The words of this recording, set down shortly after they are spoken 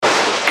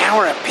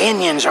Our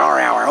opinions are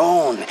our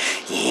own,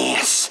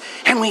 yes.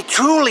 And we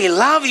truly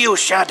love you,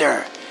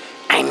 Shudder.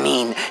 I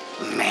mean,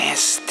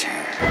 Master.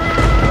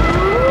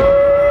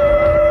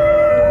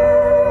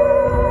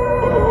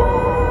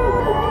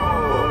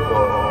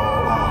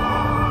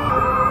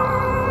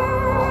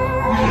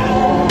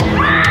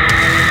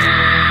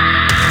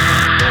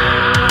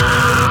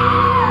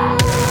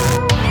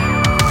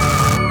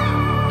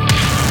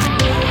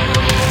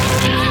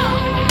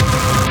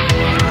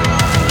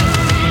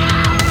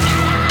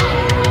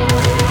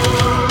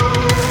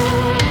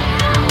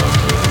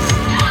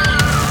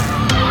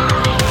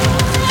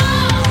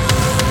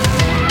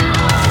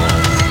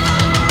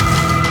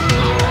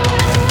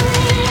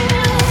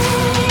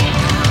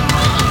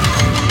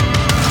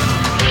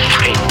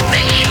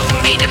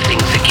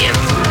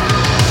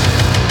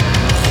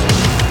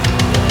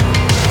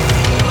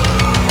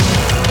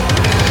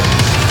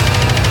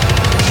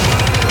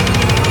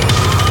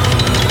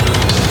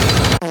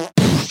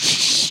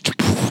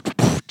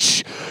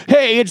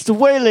 Hey, it's the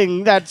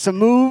Wailing. That's a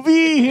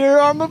movie. Here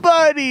are my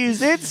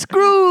buddies. It's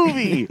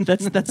groovy.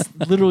 That's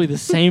literally the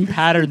same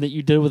pattern that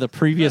you did with a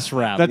previous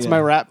rap. That's my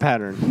rap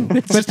pattern.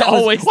 It's just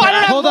always Why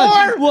that. hold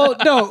on. Well,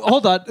 no,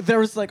 hold on. There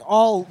was like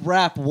all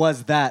rap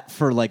was that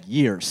for like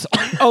years.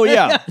 Oh,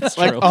 yeah.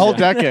 Like true. a whole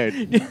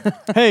decade.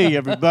 Hey,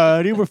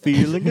 everybody, we're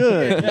feeling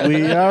good.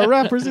 We are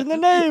rappers in the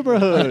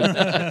neighborhood.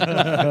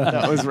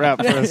 That was rap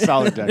for a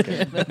solid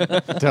decade.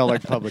 Until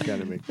like Public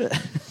Enemy. I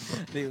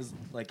think it was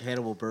like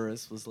Hannibal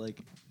Buress was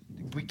like,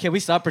 can we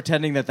stop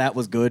pretending that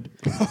was good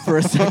for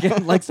a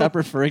second? Like stop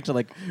referring to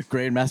like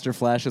Grandmaster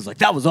Flash as like,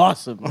 that was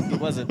awesome. It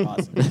wasn't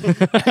awesome. He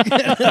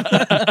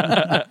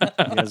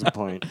has a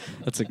point.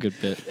 That's a good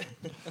bit.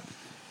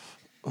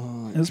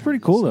 It was pretty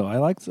cool though.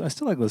 I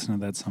still like listening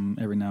to that some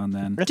every now and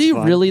then. Do you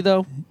fun. really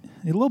though?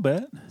 A little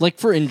bit Like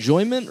for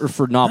enjoyment or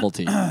for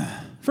novelty?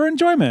 for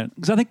enjoyment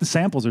because I think the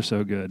samples are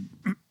so good.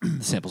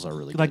 The samples are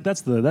really Like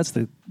that's the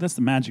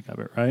magic of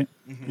it, right?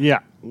 Yeah.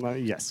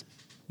 Yes.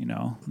 You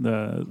know,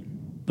 the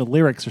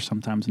lyrics are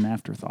sometimes an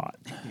afterthought.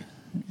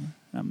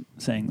 I'm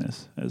saying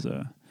this as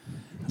a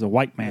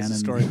white man As a and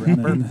story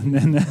rapper.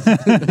 and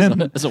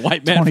as a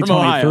white man from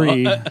Ohio.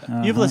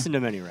 2023. You've listened to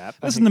many rap.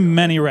 Listen to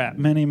many a rap.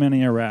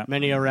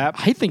 Many a rap.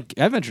 I think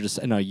I venture to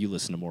say, no, you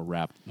listen to more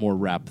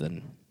rap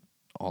than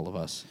all of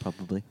us.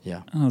 Probably.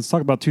 Yeah. Let's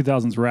talk about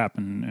 2000s rap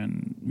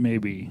and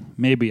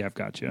maybe I've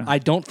got you. I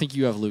don't think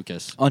you have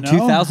Lucas. On No?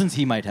 2000s,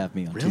 he might have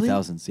me on Really?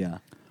 2000s. Yeah.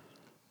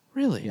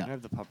 Really? Yeah. I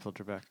have the pop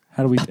filter back.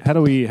 How do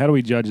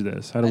we judge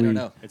this? How do I we don't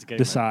know. It's getting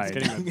decide?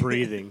 It's getting my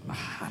breathing.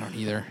 I don't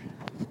either.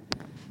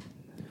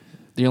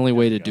 The only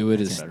way to do it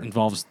is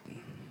involves.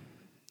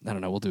 I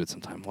don't know. We'll do it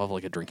sometime. We'll have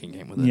like a drinking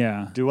game with it.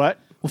 Yeah. Do what?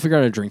 We'll figure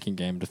out a drinking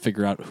game to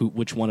figure out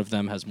which one of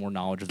them has more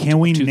knowledge of the Can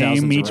we 2000s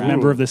name each rap.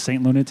 member of the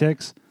Saint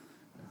Lunatics?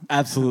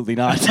 Absolutely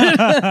not.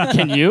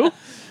 Can you?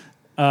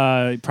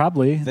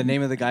 Probably. The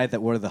name of the guy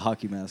that wore the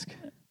hockey mask.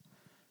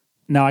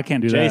 No, I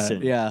can't do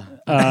Jason. Yeah.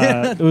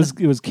 that. It was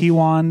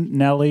Kiwan,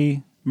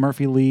 Nelly,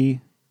 Murphy Lee.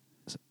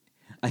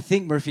 I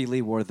think Murphy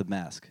Lee wore the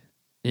mask.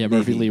 Yeah,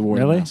 Murphy Lee wore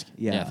Really? the mask.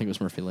 Yeah. I think it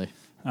was Murphy Lee.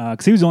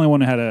 Because he was the only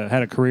one who had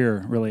a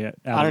career really out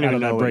I don't of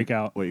even that know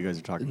breakout. what you guys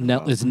are talking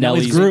about. It's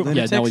Nelly's group. Yeah,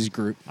 Lunatics? Nelly's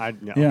group. Yeah,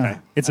 Yeah, okay.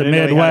 it's I a didn't know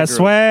he had Midwest group.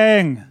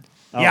 swing.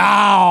 Oh.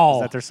 Yow!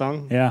 Is that their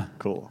song? Yeah.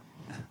 Cool.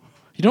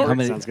 You don't. How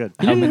many, Sounds good.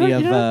 How many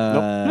of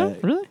No,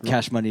 really?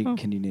 Cash Money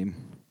can you name?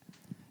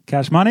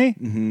 Cash Money?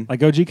 Mm-hmm.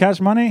 Like OG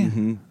Cash Money?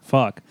 Mm-hmm.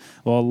 Fuck.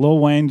 Well, Lil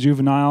Wayne,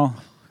 Juvenile,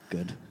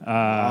 Good.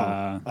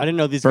 I didn't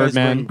know these Birdman.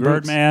 guys were in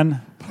groups.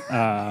 Birdman,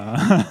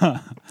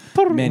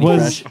 Manny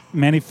was Fresh.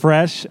 Manny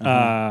Fresh,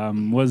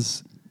 Mm-hmm.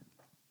 was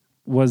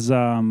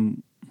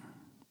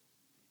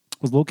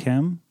Lil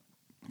Kim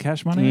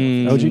Cash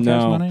Money? OG Cash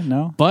no. Money?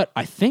 No. But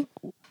I think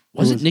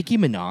was it was- Nicki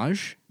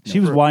Minaj? She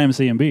was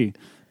YMCMB.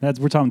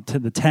 We're talking to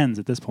the tens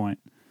at this point.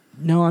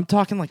 No, I'm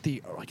talking like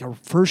her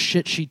first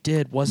shit she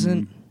did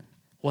wasn't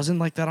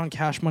like that on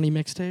Cash Money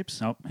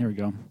mixtapes. Oh, here we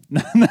go.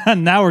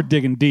 Now we're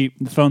digging deep.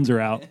 The phones are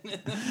out.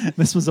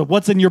 This was a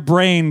what's in your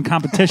brain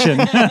competition.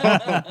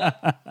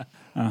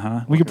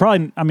 We could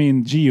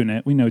probably, G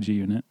Unit. We know G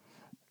Unit,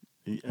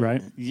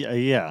 right? Yeah.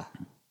 Yeah.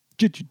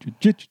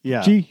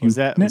 G Was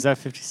that Unit.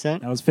 50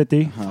 Cent? That was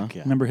 50. Fuck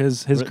yeah. Remember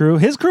his crew?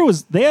 His crew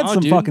they had Oh,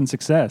 some dude. fucking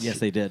success. Yes,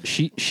 they did.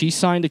 She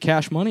signed to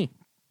Cash Money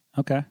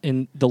Okay.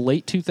 in the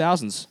late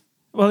 2000s.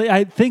 Well,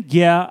 I think,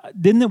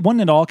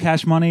 wasn't it all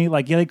Cash Money?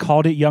 Like, they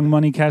called it Young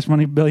Money, Cash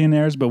Money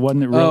Billionaires, but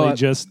wasn't it really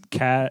just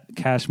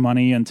Cash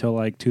Money until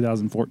like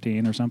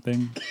 2014 or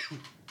something?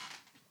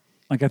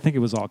 Like, I think it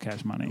was all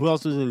Cash Money. Who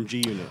else was in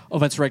G Unit? Oh,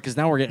 that's right. Because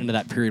now we're getting into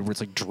that period where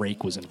it's like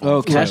Drake was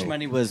involved. Oh, Cash too.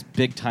 Money was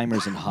Big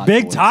Timers and Hot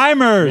Big Boys.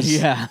 Timers!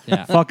 Yeah.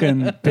 Yeah.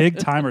 Fucking big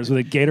timers with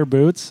the gator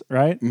boots,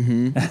 right?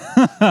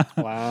 Wow.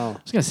 I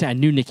was gonna say I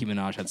knew Nicki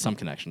Minaj had some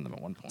connection to them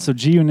at one point. So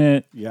G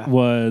Unit Yeah.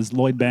 was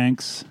Lloyd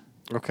Banks.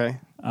 Okay.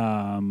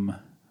 I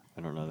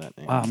don't know that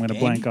name. Wow, I'm going to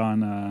Game? blank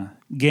on...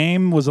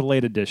 Game was a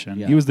late edition.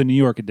 Yeah. He was the New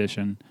York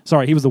edition.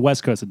 Sorry, he was the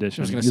West Coast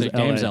edition. I was gonna He say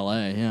Game's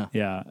LA. Yeah.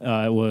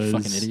 Yeah, it was...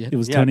 Fucking idiot. It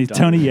was Yeah, Tony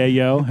dumb.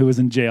 Yayo, who was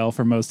in jail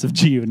for most of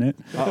G Unit.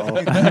 Uh-oh.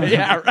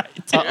 Yeah. Right.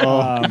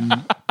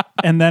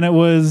 And then it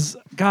was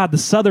the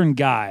Southern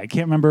guy. I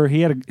can't remember.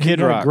 He had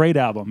a great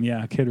album.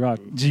 Yeah, Kid Rock,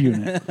 G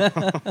Unit.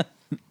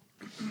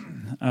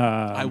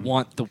 I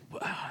want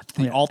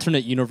the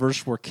alternate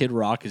universe where Kid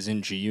Rock is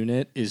in G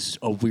Unit is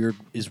weird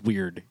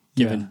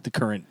given the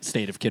current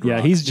state of Kid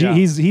Rock. Yeah,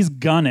 he's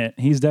gunning it.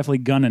 He's definitely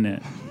gunning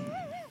it.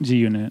 G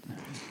Unit.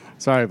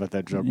 Sorry about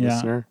that joke,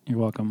 listener. You're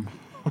welcome.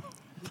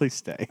 Please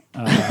stay.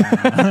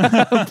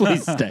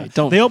 Please stay.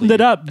 Don't. They opened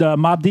it up.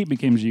 Mobb Deep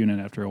became G Unit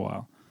after a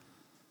while.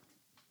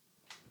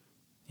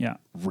 Yeah.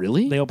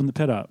 Really? They opened the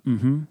pit up.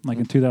 Like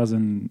in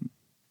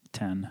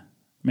 2010.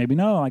 Maybe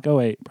no, like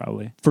 08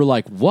 probably. For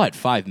like what,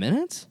 5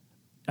 minutes?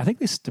 I think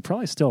they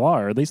probably still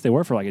are. At least they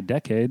were for like a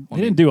decade.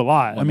 They didn't do a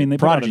lot. I mean, they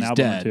put out an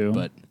album or two.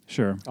 But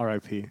sure.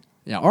 R.I.P.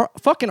 Yeah,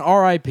 fucking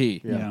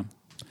R.I.P. Yeah.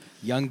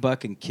 Young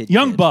Buck and Kid.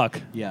 Young Buck.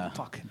 Yeah.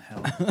 Fucking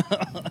hell.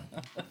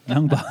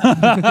 Young Buck.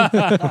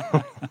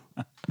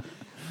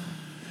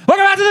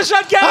 Welcome back to the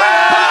SHUDdown!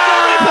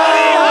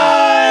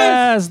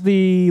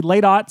 The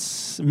late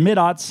aughts, mid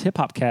aughts hip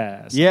hop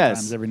cast. Yes.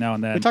 Sometimes every now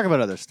and then. We talk about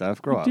other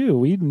stuff. Grow up. We do.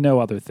 We know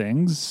other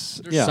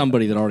things. There's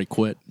somebody that already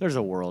quit. There's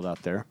a world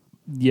out there.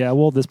 Yeah,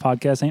 well, this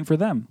podcast ain't for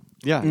them.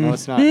 Yeah, no,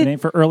 it's not. It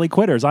ain't for early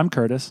quitters. I'm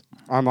Curtis.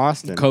 I'm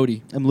Austin.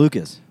 Cody. I'm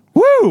Lucas.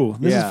 Woo!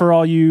 This is Yeah. for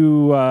all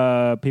you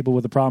people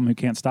with a problem who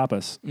can't stop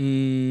us.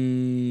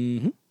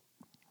 Mm-hmm.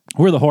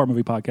 We're the horror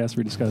movie podcast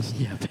we discuss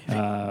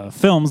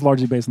films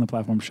largely based on the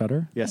platform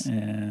Shudder. Yes.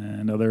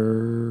 And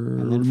other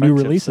then new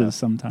friendship releases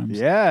stuff. sometimes.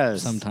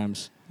 Yes.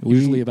 Sometimes.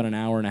 Usually about an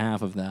hour and a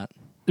half of that.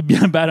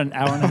 About an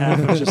hour and a half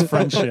of just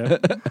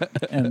friendship.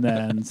 And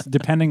then,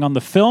 depending on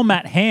the film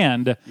at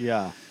hand,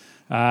 Yeah.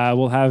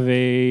 we'll have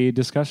a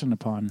discussion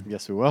upon.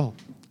 Yes, we will.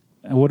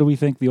 And what do we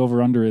think the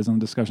over-under is on the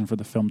discussion for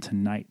the film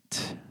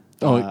tonight?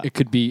 It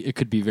could be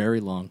very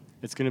long.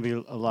 It's going to be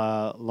a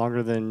lot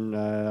longer than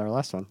our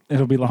last one.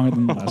 It'll be longer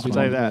than the last I'll one.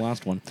 tell you that. The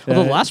last one.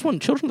 Although the last one,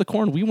 Children of the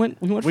Corn, we went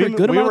for a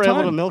good we amount were of time.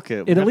 able to milk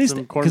it. It at least,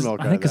 some corn because milk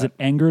I out think of because it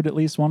that. angered at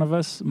least one of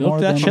us Milk more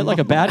that than shit like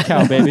a bad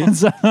cow, baby.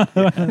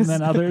 and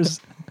then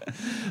others.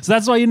 So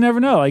that's why you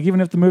never know. Like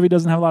even if the movie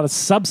doesn't have a lot of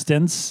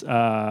substance,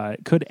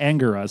 it could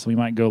anger us. We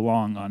might go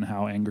long on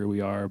how angry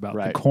we are about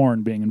the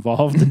corn being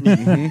involved,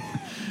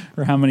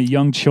 or how many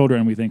young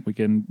children we think we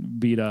can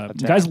beat up.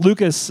 Guys,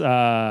 Lucas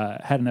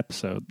had an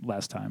episode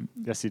last time.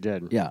 Yes, he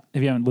did. Yeah.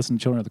 If you haven't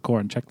listened to Children of the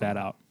Corn, check that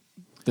out.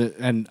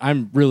 And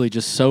I'm really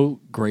just so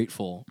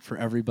grateful for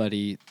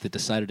everybody that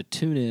decided to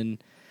tune in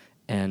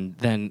and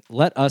then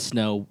let us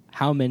know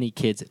how many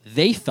kids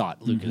they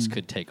thought Lucas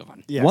could take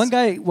on. Yes. One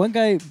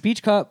guy,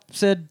 Beach Cop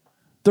said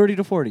 30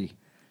 to 40.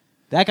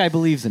 That guy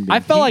believes in me. I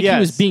felt like he Yes.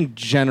 was being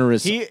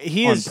generous He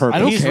on is. purpose. I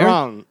don't He's care.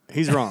 wrong.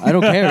 He's wrong. I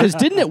don't care. Because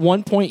didn't at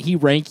one point he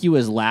rank you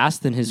as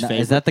last in his favorite?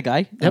 Is that the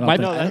guy? That might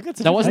No, I think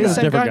it's a that wasn't the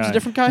different same guy. guy. It was a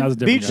different guy. That was a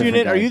different Beach guy.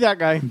 Unit, are you that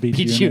guy?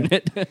 Beach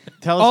Unit. Tell us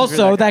if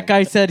you're Also, that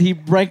guy said he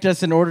ranked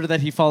us in order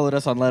that he followed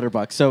us on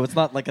Letterboxd, so it's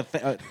not like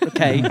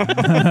okay.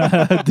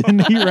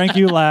 Didn't he rank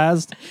you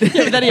last? Yeah,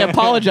 but then he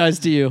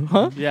apologized to you,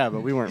 huh? Yeah,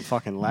 but we weren't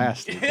fucking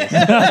last.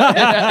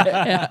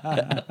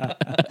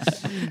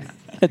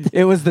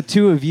 It was the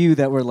two of you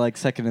that were like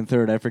second and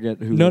third. I forget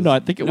who. No, I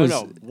think it was.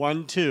 No.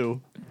 1,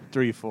 2,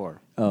 3,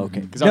 4. Oh,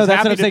 okay. I was No, that's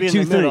happy what I'm to saying. be in 2,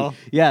 the 3. middle.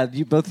 Yeah,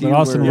 you both of But you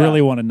Austin were.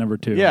 really wanted number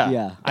 2. Yeah.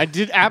 Yeah. I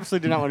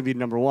absolutely did not want to be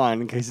number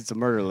 1 in case it's a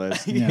murder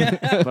list. Yeah.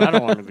 But I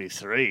don't want to be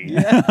 3.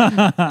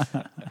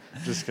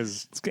 Just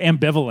because. It's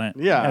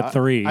ambivalent at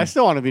 3. I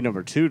still want to be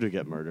number 2 to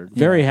get murdered.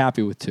 Very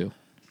happy with 2.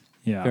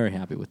 yeah. Very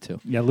happy with 2.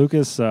 Yeah,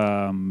 Lucas,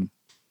 the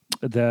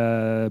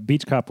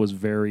Beach Cop was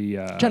very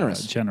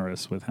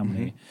generous with how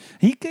many.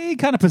 He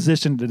kind of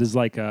positioned it as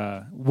like,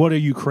 what are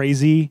you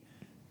crazy?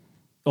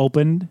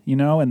 Opened,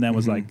 and then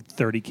was like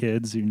 30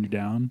 kids and you're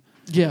down.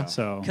 Yeah.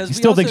 So Because he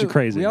still thinks you're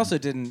crazy. We also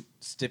didn't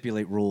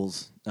stipulate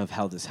rules of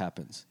how this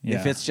happens.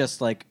 Yeah. If it's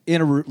just like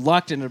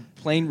locked in a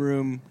plain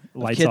room,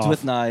 of Lights kids off.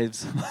 with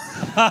knives.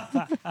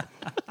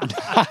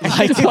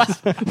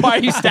 Why are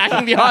you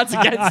stacking the odds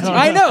against you?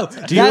 I know.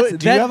 Do you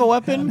have a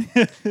weapon?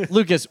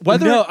 Lucas,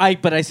 whether No,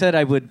 but I said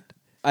I would.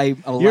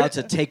 I'm allowed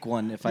to take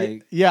one if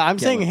I. Yeah, I'm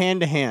get saying one. hand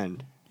to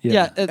hand.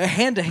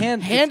 Hand to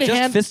hand,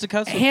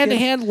 fisticuffs, with hand to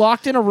kids? hand,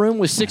 locked in a room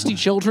with 60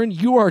 children,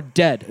 you are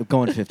dead. I'm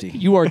going 50.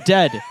 You are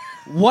dead.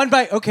 One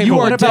by okay. You but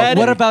are what about dead.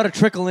 what about a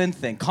trickle in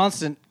thing?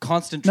 Constant.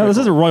 Trickle. No, this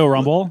is a Royal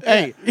Rumble.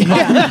 Hey,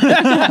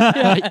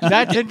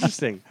 that's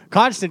interesting.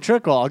 Constant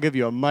trickle, I'll give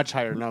you a much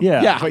higher number.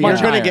 Yeah. But much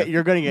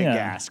you're gonna get Yeah.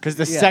 gas because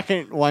the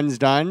second one's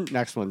done,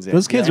 next one's in.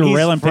 Those kids And are he's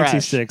railing fresh.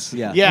 pixie sticks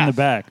Yeah. in the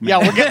back. Yeah,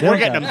 man. we're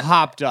getting them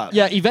hopped up.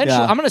 Yeah, eventually,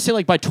 Yeah. I'm going to say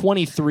like by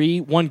 23,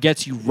 one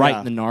gets you right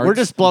in the nards. We're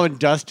just blowing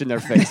dust in their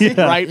face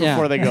right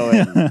before they go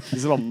in.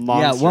 These little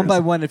monsters. Yeah, one by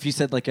one. If you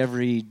said like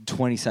every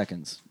 20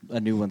 seconds, a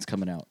new one's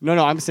coming out.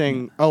 No, I'm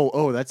saying.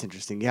 Oh, that's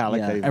interesting. Yeah, I like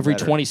Yeah. that. Even Every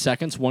better. 20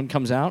 seconds, one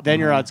comes out.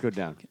 Then your odds go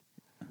down.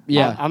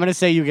 Yeah. I'm gonna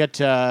say you get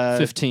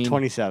 15.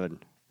 27.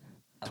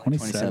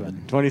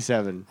 27.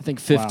 27. I think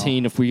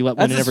 15 if we let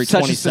one That's in every such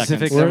 20 a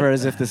specific seconds. number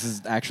as if this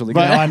is actually.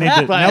 But-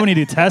 gonna Now we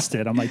need to test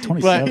it. I'm like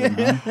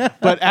 27. huh?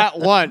 But at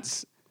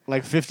once,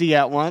 like 50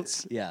 at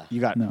once. Yeah.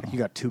 You got No.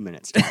 2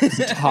 minutes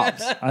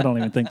tops. I don't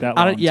even think that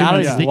I long. don't- yeah, 2 I don't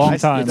minutes is a think long you-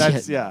 time.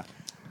 That's yeah.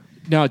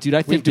 No, dude,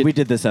 I think We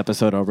did this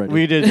episode already.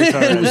 We did this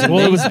already.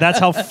 Well, that's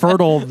how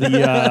fertile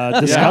the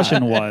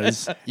discussion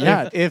was.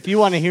 yeah. If you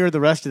want to hear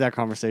the rest of that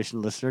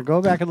conversation, listener, go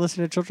back and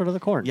listen to Children of the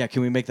Corn. Yeah,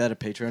 can we make that a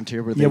Patreon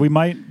tier? Where Yeah, we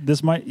might.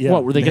 This might. Yeah.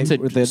 What, were they get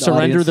With the to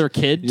surrender audience? their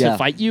kid Yeah. to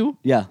fight you?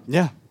 Yeah.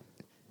 Yeah.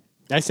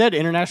 I said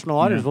international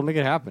audience. We'll make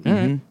it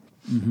happen.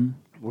 Mm-hmm.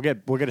 We'll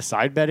get a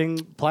side betting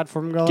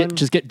platform going.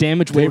 Just get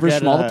damage We'll waivers get,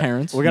 from all the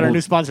parents. We got our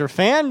new sponsor,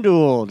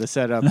 FanDuel, to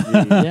set up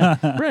the.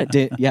 Yeah, right.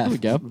 Yeah. There we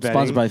go.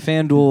 Sponsored by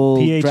FanDuel,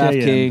 PHAN.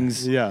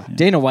 DraftKings. Yeah.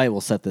 Dana White will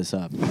set this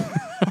up.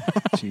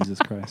 Jesus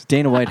Christ.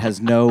 Dana White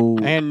has no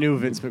And new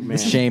Vince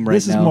McMahon. shame right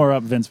This now. is more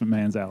up Vince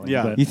McMahon's alley.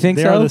 Yeah. but You think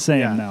they so? are the same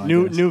Yeah. now? I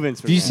New guess.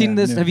 Vince McMahon. Have you seen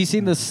this? Yeah. Have you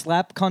seen the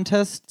slap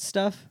contest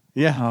stuff?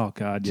 Yeah. Oh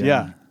God. Yeah.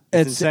 Yeah.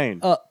 It's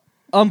insane.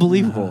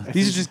 Unbelievable.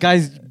 These are just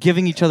guys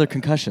giving each other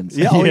concussions.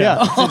 Yeah. Oh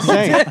Yeah.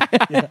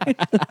 yeah. It's insane.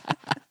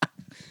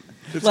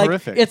 It's like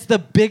horrific. it's the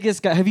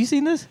biggest guy. Have you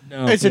seen this?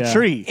 No. It's Yeah. a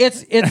tree.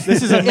 It's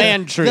This is a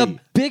man tree. The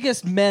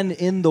biggest men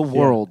in the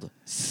world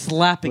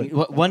slapping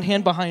one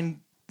hand behind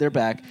their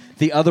back,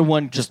 the other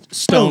one just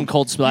Stone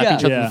cold slap Yeah.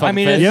 each other in Yeah. the fucking I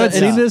mean, face. You haven't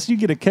It's- seen this? You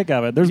get a kick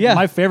out of it. There's Yeah.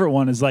 my favorite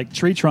one is like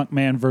Tree Trunk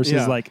Man versus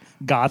Yeah. like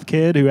Goth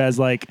Kid who has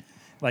like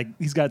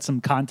he's got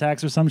some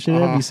contacts or some shit.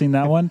 Have you seen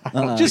that one?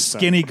 Just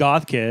skinny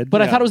Goth Kid.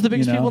 But I thought it was the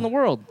biggest You know. people in the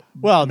world.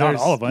 Well, not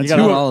there's- all of us. You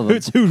gotta, Who, Not all of them.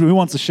 it's who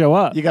wants to show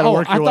up? you gotta Oh,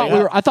 work I your thought way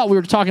we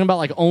up. were talking about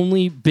like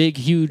only big,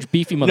 huge,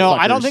 beefy motherfuckers. No,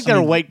 I don't think there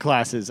are weight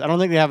classes. I don't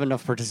think they have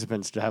enough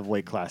participants to have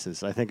weight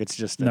classes. I think it's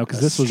just No,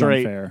 'cause this was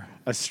straight, unfair.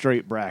 a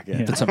straight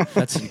bracket. Yeah.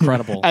 That's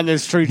incredible. And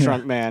there's Tree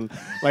Trunk Man.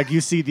 Like you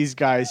see these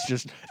guys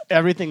just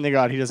everything they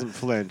got, he doesn't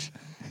flinch.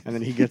 And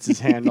then he gets his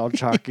hand all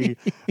chalky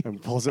and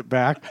pulls it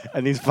back,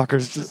 and these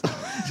fuckers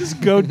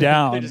Just go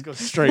down. they just go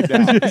straight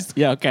down.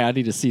 Yeah, okay, I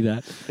need to see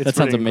that. That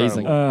sounds pretty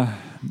amazing.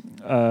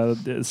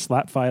 The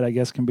slap fight, I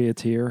guess, can be a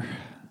tier.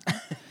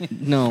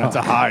 No, That's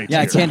a high.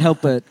 Yeah, I tier. can't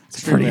help but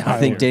pretty I high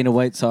think tier. Dana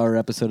White saw our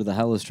episode of the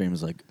Hallow Stream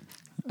was like,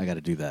 I got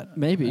to do that.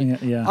 maybe.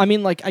 Yeah. I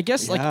mean, like, I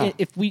guess, Yeah. like,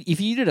 if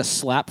you did a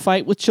slap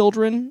fight with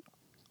children,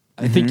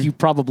 I think you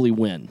probably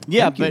win.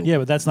 Yeah, Thank but Yeah,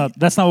 but that's not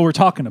what we're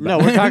talking about. no,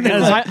 we're talking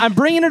about I'm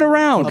bringing it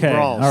around. Okay,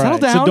 brawl. all right. Settle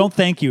down. So don't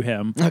thank you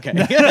him. Okay.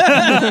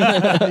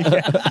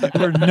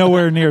 We're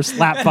nowhere near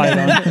slap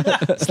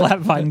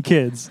fighting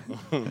kids.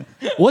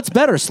 What's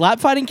better, slap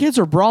fighting kids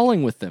or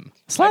brawling with them?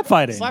 Slap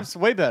fighting. slap's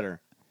way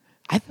better.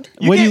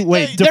 Wait,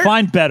 they're-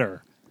 define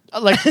better.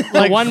 Like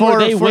one for, where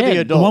they for win. the The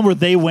adult. one where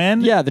they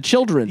win? Yeah, the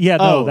children. Yeah,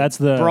 no, Oh, that's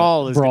the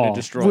brawl is going to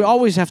destroy. We you.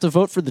 always have to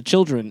vote for the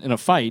children in a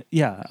fight.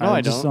 Yeah, No, I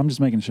just, don't. I'm just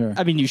making sure.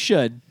 I mean, you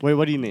should. Wait,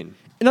 what do you mean?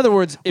 In other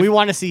words, if, We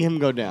want to see him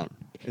go down.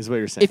 Is what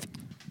you're saying?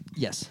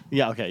 yes,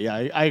 Yeah. Okay. Yeah,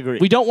 I agree.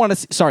 we don't want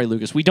to. Sorry,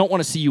 Lucas. We don't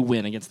want to see you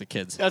win against the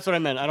kids. That's what I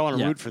meant. I don't want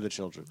to Yeah. root for the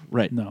children.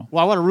 Right. No.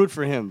 Well, I want to root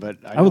for him, but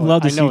I would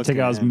love to see know you it's take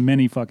gonna out as end.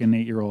 many fucking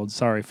 8-year-olds,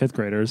 sorry, 5th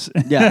graders,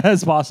 Yeah.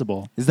 as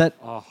possible. Is that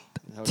Oh,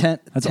 that would- 10,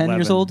 That's 10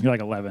 years 11. old? You're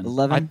like 11.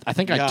 11? I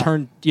think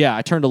Yeah.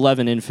 I turned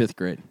 11 in 5th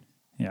grade.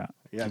 Yeah.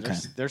 Yeah.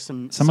 There's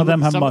some. Some of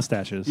them have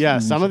mustaches. Yeah.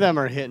 Mm. Some of them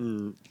are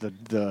hitting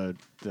the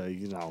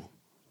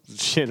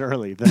shit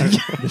early.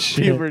 The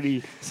shit.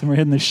 puberty. Some are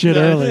hitting the shit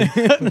early.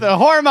 The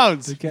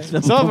hormones. Okay. Some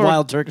of them are-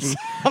 Wild turkey. Some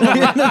of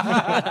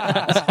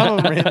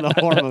them are hitting the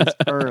hormones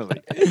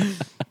early.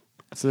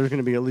 So there's going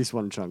to be at least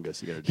one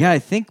chungus you got to do. Yeah, I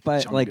think by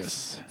like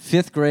Chungus.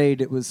 5th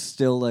grade, it was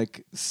still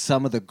like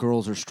some of the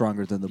girls are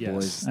stronger than the Yes,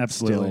 boys.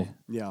 absolutely.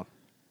 Yeah.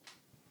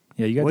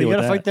 Yeah, you got Well, to you deal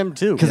got to with fight them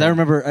too. Because I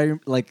remember,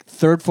 like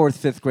 3rd, 4th,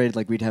 5th grade,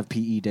 like we'd have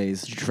PE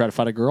days. Did you try to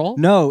fight a girl?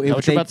 No, Is that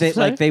what you're about to say?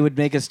 like they would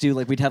make us do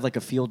like we'd have like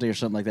a field day or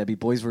something like that. It'd be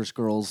boys versus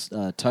girls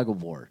tug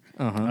of war,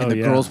 and Oh, the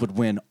yeah. girls would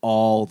win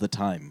all the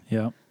time.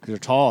 Yeah. Because they're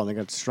tall and they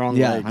got strong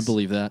Yeah, legs. I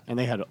believe that. And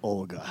they had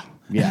Olga.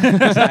 Yeah,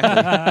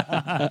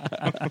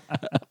 exactly.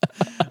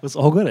 Was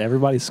Olga at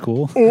everybody's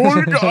school?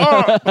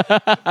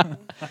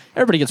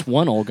 Everybody gets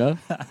one Olga.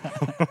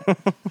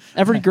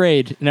 Every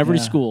grade in every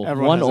Yeah. school,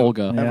 Everyone one has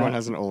Olga. Everyone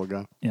has an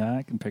Olga. Yeah,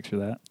 I can picture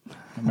that.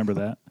 I remember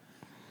that.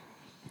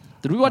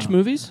 Did we watch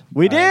movies?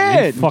 We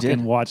did.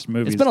 Fucking watched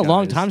movies. It's been a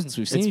long guys. time since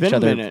we've seen It's each been a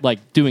other, minute.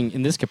 like doing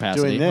in this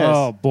capacity. Doing this.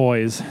 Oh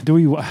boys, do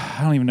we? I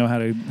don't even know how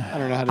to I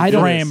don't know how to I do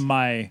frame this.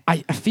 my. I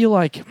feel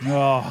like.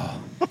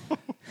 Oh,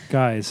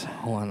 guys.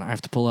 Hold on, I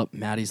have to pull up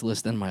Maddie's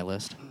list and my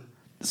list.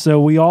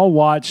 So we all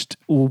watched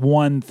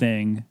one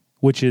thing,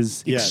 which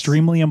is Yes.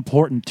 extremely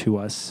important to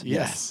us,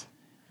 Yes.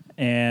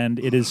 and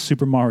it is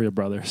Super Mario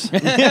Brothers.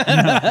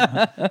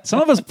 Some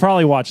of us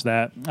probably watched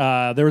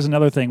that. There was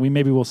another thing.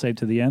 Maybe we'll save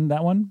to the end.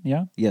 That one,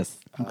 yeah, Yes,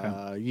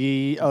 Oh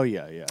yeah. I see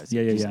what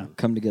you're yeah. saying.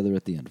 come together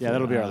at the end. Yeah,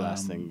 that'll be our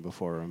last thing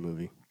before a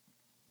movie.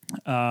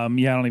 Yeah, I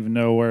don't even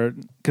know where,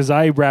 because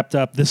I wrapped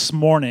up this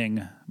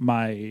morning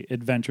my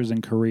adventures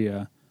in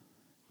Korea,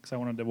 because I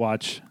wanted to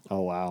watch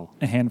Oh wow.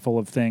 a handful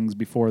of things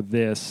before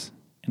this,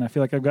 and I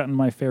feel like I've gotten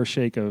my fair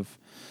shake of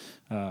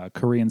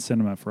Korean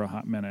cinema for a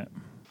hot minute.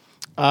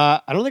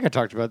 I don't think I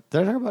talked about.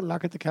 Did I talk about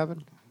Knock at the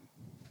Cabin?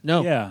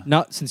 No, Yeah.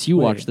 not since you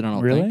Wait, watched it. I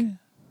don't really? think.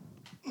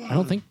 I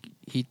don't think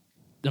he.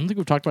 don't think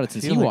we've talked about it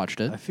since he watched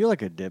it. I feel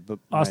like I did, but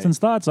Austin's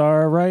thoughts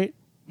are right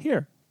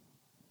here.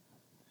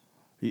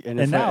 And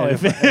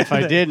if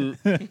I didn't,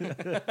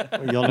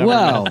 you'll never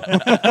Wow. know.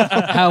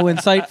 How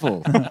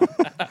insightful.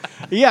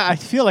 Yeah, I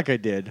feel like I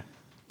did,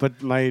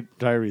 but my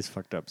diary's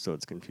fucked up, so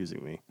it's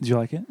confusing me. Did you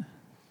like it?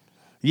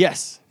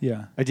 Yes,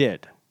 Yeah. I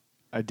did.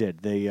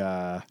 They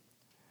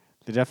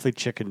definitely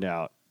chickened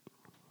out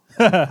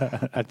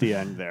at the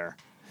end there,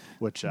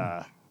 which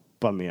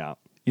bummed me out.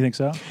 You think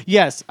so?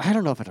 Yes, I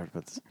don't know if I talked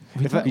about this.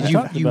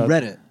 You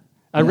read it.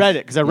 I read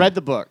it because I read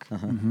the book,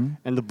 and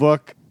the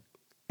book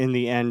in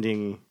the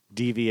ending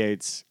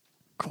deviates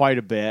quite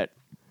a bit,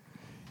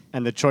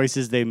 and the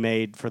choices they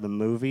made for the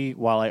movie,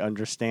 while I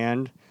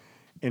understand,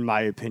 in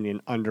my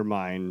opinion,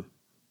 undermine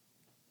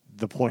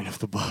the point of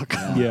the book.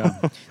 Yeah.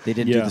 They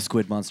didn't do the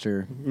squid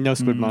monster. No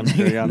squid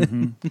monster. Yeah.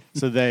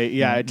 So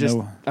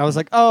No. I was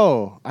like,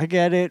 oh, I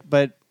get it,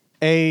 but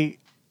A,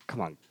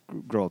 come on,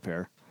 grow up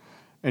here,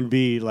 and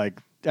B,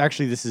 like,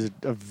 actually, this is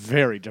a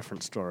very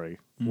different story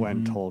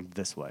when told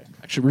this way.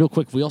 Actually, real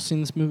quick, have we all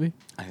seen this movie?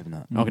 I have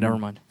not. Okay, never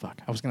mind.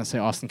 Fuck. I was going to say,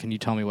 Austin, can you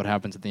tell me what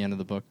happens at the end of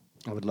the book?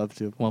 I would love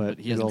to. Well, but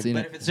he hasn't seen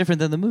But it. if it's different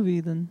than the movie,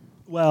 then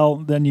Well,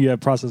 then you have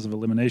process of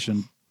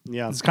elimination.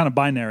 Yeah. It's kind of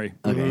binary.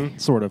 Okay.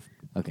 Sort of.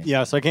 okay.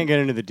 Yeah, so I can't get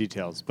into the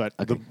details, but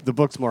Okay. the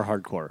book's more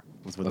hardcore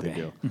is what they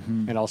Okay. do,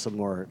 and also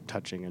more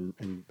touching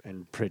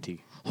and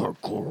pretty.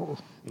 Hardcore.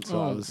 And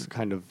so I was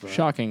kind of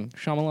Shocking.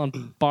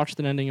 Shyamalan botched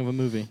an ending of a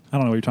movie. I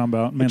don't know what you're talking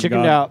about. Man of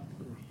chickened God. out.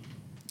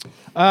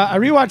 I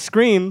rewatched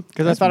Scream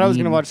because I thought I was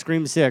going to watch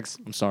Scream 6.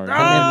 I'm sorry. That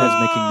man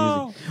was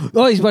making music.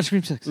 Oh, he's watched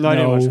Scream 6. No, I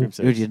didn't watch No.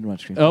 Scream You 6. didn't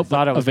watch Scream Oh, 6.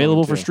 thought I was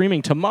available going for to.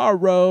 streaming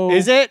tomorrow.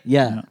 Is it?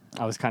 Yeah.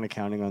 I was kind of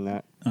counting on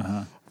that.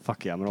 Uh-huh.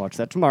 Fuck yeah, I'm going to watch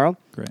that tomorrow.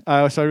 Great. So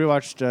I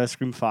rewatched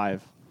Scream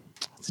 5.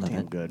 It's Love damn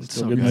it. good. It's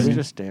so good good. It's movie.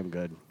 just damn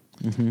good.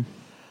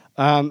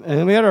 And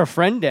then we had our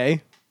friend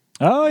day.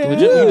 Oh, yeah.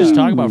 Legit, we just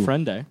talk about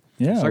Friend Day.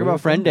 Yeah. Let's talk about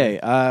friend day.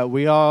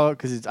 We all,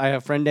 because I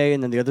have friend day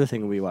and then the other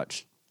thing we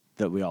watched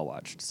that we all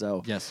watched.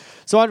 So Yes.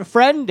 So on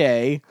friend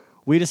day,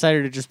 we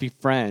decided to just be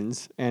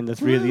friends, and the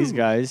three of these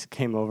guys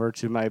came over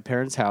to my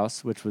parents'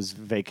 house, which was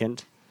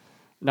vacant.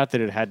 Not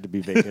that it had to be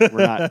vacant.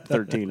 We're not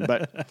 13,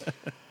 but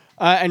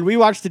and we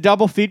watched a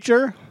double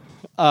feature.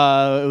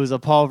 It was a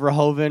Paul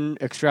Verhoeven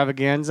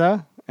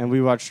extravaganza, and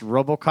we watched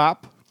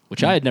RoboCop.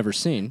 Which I had never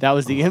seen. That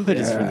was the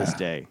impetus for this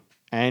day.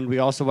 And we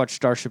also watched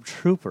Starship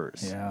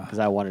Troopers. Yeah. Because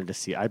I wanted to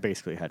see. I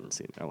basically hadn't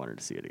seen it. I wanted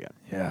to see it again.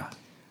 Yeah.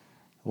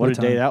 What a What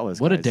a day time. that was.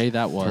 What a guys. day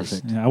that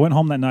was. Yeah. I went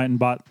home that night and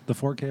bought the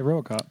 4K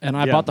RoboCop. And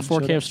I Yeah. bought the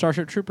Showed 4K up. of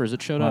Starship Troopers.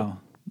 It showed up. Wow.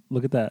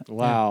 Look at that.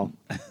 Wow.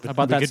 I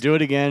bought We that. could do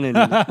it again in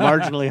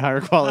marginally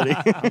higher quality.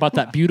 I bought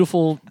that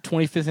beautiful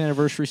 25th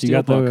anniversary You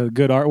got steelbook. the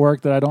good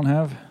artwork that I don't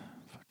have?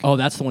 Oh,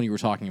 that's the one you were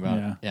talking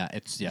about. Yeah.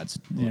 It's Yeah, looks-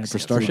 it's for pretty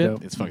Starship.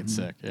 dope. It's fucking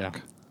sick. Yeah.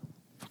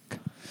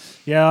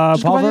 Yeah.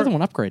 Just go buy the other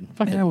one. Upgrade.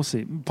 Fuck Yeah, it. we'll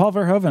see. Paul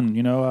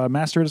Verhoeven,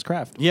 master at his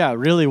craft. Yeah,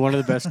 really one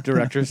of the best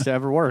directors to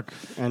ever work,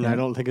 and I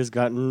don't think has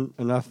gotten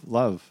enough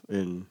love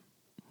in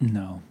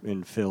No.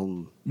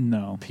 film.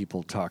 No.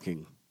 People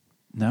talking.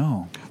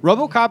 No.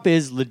 RoboCop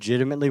is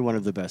legitimately one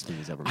of the best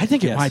movies ever made. I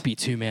think it Yes. might be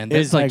too, man.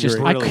 It's That's like just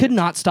agree. I could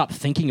not stop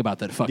thinking about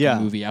that fucking Yeah.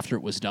 movie after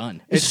it was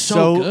done. It's It's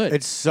so so- good.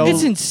 it's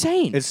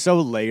insane. It's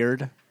so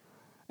layered,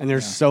 and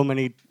there's so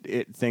many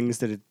things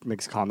that it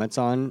makes comments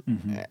on.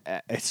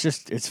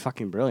 It's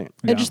fucking brilliant.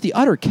 and just the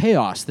utter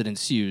chaos that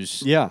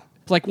ensues. Yeah.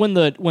 Like when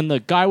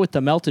the guy with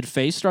the melted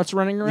face starts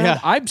running around, Yeah.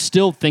 I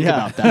still think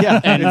Yeah. about that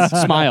Yeah. and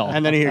smile.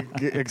 And then he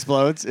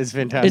explodes. It's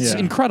fantastic. It's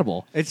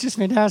incredible. It's just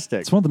fantastic.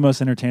 It's one of the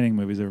most entertaining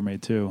movies ever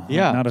made, too.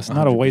 Yeah.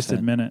 Not a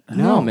wasted minute.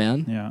 No,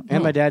 man. Yeah.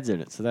 And my dad's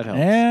in it, so that helps.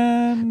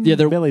 And Yeah,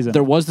 Billy's in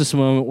there it. was this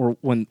moment where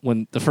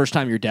when the first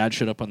time your dad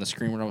showed up on the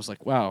screen where I was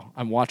like, wow,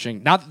 I'm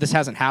watching. Not that this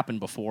hasn't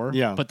happened before,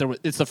 Yeah. but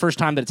it's the first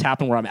time that it's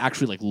happened where I'm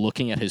actually like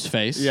looking at his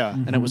face. Yeah.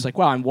 And it was like,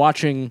 wow, I'm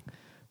watching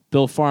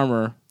Bill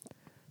Farmer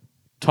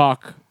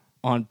talk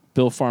on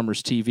Bill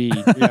Farmer's TV,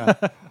 Yeah.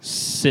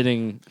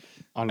 sitting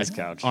On his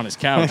couch. on his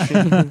couch.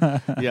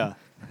 Yeah.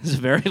 It's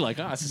very like,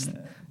 this is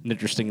an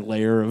interesting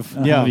layer of,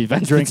 Yeah. of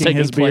events Drinking that's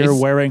his taking beer, place.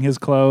 wearing his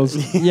clothes.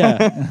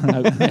 Yeah,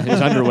 his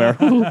underwear.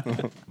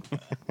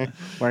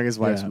 Wearing his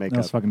wife's Yeah, makeup. That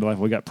was fucking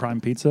delightful. We got prime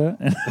pizza.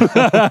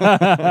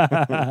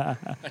 I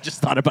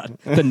just thought about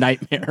the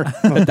nightmare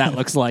that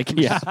looks like.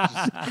 Yeah,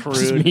 just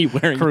Crude, me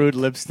wearing crude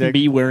lipstick.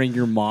 me wearing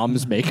your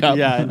mom's makeup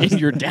Yeah. in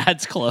your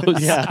dad's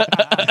clothes. Yeah.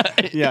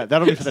 Yeah,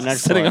 that'll be for the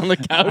next Sitting one. on the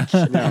couch.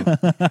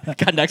 Yeah.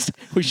 God, next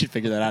we should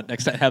figure that out.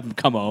 Next time, have him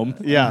come home.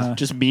 Yeah.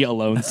 Just me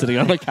alone sitting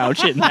on the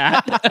couch in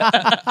that.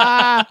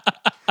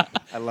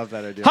 I love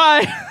that idea.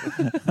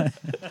 Hi.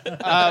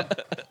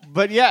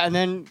 But yeah, and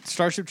then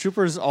Starship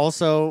Troopers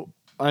also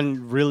a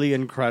really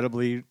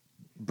incredibly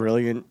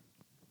brilliant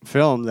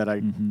film that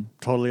I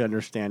totally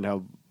understand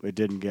how it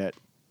didn't get,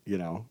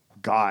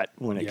 got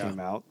when it came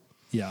out.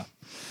 Yeah.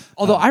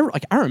 Although I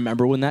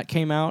remember when that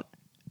came out,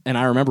 and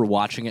I remember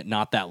watching it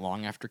not that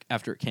long after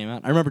it came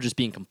out. I remember just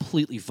being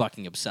completely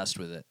fucking obsessed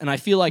with it, and I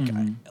feel like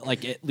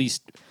at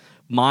least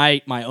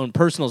my own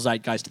personal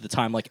zeitgeist at the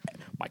time, like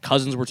My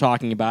cousins were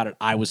talking about it.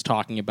 I was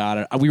talking about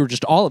it. We were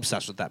just all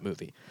obsessed with that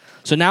movie.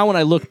 So now when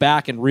I look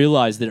back and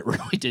realize that it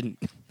really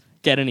didn't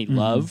get any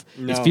love,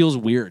 No. it feels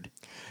weird.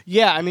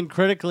 Yeah, I mean,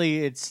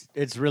 critically, it's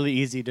really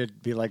easy to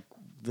be like,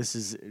 this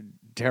is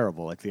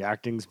terrible. Like, the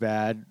acting's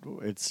bad.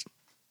 It's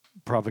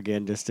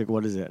propagandistic.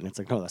 What is it? And it's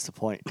like, no, that's the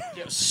point.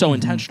 So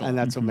intentional. And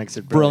that's what makes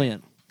it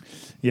brilliant.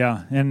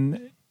 Yeah,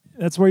 and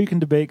that's where you can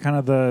debate kind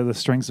of the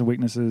strengths and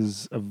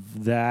weaknesses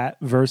of that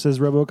versus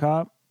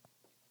RoboCop.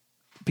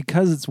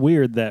 Because it's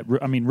weird that,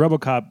 I mean,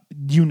 RoboCop,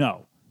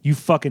 you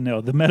fucking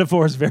know. The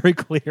metaphor is very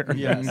clear.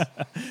 Yes.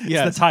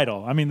 It's the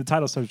title. I mean, the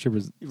title Starship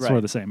Troopers is sort Right.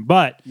 of the same.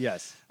 But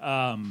Yes.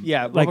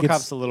 yeah,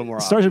 RoboCop's a little more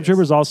Starship obvious.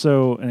 Troopers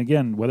also, and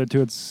again, whether to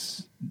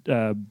its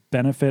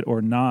benefit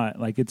or not,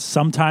 like it's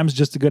sometimes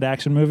just a good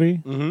action movie,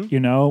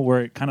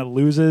 where it kind of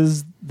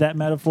loses that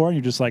metaphor and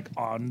you're just like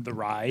on the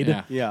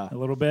ride Yeah. a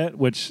little bit,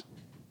 which,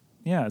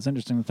 it's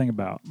interesting to think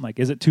about. Like,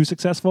 is it too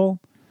successful?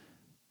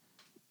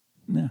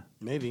 Yeah,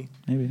 Maybe.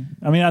 maybe.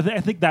 I mean, I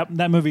think that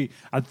movie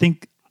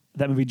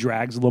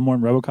drags a little more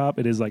in RoboCop.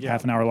 It is like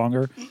half an hour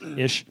longer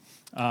ish.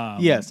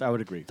 Yes, I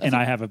would agree. And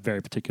I have a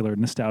very particular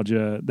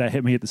nostalgia that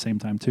hit me at the same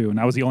time too. And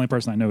I was the only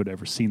person I know who'd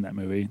ever seen that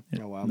movie.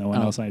 Oh, wow. No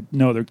one else I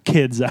know other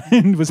kids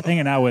I was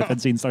hanging out with had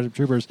seen Starship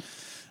Troopers.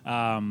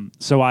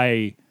 So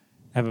I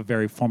have a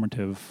very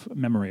formative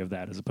memory of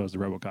that as opposed to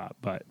RoboCop.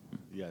 But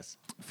Yes.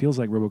 it feels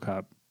like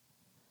RoboCop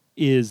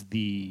is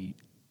the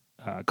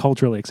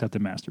culturally accepted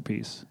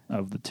masterpiece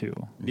of the two.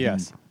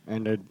 Yes.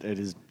 And it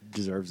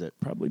deserves it.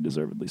 Probably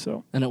deservedly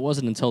so. And it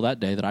wasn't until that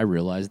day that I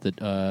realized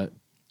that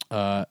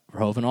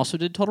Verhoeven also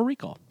did Total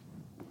Recall.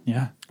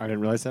 Yeah. I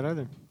didn't realize that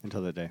either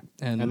until that day.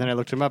 And- And then I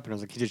looked him up and I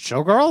was like, he did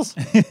Showgirls?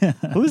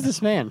 Who is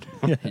this man?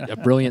 A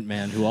brilliant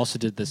man who also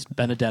did this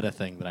Benedetta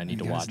thing that I need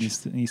to You guys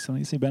watch. need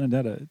to see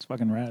Benedetta. It's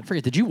fucking rad. I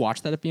forget, did you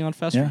watch that at Beyond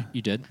Fest? Yeah.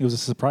 You did? It was a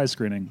surprise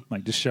screening.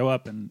 Like, just show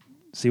up and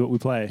see what we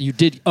play. You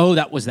did? Oh,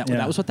 that was that. Yeah.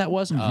 That was what that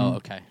was? Oh,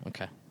 okay.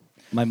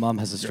 My mom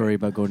has a story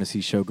about going to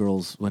see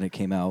Showgirls when it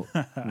came out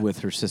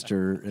with her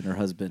sister and her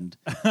husband,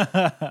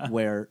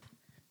 where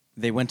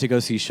they went to go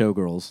see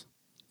Showgirls,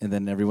 and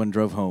then everyone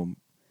drove home,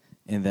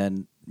 and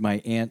then my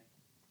aunt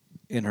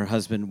and her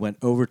husband went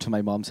over to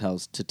my mom's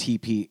house to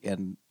TP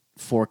and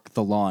fork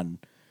the lawn,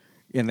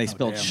 and they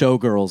spelled damn.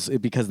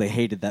 Showgirls because they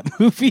hated that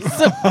movie.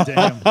 So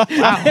Damn.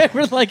 they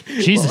were like,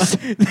 Jesus.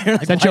 they're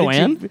like, Is that "Why did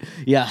Joanne?"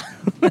 Yeah.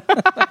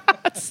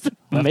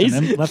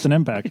 Amazing. Left an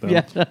impact, though.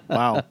 Yeah.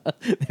 Wow.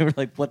 They were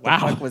like, what the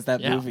fuck was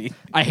that Yeah. movie?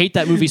 I hate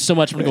that movie so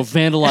much I'm going to go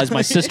vandalize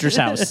my sister's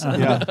house.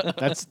 Yeah.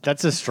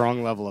 That's a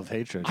strong level of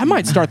hatred. I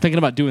might start thinking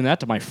about doing that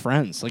to my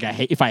friends. Like,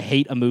 if I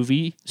hate a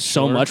movie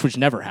so much, which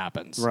never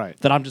happens, Right.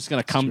 that I'm just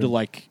going to come to,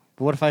 like,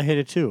 But what if I hate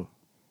it too?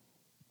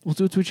 we'll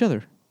do it to each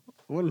other.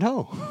 Well,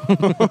 no. I'm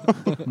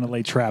going to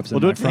lay traps We'll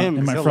in do my it to front, him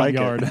in my 'cause front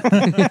he'll yard.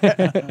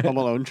 like Home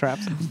Alone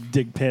traps.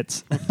 Dig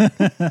pits.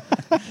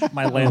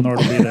 My landlord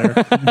will be there.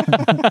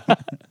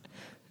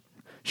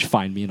 Just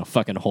find me in a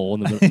fucking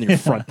hole in your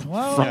front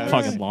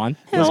fucking lawn.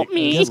 Help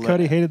me. Yes,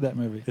 Cody hated that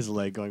movie. His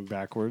leg going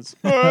backwards.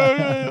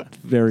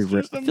 Very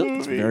rare. just a I feel like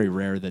it's movie. very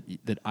rare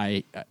that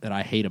I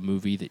hate a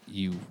movie that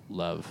you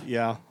love.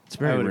 Yeah. It's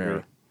very I would rare.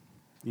 agree.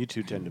 You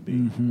two tend to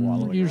be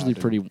wallowing Usually around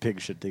in pretty-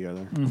 pig shit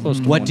together. Close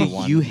to What do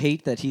 1-1. you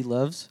hate that he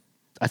loves?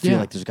 I feel Yeah.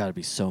 like there's got to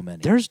be so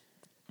many. There's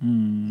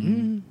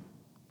Cody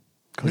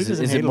Is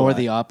doesn't it hate a more lot.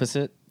 the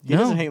opposite? He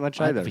doesn't hate much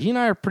either. He and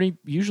I are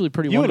usually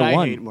pretty You one and to I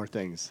one. hate more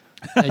things.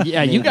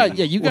 You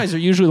guys are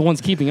usually the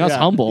ones keeping us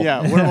humble.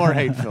 Yeah, we're more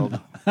hate-filled.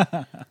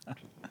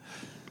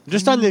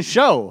 Just on this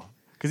show.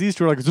 Because these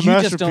two are like, it's a You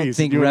masterpiece. just don't think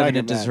and you and I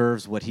Revenant get mad.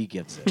 deserves what he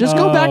gives it. Just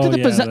go back to the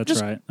yeah, possess. that's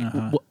Just right.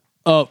 Uh-huh.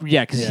 oh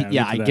yeah, because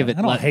Yeah, I get to give that. it.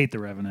 I don't like- hate The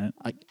Revenant.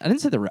 I didn't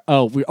say the.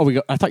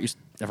 I thought you.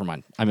 Never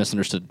mind. I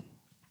misunderstood.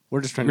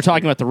 We're just trying We're to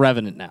talking about the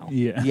Revenant now.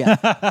 Yeah.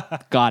 Yeah.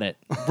 Got it.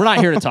 We're not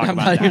here to talk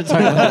about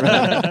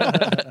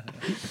that.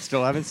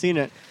 Still haven't seen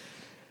it.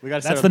 We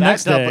got to That's set the up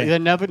next that double.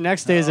 day. The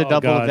next day is a Oh,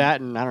 double God. of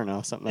that, and I don't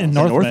know something In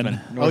else. Northman.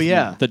 Oh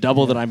yeah, The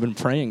double that I've been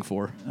praying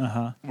for.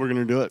 we're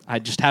gonna do it. I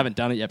just haven't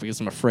done it yet because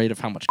I'm afraid of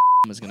how much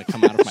is going to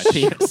come out of my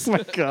penis. Oh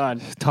my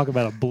god. Talk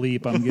about a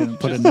bleep. I'm getting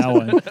put in that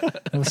one.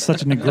 That was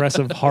such an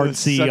aggressive hard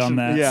C Such on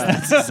that. Yeah.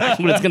 That's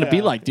exactly what it's going to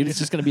be like, dude. It's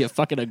just going to be a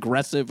fucking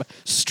aggressive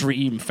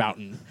stream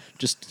fountain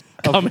just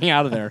coming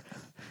out of there.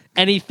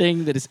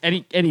 Anything that is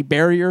any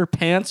barrier,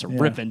 pants, or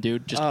ripping,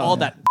 dude. Just all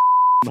that.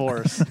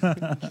 Force.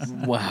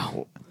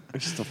 Wow.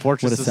 It's just a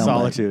fortress of sound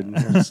bite.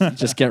 solitude.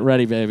 Just get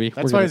ready, baby.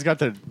 That's why he's got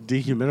the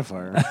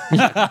dehumidifier.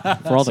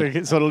 for all so,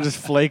 the. so it'll just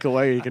flake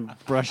away. You can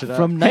brush it up.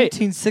 From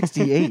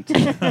 1968.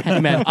 Hey,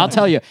 man, I'll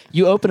tell you.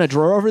 You open a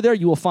drawer over there,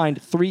 you will find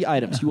 3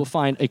 items. You will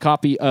find a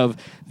copy of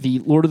the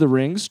Lord of the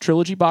Rings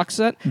trilogy box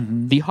set,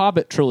 the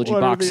Hobbit trilogy What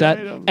are box the set,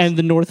 items? and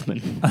the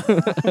Northman.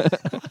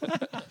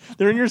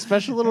 They're in your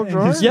special little In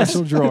drawer. his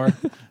special drawer.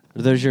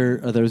 Are those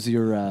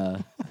your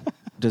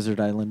Desert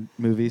Island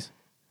movies?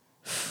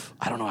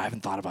 I don't know. I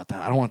haven't thought about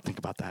that. I don't want to think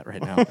about that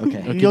right now.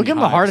 Okay. You'll give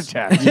him a heart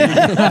attack.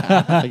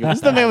 This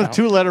is the man with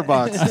 2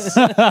 letterboxes.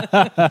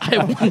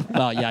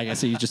 Well, yeah, I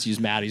guess you just use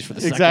Maddie's for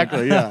the second.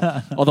 Exactly,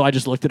 yeah. Although I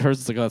just looked at hers,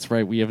 it's like, oh, that's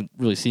right. We haven't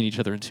really seen each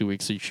other in 2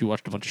 weeks, so she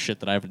watched a bunch of shit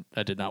that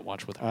I did not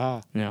watch with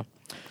her. Yeah.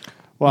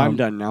 Well, I'm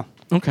done now.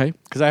 Okay.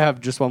 Because I have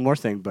just one more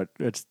thing, but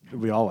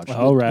we all watched it.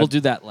 Oh, right. We'll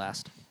do that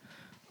last.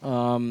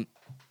 I'll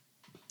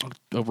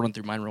run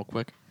through mine real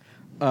quick.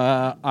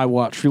 I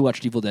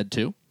rewatched Evil Dead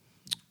 2.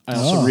 I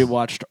also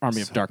rewatched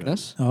Army of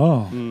Darkness.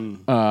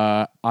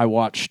 Oh. I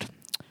watched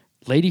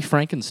Lady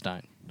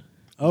Frankenstein.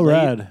 Oh,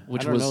 rad.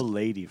 Which I don't was know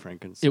Lady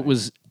Frankenstein. It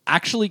was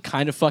actually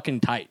kind of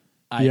fucking tight.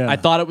 Yeah. I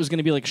thought it was going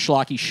to be like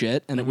schlocky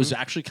shit, and it was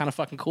actually kind of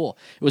fucking cool.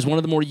 It was one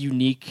of the more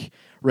unique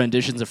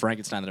renditions of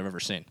Frankenstein that I've ever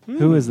seen.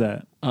 Who is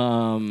that?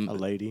 a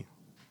lady.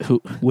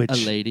 Which? A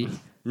lady.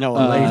 No,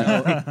 a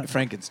lady.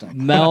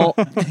 Frankenstein.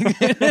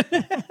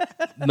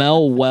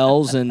 Mel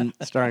Wells and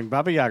Starring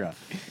Baba Yaga.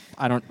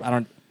 I don't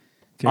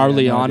Okay, no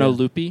Arliano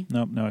idea. Lupi.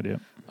 Nope, no idea.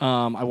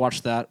 I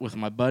watched that with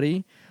my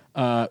buddy.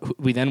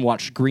 We then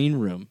watched Green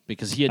Room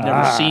because he had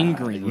never seen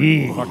Green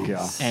Room. Fuck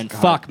yeah. And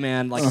fuck,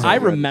 man, like I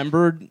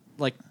remembered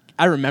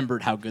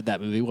how good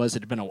that movie was.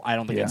 It had been I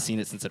don't think Yeah. I'd seen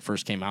it since it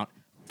first came out.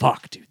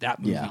 Fuck, dude, that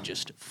movie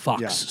just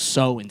fucks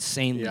so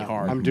insanely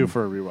hard. I'm due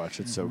for a rewatch.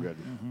 It's so good.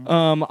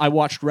 I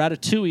watched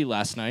Ratatouille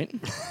last night.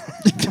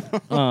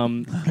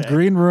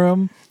 Green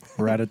Room,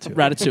 Ratatouille.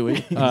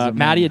 Ratatouille.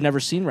 Maddie had never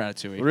seen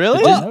Ratatouille.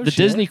 Really? Oh, The shit.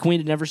 Disney Queen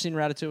had never seen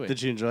Ratatouille.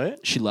 Did you enjoy it?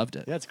 She loved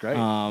it. Yeah, it's great.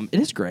 It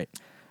is great.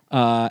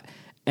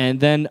 And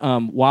then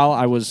while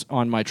I was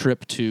on my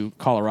trip to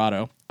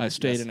Colorado, I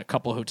stayed in a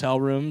couple hotel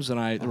rooms, and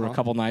there were a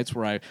couple nights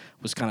where I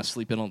was kind of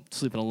sleeping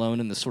alone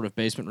in this sort of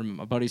basement room at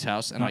my buddy's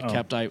house, and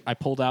I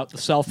pulled out the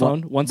cell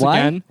phone once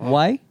again.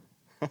 Why?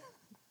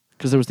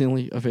 Because there was the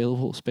only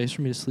available space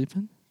for me to sleep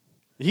in.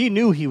 He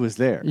knew he was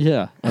there.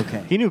 Yeah.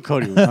 Okay. He knew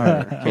Cody was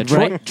there.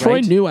 Yeah, Troy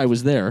knew I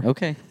was there.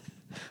 Okay.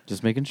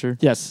 Just making sure.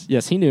 Yes,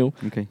 he knew.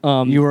 Okay.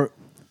 You were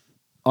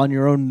on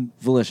your own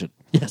volition.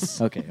 Yes.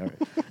 Okay. All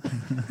right.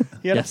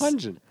 He had Yes. a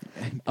pungent.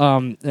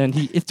 And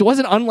it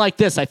wasn't unlike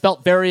this. I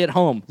felt very at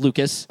home,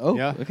 Lucas. Oh.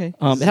 Yeah. Okay.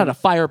 It had a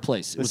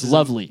fireplace. It was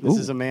lovely. This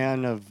is a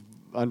man of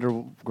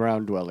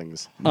underground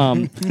dwellings.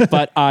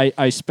 But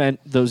I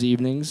spent those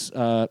evenings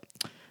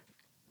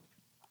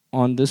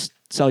on this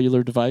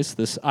cellular device,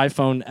 this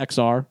iPhone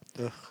XR,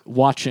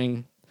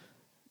 watching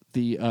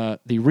the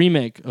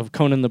remake of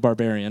Conan the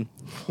Barbarian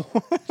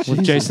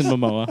with Jason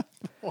Momoa.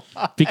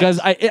 Because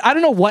I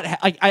don't know what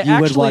I You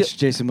actually would watch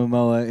Jason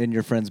Momoa in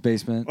your friend's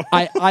basement.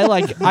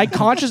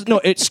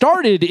 it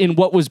started in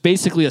what was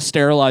basically a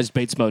sterilized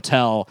Bates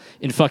Motel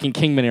in fucking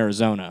Kingman,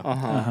 Arizona.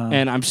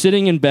 And I'm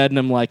sitting in bed and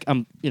I'm like,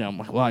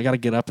 well, I got to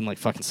get up in like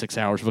fucking 6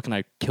 hours. What can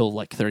I kill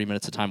like 30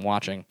 minutes of time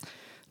watching?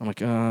 I'm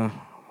like,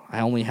 I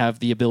only have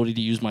the ability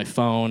to use my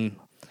phone.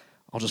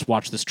 I'll just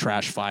watch this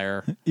trash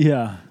fire.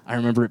 Yeah. I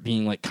remember it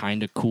being like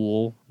kind of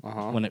cool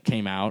when it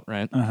came out,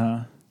 right?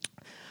 Uh-huh.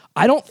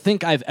 I don't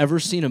think I've ever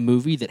seen a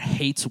movie that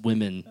hates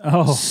women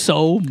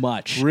so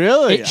much.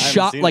 Really? It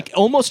shot like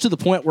almost to the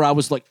point where I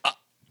was like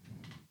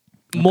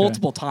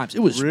multiple times. It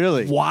was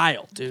Really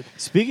wild, dude.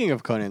 Speaking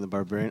of Conan the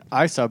Barbarian,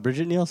 I saw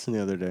Bridget Nielsen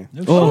the other day.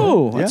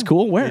 Oh, that's Yeah.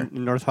 cool. Where?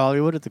 In North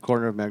Hollywood at the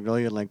corner of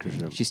Magnolia and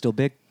Lancashire. She's still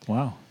big.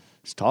 Wow.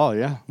 She's tall,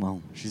 yeah. Well,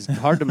 She's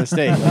hard to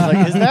mistake. I was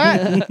like, is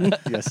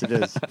that? Yes, it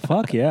is.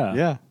 Fuck yeah.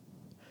 Yeah.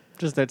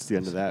 Just that's the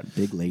end of that.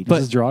 big lady. This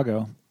is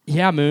Drago.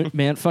 Yeah,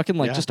 man, fucking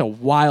like Yeah. just a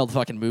wild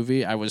fucking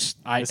movie. Has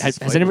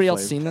is anybody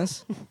else Flavor seen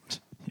this?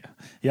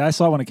 Yeah, I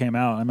saw it when it came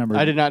out. I remember.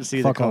 I did not see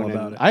the fuck all Conan.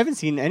 about it. I haven't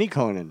seen any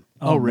Conan.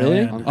 Oh,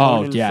 really? man.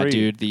 Oh, Conan yeah, free.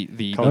 dude.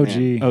 The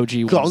Conan.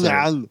 OG ones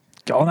are- Conan.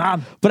 Going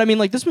on. But I mean,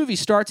 like this movie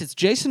starts. It's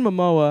Jason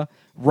Momoa,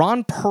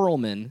 Ron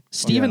Perlman,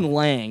 Stephen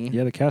Lang,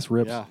 Yeah, the cast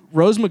rips. Yeah.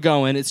 Rose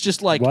McGowan. It's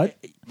just like What?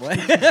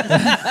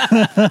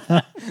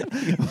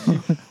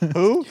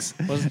 Who?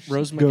 Was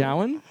Rose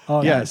McGowan?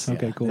 Oh, Yes. nice.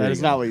 Okay, cool. That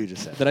is not what you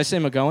just said. Did I say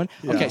McGowan?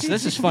 Okay, so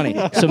this is funny.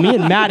 So me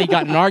and Maddie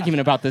got in an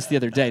argument about this the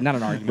other day. Not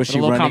an argument, was but she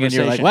a little running and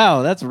you're like, conversation.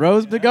 wow, that's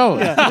Rose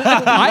McGowan.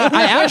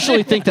 I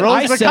actually think that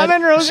I Rose said.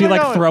 McCummon, Rose She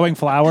like McGowan. throwing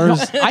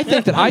flowers. I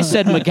think that I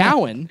said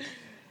McGowan.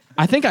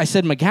 I think I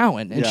said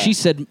McGowan, and Yeah. she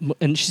said,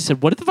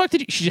 "What the fuck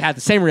did you?" She had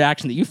the same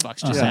reaction that you fucks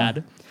just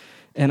had,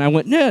 and I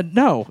went,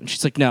 no, and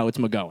she's like, "No, it's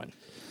McGowan."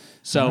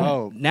 So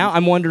Oh. now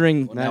I'm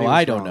wondering. Now No, he I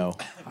was don't wrong. know.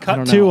 Cut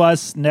don't to know.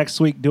 us next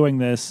week doing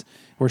this,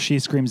 where she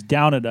screams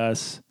down at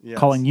us, Yes.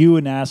 calling you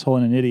an asshole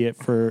and an idiot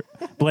for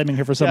blaming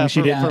her for something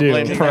she didn't do.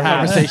 blaming her.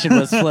 Conversation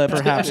was flipped.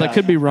 Perhaps I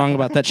could be wrong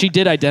about that. She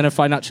did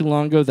identify not too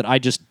long ago that I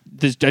just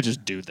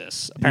do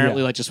this.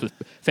 Apparently, Yeah. like just with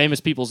famous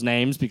people's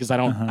names because I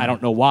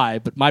don't know why,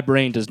 but my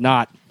brain does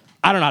not.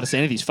 I don't know how to say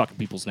any of these fucking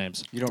people's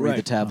names. You don't read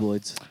the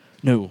tabloids.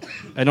 No,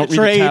 I don't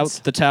The read trades.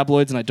 the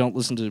tabloids, and I don't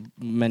listen to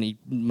many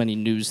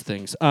news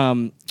things.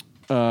 And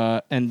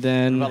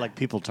then About like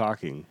people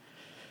talking.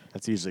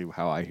 That's usually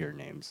how I hear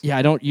names. yeah,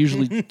 I don't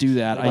usually do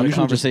that. I A usually just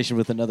conversation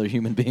with another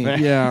human being.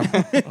 yeah.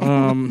 I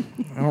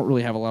don't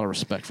really have a lot of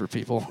respect for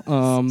people.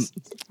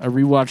 I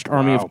rewatched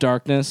Army Wow. of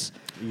Darkness.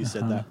 You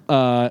said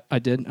that. I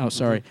did. Oh,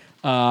 sorry.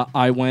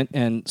 I went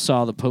and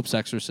saw The Pope's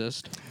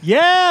Exorcist.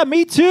 Yeah,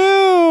 me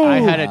too. I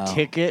had a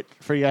ticket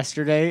for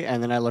yesterday,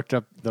 and then I looked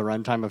up the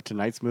runtime of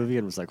tonight's movie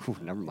and was like,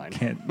 never mind.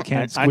 Can't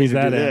I squeeze need to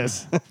that do in.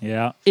 this.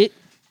 Yeah. It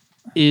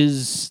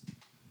is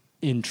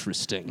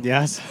interesting.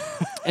 Yes.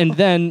 And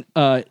then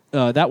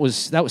that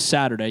was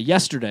Saturday.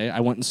 Yesterday, I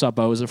went and saw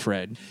Beau is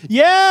Afraid.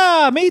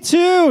 Yeah, me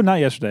too. Not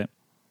yesterday.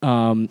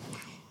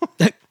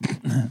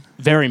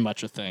 Very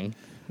much a thing.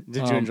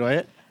 Did you enjoy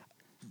it?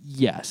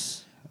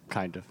 Yes.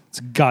 Kind of. It's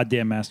a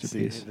goddamn See,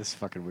 masterpiece. this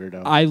fucking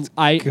weirdo.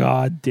 I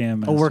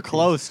Goddamn Oh, we're masterpiece.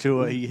 close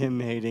to him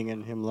hating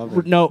and him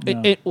loving. no.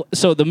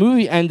 So the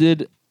movie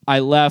ended. I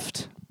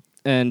left.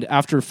 And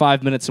after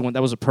 5 minutes, it went.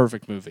 That was a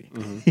perfect movie.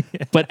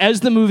 But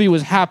as the movie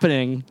was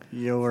happening,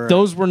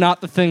 those were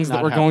not the things that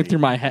Not were going happy. through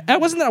my head.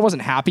 It wasn't that I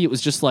wasn't happy. It was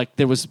just like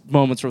there was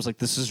moments where I was like,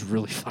 "This is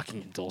really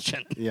fucking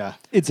indulgent." Yeah.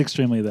 It's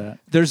extremely that.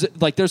 There's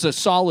a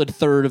solid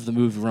third of the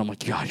movie where I'm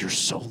like, "God, you're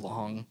so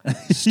long.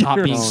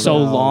 Stop being Oh, so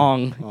no.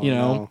 long." Oh, you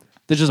know. no.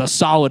 There's just a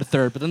solid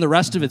third, but then the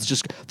rest of it's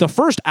just the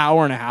first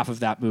hour and a half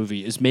of that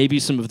movie is maybe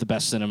some of the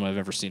best cinema I've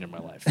ever seen in my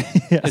life.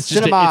 It's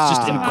just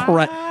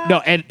incredible.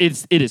 No, and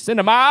it is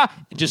cinema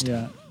just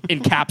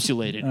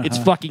encapsulated. It's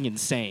fucking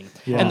insane.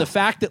 Yeah. And the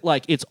fact that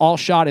like it's all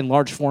shot in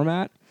large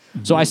format.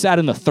 So I sat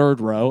in the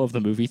third row of the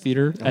movie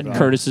theater at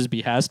Curtis's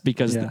behest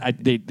because I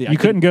You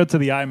couldn't go to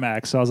the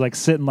IMAX, so I was like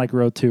sitting like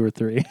row 2 or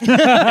 3.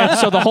 And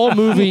so the whole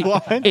movie,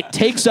 it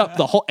takes up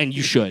the whole, and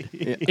you should.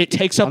 It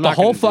takes up I'm the not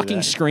gonna whole do fucking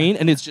that. screen,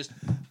 and it's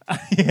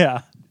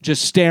Yeah.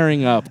 just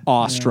staring up,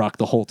 awestruck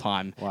the whole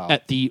time Wow.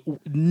 at the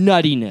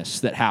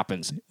nuttiness that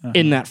happens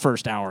in that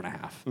first hour and a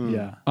half.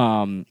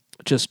 Yeah.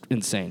 Just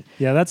insane.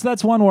 Yeah,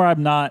 that's one where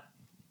I'm not.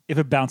 If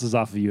it bounces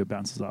off of you, it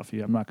bounces off of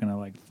you. I'm not gonna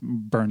like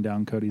burn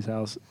down Cody's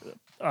house.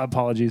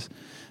 Apologies,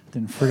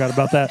 forgot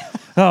about that.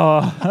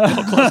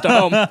 Close to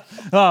home.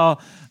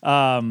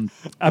 I'm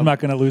not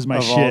gonna lose my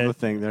Of all shit the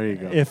thing, there you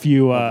go. if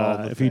you Of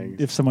all the things.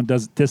 if someone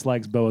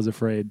dislikes Beau is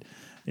Afraid.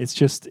 It's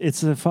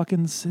it's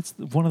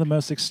one of the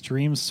most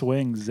extreme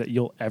swings that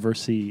you'll ever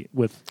see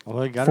with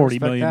Well, you gotta $40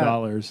 respect million that.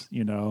 dollars.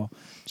 You know,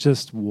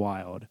 just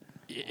wild.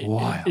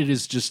 Wild. It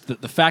is just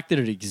the fact that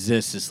it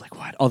exists is like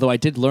what? Although I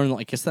did learn,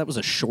 I guess that was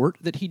a short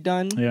that he'd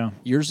done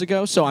years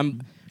ago. So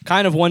I'm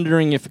kind of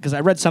wondering if, because I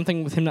read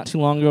something with him not too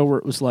long ago where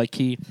it was like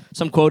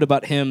some quote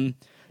about him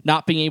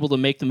not being able to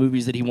make the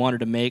movies that he wanted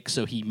to make,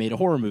 so he made a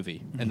horror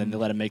movie, and then they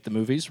let him make the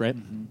movies, right?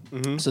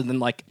 So then,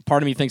 like,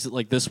 part of me thinks that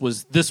like this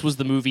was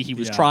the movie he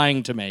was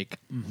trying to make.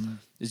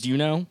 Is you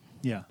know?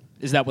 Yeah.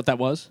 Is that what that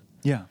was?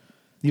 Yeah.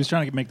 He was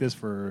trying to make this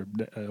for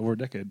over a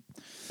decade.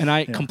 And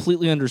I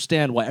completely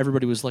understand why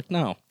everybody was like,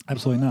 no.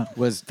 Absolutely not.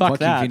 Was Fuck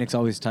Joaquin that. Phoenix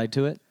always tied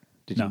to it?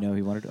 Did No. you know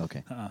he wanted to?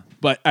 Okay.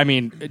 But I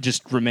mean, it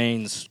just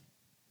remains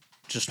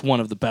just one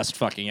of the best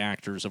fucking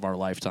actors of our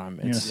lifetime.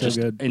 It's so just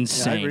good.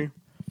 insane. Yeah, I agree.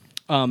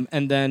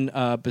 And then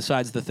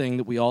besides the thing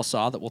that we all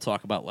saw that we'll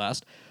talk about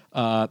last,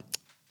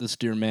 this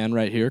dear man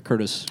right here,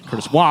 Curtis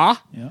Wah,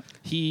 Yeah.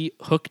 he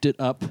hooked it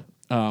up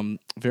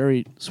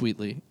very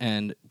sweetly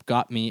and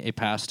got me a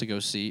pass to go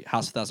see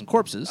House of 1,000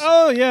 Corpses.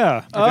 Oh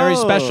yeah. A very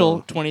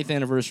special 20th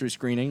anniversary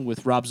screening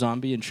with Rob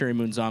Zombie and Sheri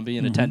Moon Zombie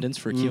in attendance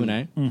for a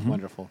Q&A.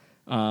 Wonderful.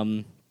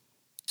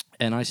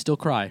 And I still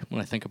cry when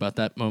I think about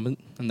that moment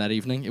and that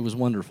evening. It was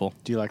wonderful.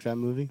 Do you like that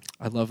movie?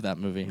 I love that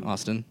movie,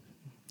 Austin.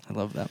 I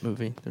love that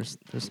movie. There's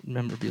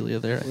memorabilia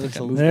there. I think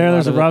I moved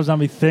There's a lot of Rob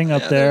Zombie thing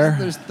up it. there.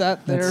 There's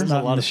that there. That's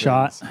not lot in the of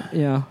shot. things.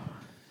 Yeah.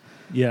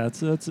 Yeah,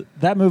 it's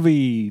that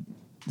movie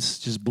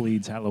just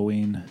bleeds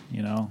Halloween.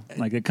 You know,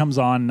 like it comes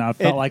on. And I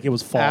felt like it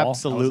was fall. I was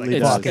absolutely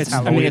like, does. fuck, it's I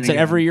Halloween mean, it's an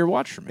again. every year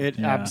watch for me. It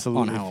Yeah.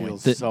 absolutely On Halloween.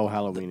 feels The- so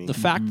Halloween-y. The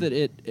fact that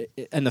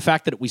the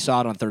fact that we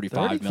saw it on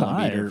 35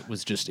 millimeter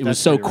was just it was That's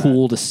so pretty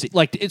cool to see.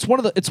 Like it's one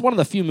of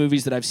the few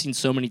movies that I've seen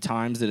so many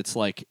times that it's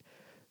like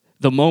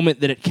the moment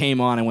that it came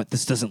on, I went,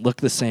 this doesn't look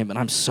the same, and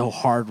I'm so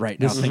hard right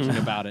now thinking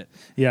about it.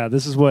 Yeah,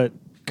 this is what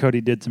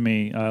Cody did to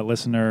me,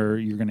 listener.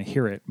 You're going to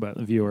hear it, but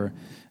the viewer.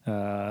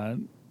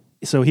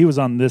 So he was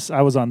on this.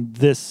 I was on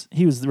this.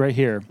 He was right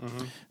here.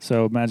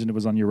 So imagine it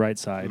was on your right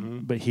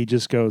side, but he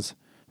just goes,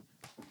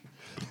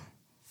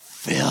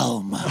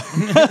 film,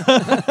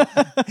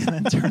 and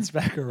then turns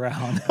back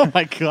around. oh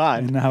my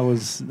god! And I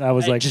was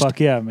like, just- fuck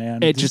yeah,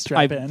 man. It just strap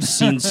I've in.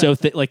 seen so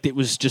like it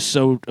was just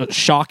so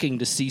shocking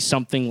to see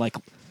something like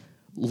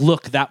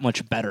look that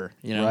much better.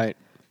 You know, Right.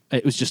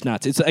 It was just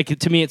nuts. It's like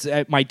to me, it's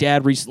my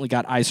dad recently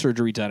got eye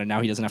surgery done, and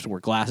now he doesn't have to wear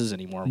glasses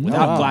anymore.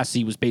 Without glasses,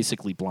 he was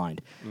basically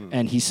blind,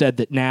 and he said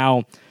that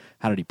now.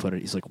 How did he put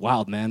it? He's like,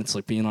 "Wild man, it's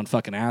like being on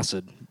fucking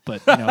acid,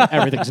 but you know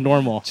everything's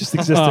normal, Just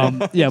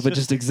existing. yeah, but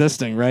just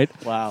existing, right?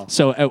 Wow.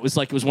 So it was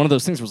one of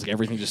those things where it was like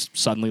everything just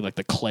suddenly like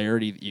the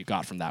clarity that you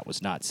got from that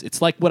was nuts.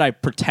 It's like what I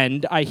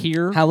pretend I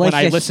hear How when was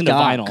I your listen to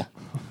stock?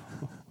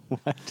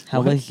 vinyl.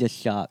 How was the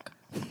shock?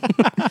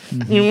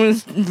 It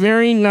was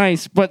very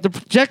nice, but the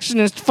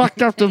projectionist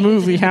fucked up the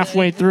movie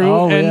halfway through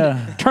Oh, and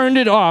yeah. turned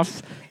it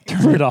off.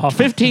 Turn it off.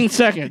 15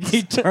 seconds.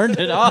 Turned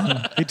it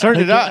off. He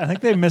turned it I up. think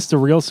they missed a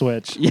real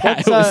switch. Yeah,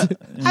 It's,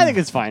 I think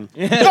it's fine.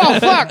 oh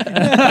fuck!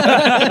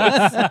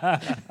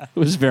 It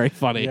was very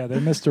funny. Yeah, they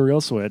missed a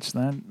real switch.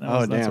 That's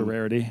a damn.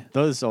 rarity.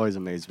 Those always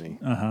amaze me.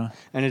 Uh-huh.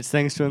 And it's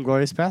thanks to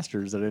Inglorious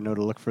Bastards that I know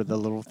to look for the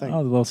little thing.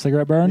 Oh, the little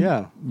cigarette burn?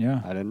 Yeah.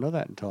 Yeah. I didn't know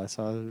that until I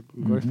saw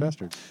Inglorious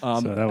Bastards.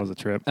 So that was a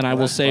trip. And I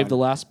will that's save fun. the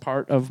last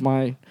part of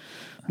my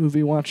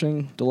movie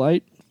watching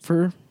delight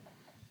for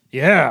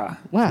Yeah.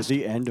 At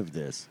the end of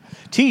this.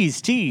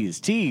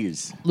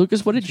 Tease.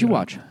 Lucas. What did you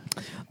watch?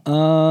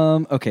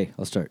 Okay,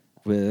 I'll start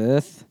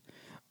with.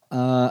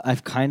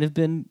 I've kind of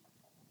been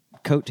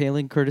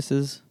coattailing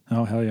Curtis's.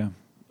 Oh, hell yeah.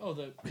 Oh,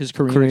 his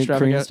Korean,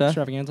 Korean stuff?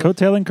 extravaganza.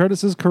 Coattailing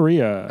Curtis's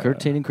Korea.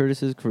 Coattailing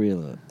Curtis's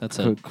Korea. That's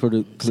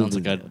sounds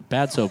like a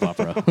bad soap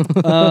opera.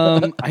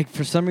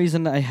 For some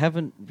reason, I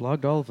haven't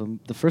logged all of them.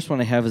 The first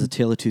one I have is A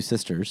Tale of Two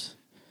Sisters.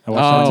 I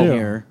watched that too.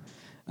 Here,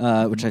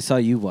 which I saw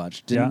you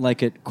watch. Didn't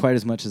like it quite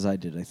as much as I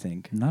did, I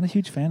think. Not a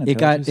huge fan of It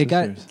Tale of Two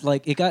got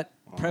Sisters.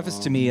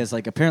 prefaced to me as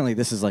like apparently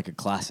this is like a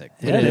classic.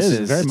 Yeah, it This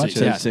is. Very much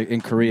is.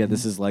 in Korea.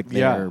 This is like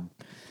Yeah. their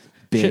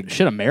big.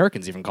 Shit,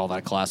 Americans even call that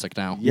a classic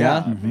now.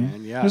 Yeah.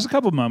 Man, yeah. There's a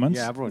couple moments.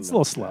 Yeah, everyone it's a little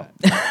knows slow.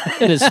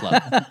 It is slow.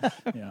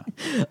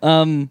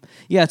 Yeah.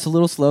 Yeah, it's a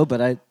little slow, but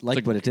I like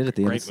It's a what it did at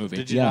the great end. movie.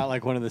 Did you Yeah. not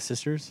like one of the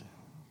sisters?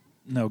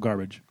 No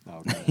garbage.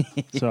 Oh, okay.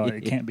 So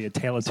it can't be a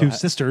tale of two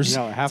sisters.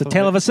 no, half it's a of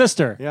tale it- of a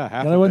sister. Yeah,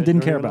 half the other of one it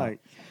didn't care everyone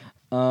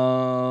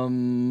about.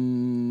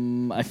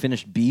 liked. I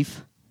finished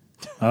Beef.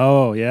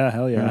 Oh yeah,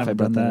 hell I yeah! don't know if I I've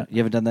brought done that. You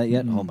haven't done that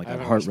yet? Oh my I god,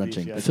 haven't heart watched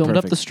wrenching. Beef yet. Filmed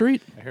up the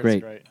street. I heard Great.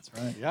 it's great. That's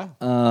right.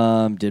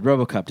 Yeah. Did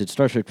RoboCop? Did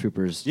Starship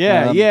Troopers?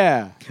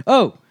 Yeah.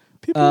 Oh,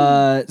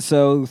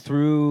 so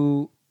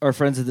through our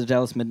friends at the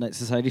Dallas Midnight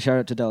Society, shout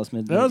out to Dallas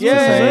Midnight Dallas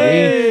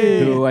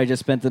Society, who I just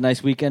spent the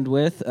nice weekend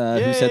with,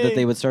 who said that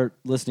they would start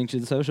listening to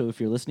the show. So if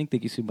you're listening,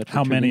 thank you so much.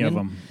 How for many tuning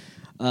of in. them?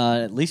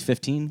 At least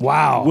 15.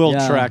 Wow. We'll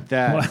Yeah. track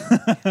that.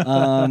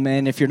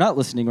 And if you're not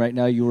listening right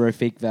now, you were a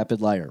fake vapid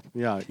liar.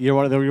 Yeah, you're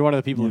one of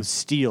the people who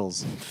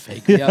steals.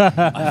 Fake.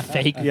 A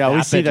fake. Yeah,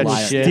 we see vapid that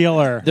liar. shit.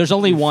 Stealer. There's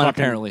only one fucking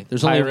apparently.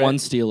 There's pirate. only one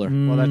stealer.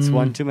 Well, that's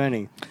one too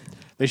many.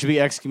 They should be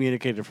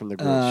excommunicated from the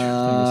group.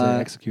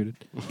 Executed.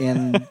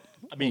 And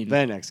I mean,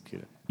 Then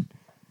executed.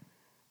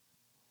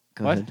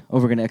 go What? ahead. Oh,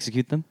 we're gonna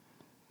execute them.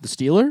 the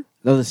stealer.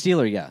 Oh, the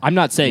Steeler, yeah. I'm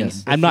not saying.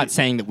 Yes. I'm not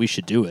saying that we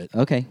should do it.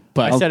 Okay,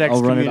 But I said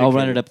I'll run it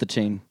excommunicated. up the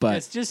chain. But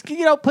It's just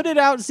put it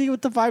out and see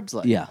what the vibe's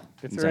like. Yeah,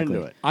 if they're exactly.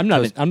 into it. I'm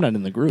not. I'm not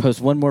in the group.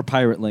 Post one more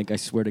pirate link. I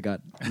swear to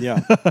God. Yeah,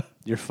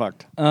 you're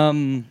fucked.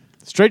 Um,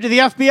 Straight to the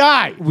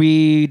FBI.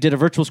 we did a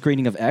virtual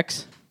screening of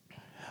X,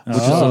 which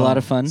was a lot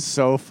of fun.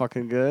 So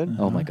fucking good.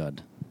 Oh my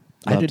God,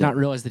 I Loved did it. not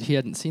realize that he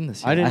hadn't seen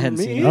this. Yet. I didn't. hadn't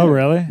me seen it. either. Oh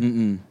really?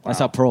 Mm-mm. I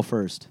saw Pearl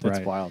first. That's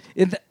Right. wild.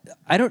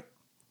 I don't.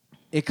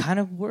 It kind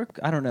of worked.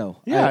 I don't know.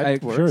 Yeah, I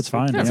it works. Sure, it's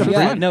fine. Yeah, Yeah. it's a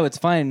yeah, prequel. no, it's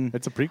fine.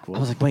 It's a prequel. I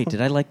was like, wait, did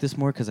I like this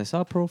more because I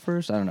saw Pearl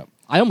first? I don't know.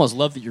 I almost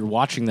love that you're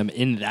watching them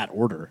in that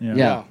order. Yeah.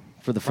 Yeah,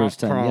 for the first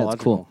time. Yeah,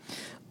 it's cool.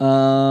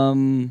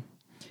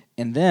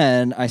 And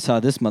then I saw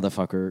this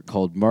motherfucker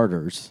called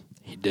Martyrs.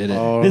 He did it.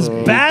 Oh. This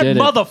bad did it.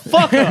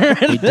 motfther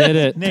He did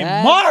it.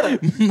 named Martyr.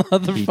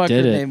 Motherfucker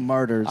did it. named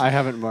Martyrs. I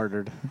haven't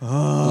martyred.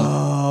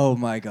 Oh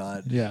my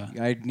God. Yeah.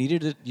 I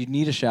needed it. You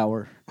need a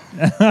shower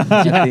at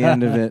the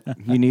end of it.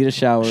 You need a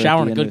shower.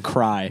 Shower at and the a end good of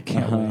cry.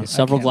 wait.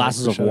 Several I can't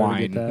glasses wait of for Shudder to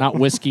wine, get that. not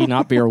whiskey,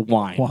 not beer,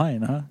 wine.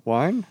 Wine, huh?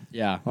 Wine?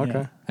 Yeah.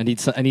 Okay. I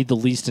need the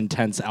least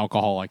intense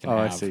alcohol I can Oh,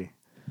 have. I see.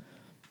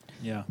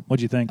 Yeah.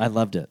 What'd you think? I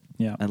loved it.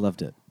 Yeah. I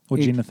loved it.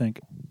 What'd Gina think?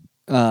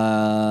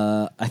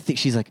 I think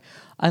she's like,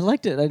 I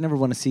liked it. I never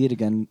want to see it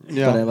again,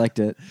 Yeah. but I liked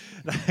it.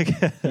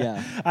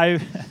 Yeah. I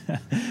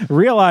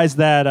realized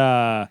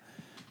that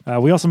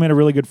we also made a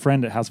really good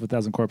friend at House of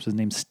 1,000 Corpses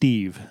named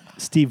Steve.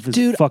 Steve was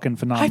Dude, fucking I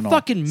phenomenal.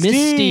 fucking miss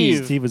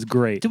Steve. Steve was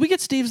great. Did we get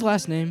Steve's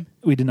last name?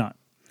 We did not.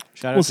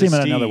 Shout We'll out see to him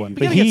in Steve. another one. We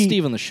But gotta get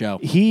Steve on the show.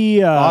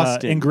 He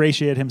Austin.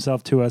 ingratiated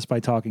himself to us by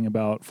talking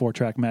about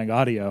 4-track mag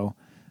audio.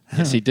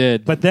 Yes, he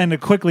did. But then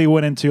it quickly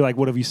went into like,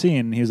 what have you seen?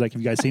 And he was like,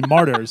 have you guys seen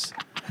Martyrs?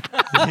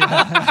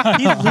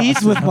 He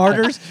leads with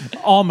Martyrs.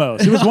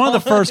 Almost. It was one of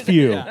the first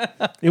few.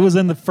 It was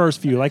in the first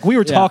few. Like we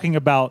were Yeah. talking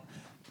about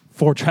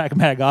 4-track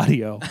mag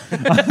audio.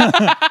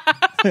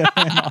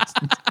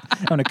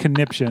 On a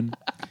conniption.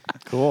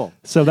 Cool.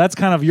 So that's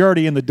kind of, you're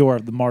already in the door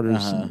of the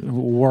Martyrs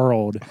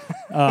world.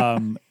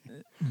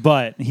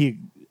 But he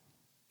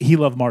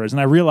loved Martyrs. And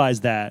I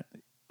realized that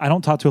I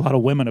don't talk to a lot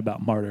of women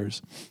about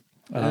Martyrs.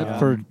 For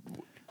Yeah.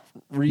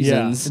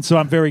 reasons. And so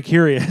I'm very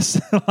curious.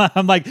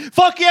 I'm like,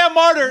 fuck yeah,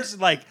 Martyrs!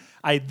 Like,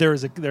 there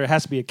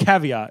has to be a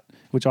caveat,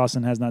 which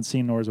Austin has not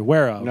seen nor is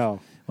aware of. No.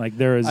 Like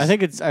there is. I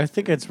think it's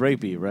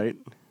rapey, right?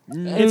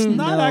 it's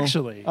not No.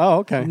 actually. Oh,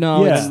 okay.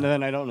 No, Yeah.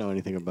 Then I don't know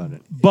anything about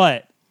it.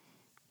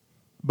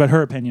 But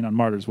her opinion on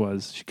Martyrs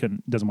was she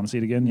doesn't want to see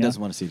it again. Yeah.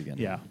 Doesn't want to see it again.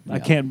 Yeah. I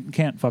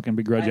can't fucking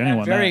begrudge I'm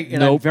anyone very, that.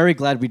 and I'm very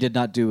glad we did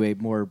not do a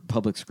more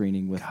public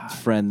screening with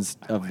friends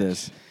of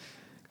this.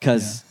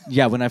 Because,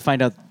 when I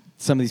find out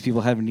some of these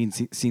people haven't even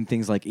seen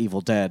things like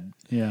Evil Dead.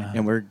 Yeah.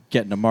 And we're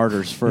getting to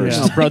Martyrs first.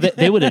 Yeah. No, bro,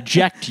 they would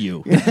eject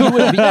you. You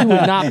would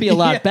not be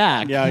allowed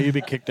back. Yeah, you'd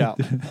be kicked out.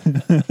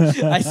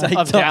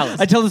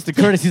 I tell this to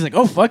Curtis. He's like,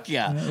 "Oh fuck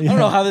yeah! I don't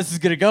know how this is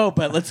gonna go,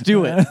 but let's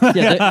do it."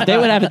 Yeah, they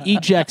would have an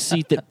eject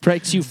seat that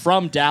takes you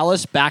from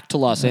Dallas back to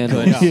Los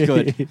Angeles.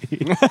 Good.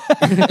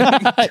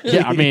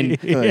 Yeah, I mean,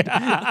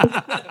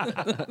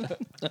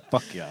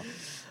 Fuck yeah.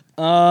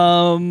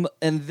 And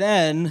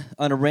then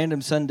on a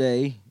random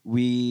Sunday,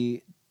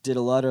 we did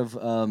a lot of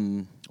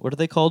what are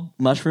they called?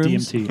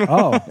 Mushrooms. DMT.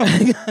 Oh,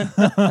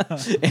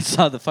 And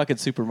saw the fucking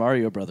Super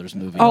Mario Brothers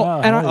movie.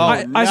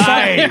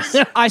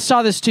 I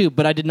saw this too,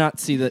 but I did not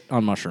see that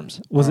on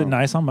mushrooms. was it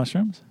nice on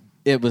mushrooms?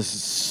 It was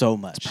so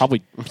much.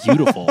 Probably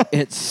beautiful.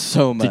 It's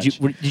so much. Did you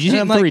see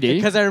it in 3D?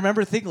 Because I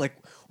remember thinking like,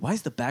 why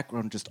is the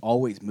background just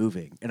always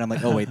moving? And I'm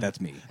like, oh wait, that's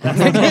me.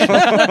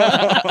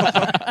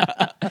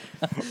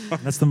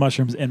 That's the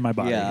mushrooms in my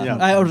body.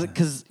 Yeah.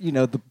 Because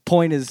the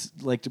point is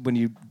like when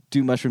you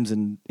do mushrooms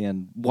and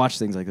watch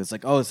things like this,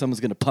 like, oh, someone's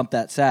gonna pump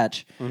that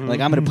satch. Like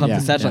I'm gonna pump the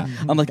satch. Yeah.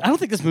 I'm like, I don't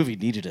think this movie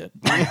needed it.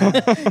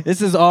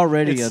 This is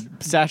already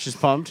Sash is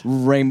pumped.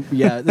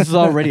 this is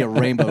already a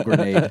rainbow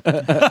grenade.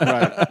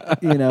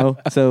 Right.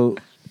 So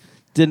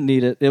didn't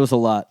need it. It was a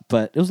lot,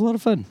 but it was a lot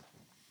of fun.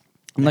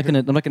 I'm not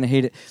gonna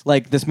hate it.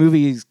 Like this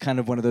movie is kind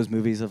of one of those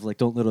movies of like,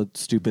 don't let a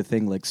stupid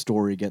thing like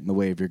story get in the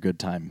way of your good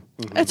time.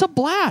 It's a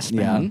blast,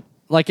 man. Yeah.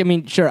 Like, I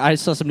mean, sure, I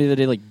saw somebody the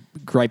other day like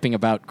griping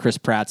about Chris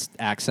Pratt's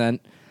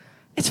accent.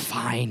 It's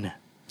fine.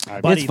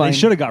 Buddy, they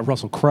should have got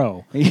Russell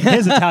Crowe.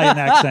 His Italian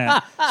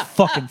accent is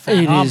fucking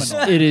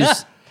phenomenal. It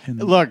is.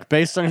 Look,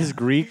 based on his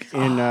Greek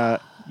in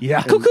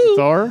Yeah. in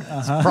Thor,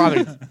 it's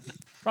probably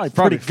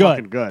pretty good.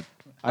 fucking good.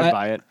 I'd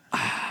buy it.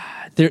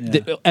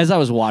 As I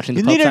was watching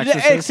the You Pope's needed the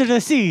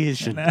Exorcist,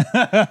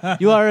 exorcism.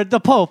 You are the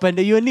Pope, and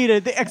you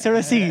needed the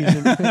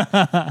exorcism.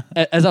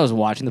 as I was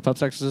watching the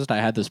Pope's Exorcist, I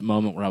had this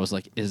moment where I was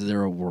like, "Is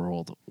there a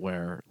world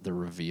where the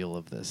reveal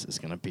of this is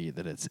going to be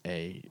that it's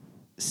a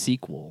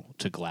sequel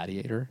to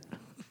Gladiator?"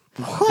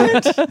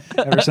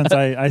 Ever since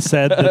I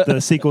said that the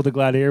sequel to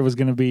Gladiator was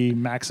going to be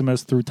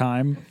Maximus through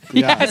time.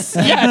 Yes,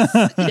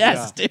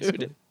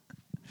 dude.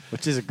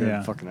 Which is a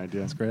good fucking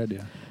idea. That's a great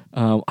idea.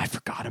 I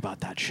forgot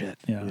about that shit.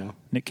 Yeah.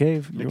 Nick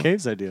Cave. Nick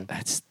Cave's idea.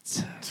 That's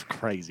It's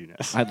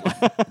craziness.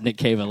 Nick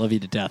Cave. I love you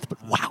to death, but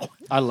wow.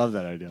 I love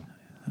that idea.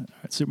 All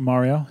right, Super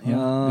Mario. Yeah.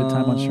 Good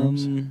time on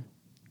shrooms.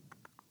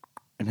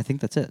 And I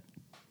think that's it.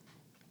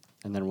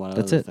 And then one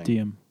That's other it. thing.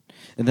 DM.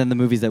 And then the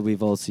movies that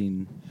we've all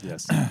seen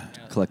Yes.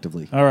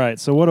 collectively. All right.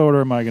 So what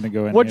order am I going to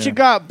go in? What here? you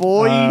got,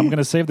 boy? I'm going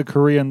to save the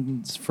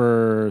Koreans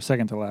for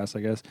second to last,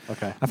 I guess.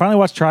 Okay. I finally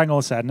watched Triangle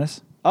of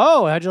Sadness.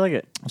 Oh, how'd you like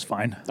it? It was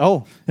fine.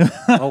 Oh.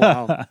 Oh,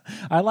 wow.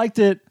 I liked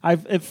it.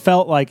 It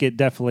felt like it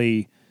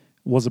definitely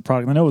was a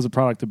product. I know it was a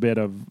product a bit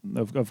of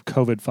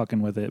COVID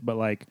fucking with it, but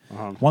like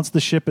once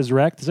the ship is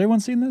wrecked, has everyone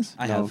seen this?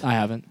 I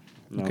haven't.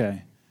 No.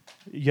 Okay.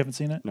 You haven't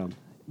seen it? No.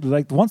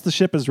 Like once the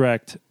ship is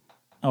wrecked,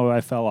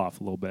 I fell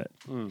off a little bit.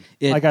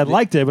 It- Like I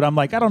liked it, but I'm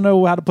like, I don't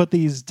know how to put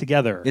these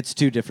together. It's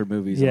two different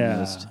movies on Yeah. the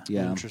list.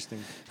 Yeah.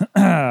 Interesting.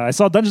 I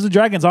saw Dungeons and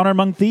Dragons: Honor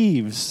Among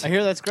Thieves. I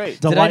hear that's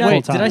great.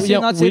 Delightful time. Did I say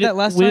not say that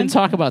last We time? didn't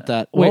talk about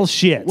that. Well, Wait,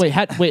 shit.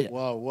 Wait,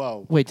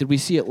 Whoa. wait. Did we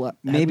see it?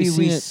 Maybe had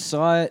we seen it?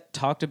 saw it,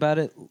 talked about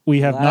it.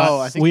 We have last- not. Oh,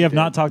 I think we we have did.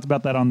 not talked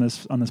about that on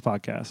this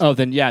podcast. Oh,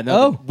 then yeah. No,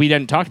 Oh. then we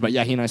didn't talk about it.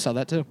 Yeah, he and I saw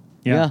that too.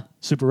 yeah.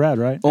 Super rad,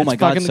 right? Oh my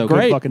god, fucking so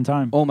great. Good good. fucking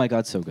time. Oh my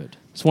god, so good.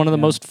 It's one of the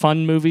most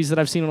fun movies that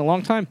I've seen in a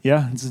long time.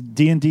 Yeah, it's a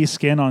D&D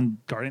skin on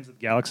Guardians of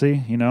the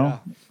Galaxy. You know,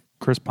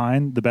 Chris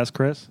Pine, the best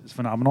Chris, is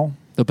phenomenal.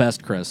 The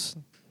best, Chris.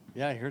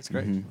 Yeah, I hear it's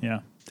great. Yeah.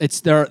 It's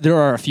there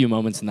are a few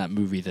moments in that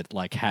movie that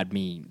like had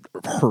me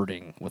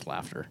hurting with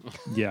laughter.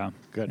 Yeah,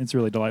 Good. It's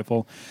really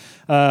delightful.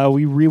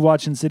 We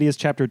rewatched Insidious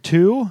Chapter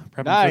 2,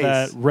 prepping Nice. for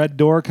that Red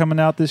Door coming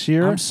out this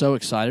year. I'm so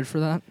excited for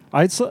that.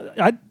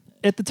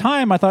 At the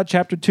time, I thought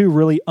Chapter 2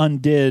 really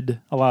undid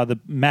a lot of the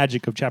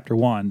magic of Chapter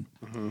 1.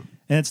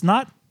 And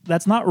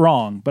that's not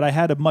wrong, but I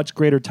had a much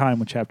greater time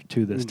with Chapter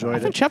 2 this time. I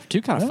think Chapter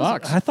 2 kind of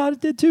fucks. I thought it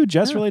did too.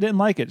 Jess really didn't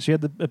like it. She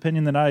had the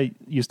opinion that I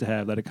used to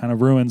have, that it kind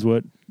of ruins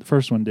what the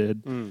first one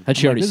did. Had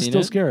she already This is seen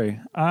still it? scary.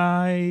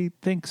 I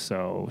think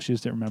so. She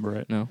just didn't remember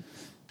it. No.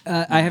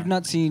 I have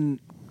not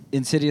seen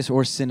Insidious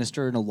or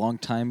Sinister in a long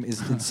time. Is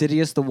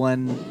Insidious the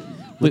one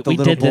with the we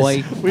little did this.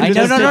 boy? We I know,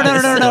 just no, did no, no,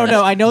 this. no, no,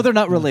 no. I know they're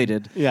not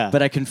related. Yeah.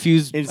 but I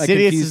confused.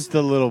 Insidious is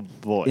the little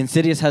boy.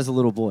 Insidious has a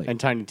little boy. and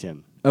Tiny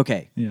Tim.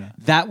 Okay, Yeah.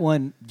 that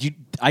one.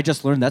 I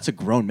just learned that's a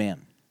grown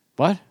man.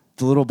 What?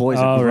 The little boy's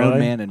Oh, a grown really?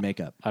 man in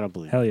makeup. I don't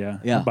believe Hell it. yeah.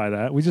 Yeah. I'd buy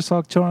that. We just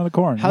saw Children of the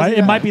Corn. How's he It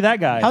that- might be that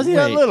guy. How's he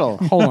that Wait. little?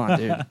 Hold on,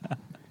 dude. Are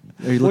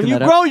you When looking you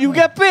that grow, up? you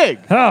get big.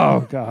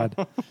 Oh,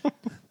 God.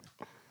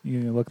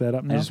 You gonna look that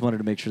up now? I just wanted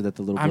to make sure that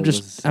the little. I'm boy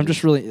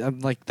just really. I'm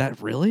like that.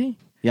 Really?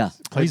 Yeah.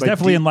 Played He's by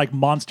definitely Deep- in like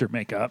monster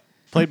makeup.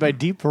 Played by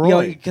Deep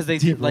Roy. Because they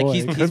Deep like Roy.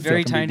 he's Could very fucking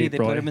be tiny. Deep They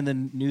Roy. put him in the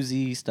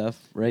newsy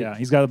stuff, right? Yeah,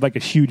 he's got like a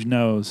huge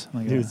nose.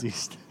 Like a-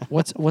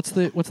 What's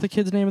the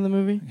kid's name in the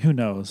movie? who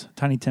knows?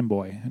 Tiny Tim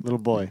Boy. Little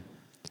boy.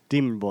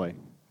 Demon boy.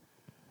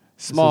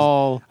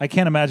 Small I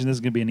can't imagine this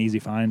is going to be an easy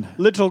find.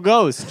 little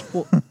ghost.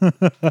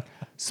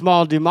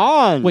 Small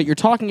demon. Wait, you're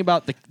talking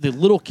about the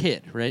little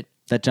kid, right?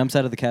 That jumps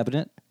out of the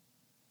cabinet.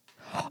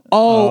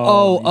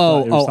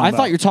 Oh! I thought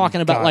about you were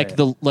talking about guy.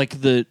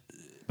 the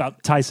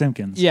About Ty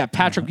Simpkins. yeah,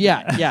 Patrick.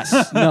 Yeah,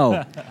 yes,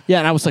 No. yeah.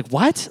 And I was like,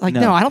 what? Like,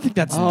 No. no, I don't think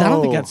that's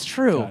Oh.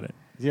 true. Got it.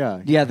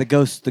 Yeah. Yeah, the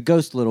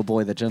ghost little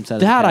boy that jumps out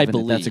of That the I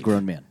cabinet. That's a believe.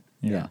 grown man.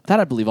 Yeah. That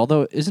I believe.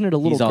 Although, isn't it a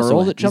little He's also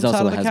girl a- that he's jumps also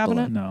out of a the Hezbollah.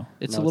 cabinet? No.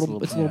 It's No, a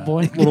little it's a little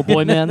boy, little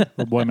boy man.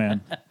 Little boy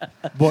man.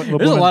 Little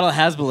There's a boy lot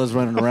man. of Hezbollahs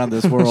running around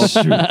this world.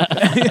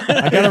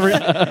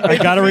 I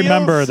gotta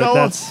remember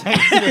that's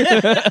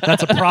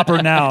a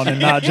proper noun and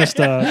not just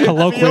a Feels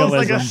colloquialism.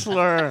 like a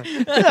slur.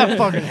 That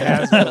fucking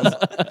has.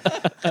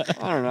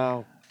 I don't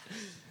know.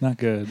 Not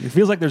good. It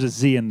feels like there's a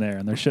Z in there,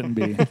 and there shouldn't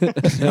be.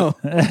 No.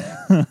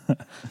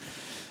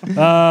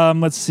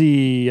 Let's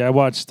see. I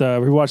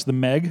rewatched The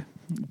Meg.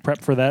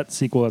 Prep for that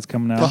sequel that's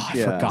coming out. Oh, I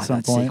Yeah. forgot At some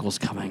that point. sequel's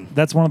coming.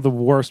 That's one of the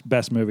worst,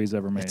 best movies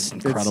ever made. It's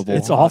incredible.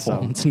 It's awful.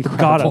 awesome. It's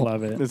incredible. God, I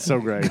love it. It's so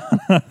great.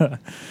 The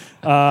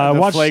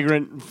The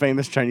flagrant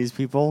famous Chinese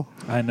people.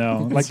 I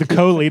know. Like the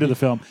co-lead of the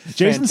film.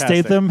 Jason fantastic.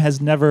 Statham has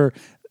never.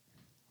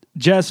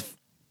 Jess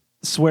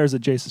swears that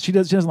Jason. She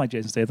doesn't like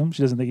Jason Statham.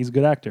 She doesn't think he's a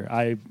good actor.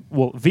 I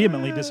will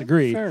vehemently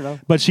disagree. fair enough.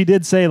 But she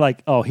did say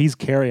like, "Oh, he's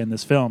carrying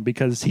this film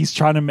because he's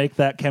trying to make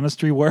that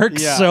chemistry work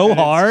Yeah, so and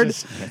it's hard,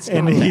 just-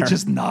 and not he's there.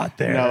 just not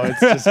there." No, it's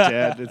just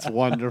dead. It's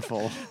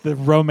wonderful. The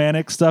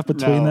romantic stuff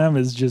between No. them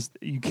is just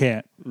you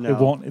can't. No. It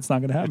won't. It's not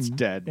going to happen. It's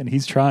dead. And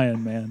he's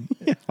trying, man.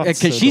 Because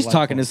so she's delightful.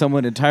 talking to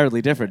someone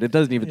entirely different. It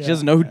doesn't even. She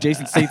doesn't know who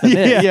Jason Statham is.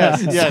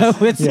 Yes, yes.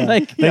 So it's Yeah.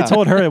 like. They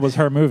told her it was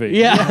her movie.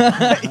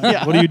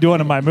 Yeah. What are you doing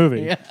in my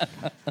movie?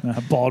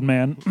 Bald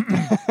man.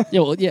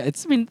 Yeah, well, yeah.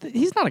 It's. I mean,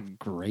 he's not a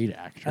great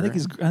actor. I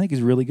think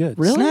he's really good.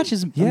 Really? Snatch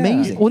is Yeah.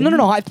 amazing. Well,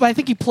 no. I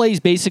think he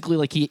plays basically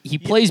like he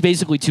plays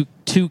basically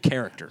two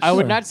characters. I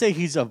would not say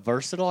he's a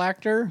versatile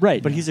actor,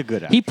 Right. But he's a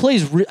good actor. He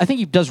plays. I think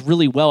he does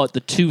really well at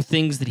the two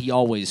things that he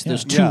always.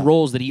 There's two Yeah.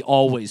 roles that he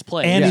always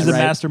plays. And he's a right?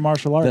 master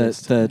martial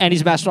artist. And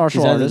he's a master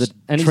martial He's either artist. the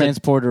And he's a-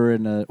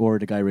 transporter or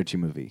the Guy Ritchie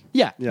movie.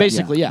 Yeah,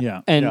 basically, yeah.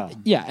 Yeah. And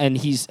Yeah. and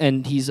he's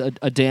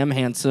a damn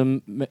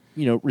handsome,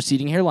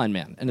 receding hairline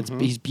man, and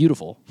he's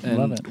beautiful. And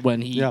Love it.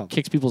 when he Yeah.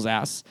 kicks people's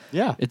ass,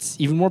 Yeah. it's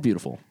even more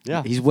beautiful.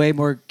 Yeah. He's way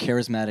more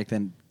charismatic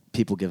than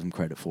people give him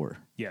credit for.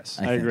 Yes.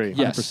 I think. agree.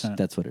 Yes. 100%.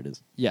 That's what it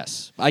is.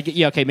 Yes, I get.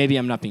 Yeah, okay, maybe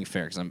I'm not being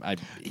fair because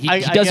he I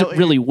does get it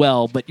really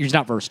well, but he's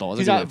not versatile.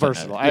 He's That's a not good way to put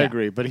versatile. it. I Yeah.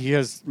 agree, but he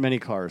has many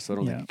cars, so I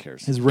don't Yeah. think he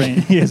cares. He has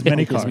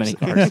many He has cars. many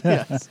cars.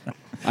 Yes.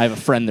 I have a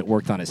friend that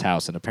worked on his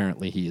house, and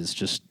apparently he is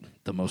just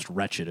the most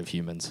wretched of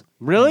humans.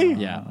 Really?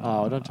 Yeah.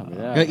 Oh, don't tell me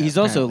that. He's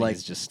also Apparently like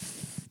he's just.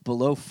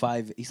 below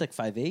 5. He's like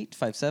 5'8",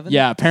 5'7".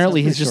 Yeah,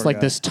 apparently he's pretty just short like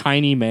guy. this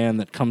tiny man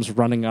that comes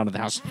running out of the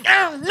house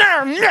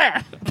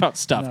about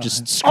stuff,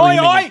 just screaming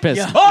and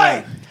pissed.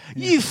 Oi!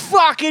 You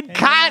fucking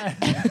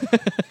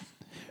cunt!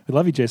 We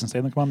love you, Jason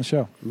Statham. Come on the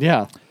show.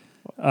 Yeah.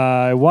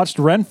 I watched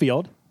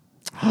Renfield.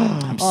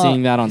 I'm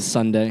seeing that on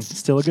Sunday.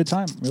 Still a good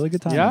time. Really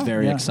good time. Yeah?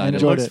 Very I excited. It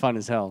enjoyed looks it. fun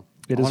as hell.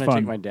 It I is wanna fun.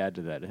 take my dad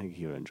to that. I think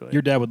he would enjoy it.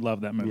 Your dad would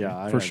love that movie. Yeah,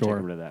 I for gotta take sure.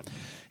 him to that.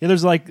 Yeah,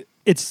 there's like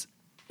it's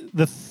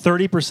the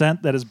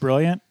 30% that is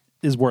brilliant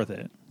is worth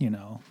it,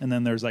 and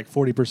then there's like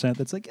 40%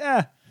 that's like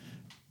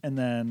and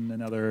then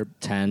another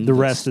 10. The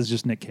rest is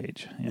just Nick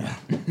Cage,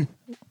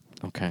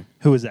 Okay.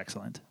 who is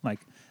excellent, like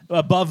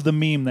above the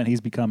meme that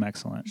he's become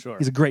excellent. Sure.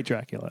 He's a great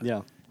Dracula.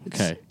 Yeah.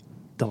 Okay.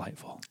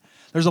 Delightful.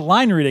 There's a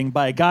line reading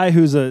by a guy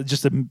who's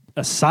just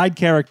a side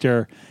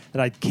character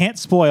that I can't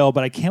spoil,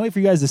 but I can't wait for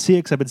you guys to see it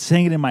because I've been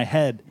saying it in my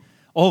head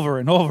over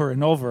and over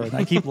and over, and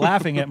I keep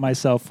laughing at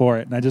myself for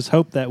it. And I just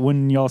hope that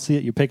when y'all see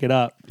it, you pick it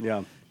up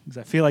Yeah. because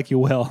I feel like you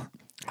will.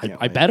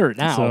 I better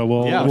now. So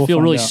we'll Yeah. I we'll feel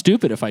find really out.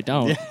 stupid if I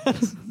don't.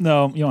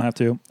 No, you don't have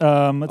to.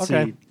 Let's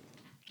Okay. see.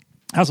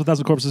 House of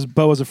 1,000 Corpses,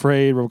 Beau is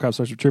Afraid, RoboCop,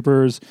 Starship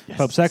Troopers,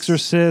 Pope's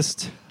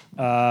Exorcist.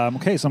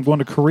 Okay, so I'm going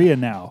to Korea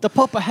now. The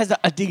Pope has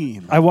a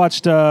dream. I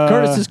watched.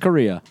 Curtis is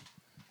Korea.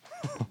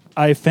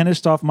 I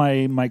finished off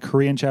my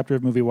Korean chapter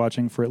of movie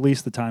watching for at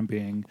least the time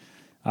being.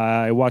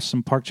 I watched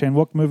some Park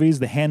Chan-wook movies.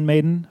 The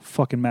Handmaiden,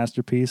 fucking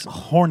masterpiece,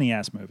 horny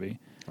ass movie.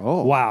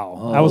 Oh.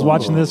 Wow. I was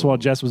watching this while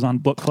Jess was on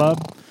book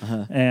club,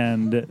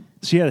 and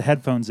she had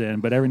headphones in,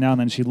 but every now and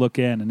then she'd look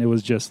in, and it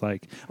was just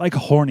like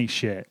horny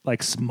shit,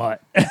 like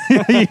smut,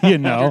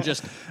 You're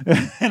just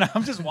and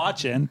I'm just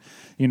watching.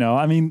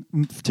 I mean,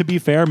 to be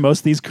fair, most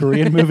of these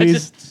Korean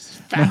movies,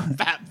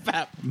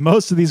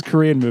 most of these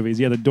Korean movies,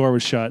 the door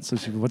was shut. So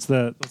what's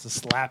the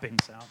slapping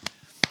sound?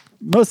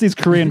 Most of these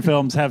Korean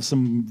films have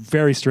some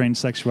very strange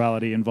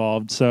sexuality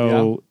involved.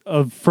 So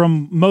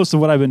from most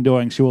of what I've been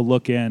doing, she will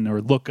look in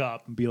or look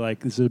up and be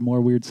like, is there more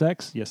weird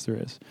sex? Yes, there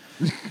is.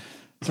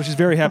 So she's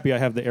very happy I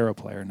have the Arrow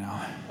player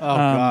now. Oh,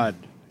 God.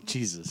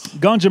 Jesus.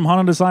 Gonjiam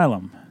Haunted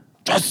Asylum.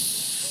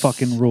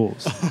 fucking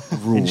rules.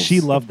 And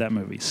she loved that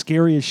movie.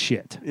 Scary as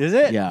shit. Is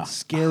it? Yeah.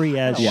 Scary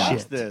as Watch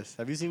shit. this.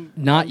 Have you seen?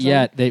 Not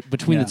yet.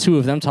 Between Yeah. the two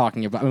of them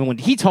talking about. I mean, when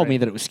he told me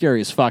that it was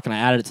scary as fuck, and I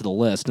added it to the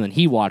list, and then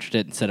he watched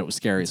it and said it was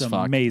scary It's as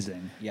fuck.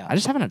 amazing. Yeah. I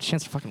just haven't had a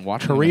chance to fucking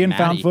watch Korean it.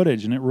 found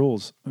footage, and it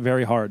rules.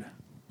 Very hard.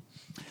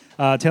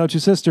 Tale of Two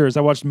Sisters.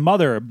 I watched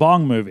Mother,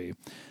 Bong movie.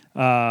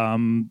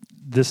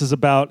 This is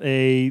about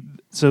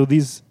so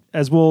these,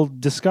 as we'll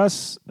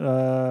discuss for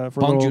a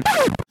little.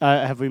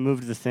 Have we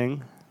moved the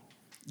thing?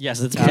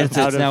 Yes, it's Out It's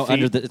of now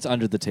feet. it's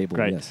under the table.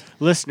 Great. Yes.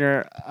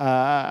 Listener,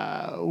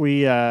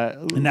 we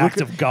An act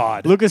of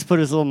God. Lucas put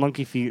his little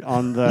monkey feet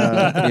on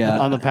the Yeah.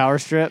 on the power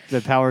strip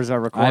that powers our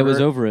recorder. I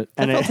was over it.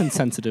 and I felt it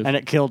insensitive. and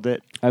it killed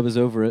it. I was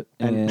over it,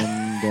 And-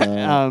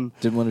 and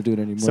didn't want to do it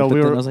anymore. so but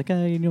we then were- I was like,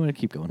 you know what?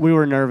 Keep going. We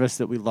were nervous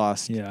that we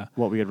lost Yeah.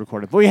 what we had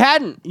recorded, but we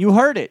hadn't. You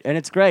heard it, and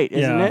it's great,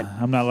 isn't Yeah, it?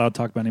 I'm not allowed to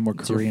talk about any more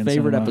It's your Korean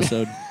favorite cinema.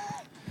 episode.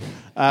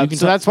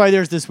 So that's why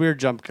there's this weird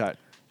jump cut.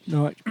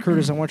 No,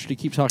 Curtis, I want you to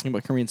keep talking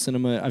about Korean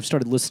cinema. I've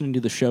started listening to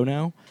the show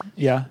now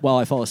Yeah. while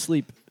I fall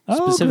asleep, Oh,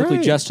 specifically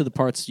great. just to the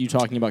parts you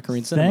talking about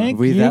Korean cinema. Thank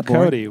we you, that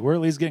boring? Cody. We're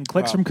at least getting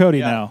clicks from Cody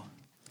Yeah. now.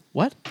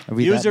 What? Are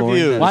we Views that or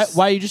boring? views?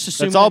 Why you just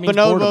assume That's all that means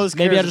boredom? Bonobos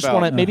Maybe I cares just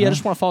want to. about. Maybe I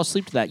just want to fall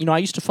asleep to that. You know, I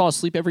used to fall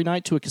asleep every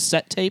night to a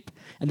cassette tape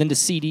and then to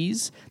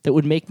CDs that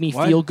would make me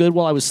feel good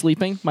while I was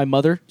sleeping. My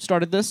mother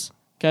started this.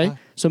 Okay,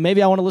 so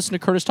maybe I want to listen to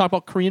Curtis talk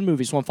about Korean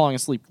movies while I'm falling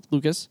asleep.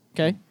 Lucas,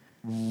 okay.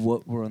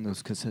 What were on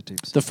those cassette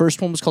tapes? The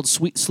first one was called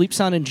Sleep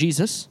Sound and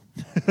Jesus.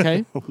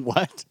 Okay,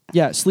 What?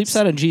 yeah, Sleep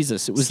Sound and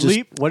Jesus. It was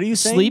Sleep? Just What are you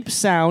saying? Sleep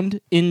Sound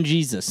in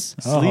Jesus.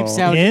 Sleep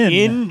sound in.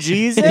 in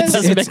Jesus. It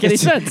doesn't make any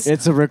sense.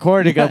 It's a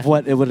recording of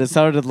what it would have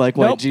sounded like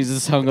when Nope.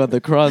 Jesus hung on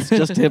the cross.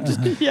 Just him.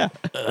 Yeah.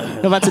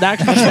 No, that's an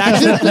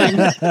actual thing.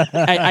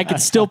 I can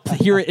still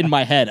hear it in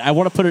my head. I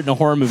want to put it in a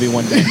horror movie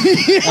one day.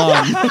 It's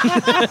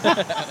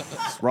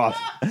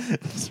rough.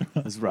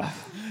 It's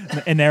rough.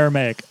 In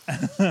Aramaic.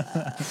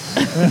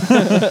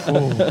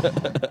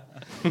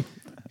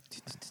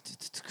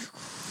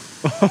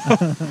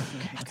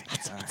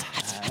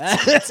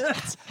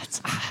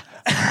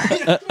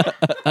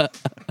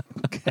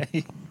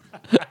 Okay.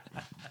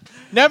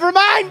 Never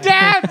mind,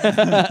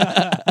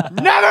 Dad.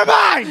 Never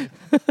mind.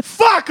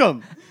 Fuck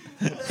them.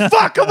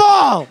 Fuck them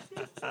all.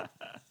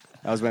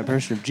 That was my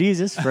impression of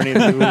Jesus for any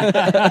of you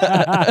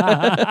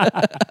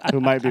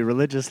who might be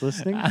religious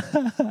listening.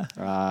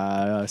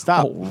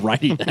 Stop.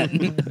 Alrighty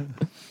then.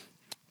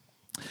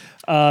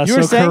 You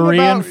were So saying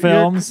Korean about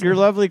films. your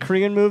lovely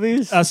Korean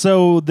movies.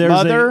 So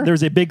Mother?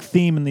 there's a big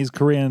theme in these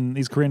Korean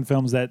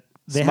films that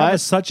they Smut?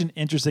 have such an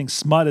interesting.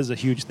 Smut is a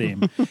huge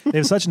theme. They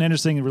have such an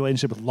interesting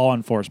relationship with law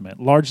enforcement,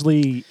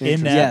 largely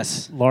inept,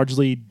 Yes.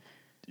 largely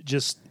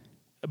just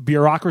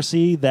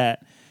bureaucracy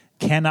that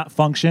cannot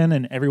function,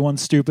 and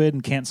everyone's stupid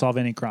and can't solve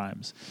any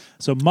crimes.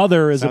 So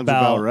Mother is Sounds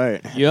about right.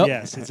 Yep.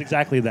 Yes, it's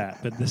exactly that.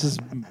 But this is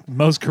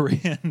most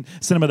Korean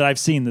cinema that I've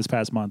seen this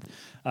past month.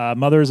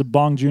 Mother is a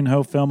Bong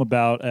Joon-ho film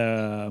about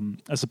a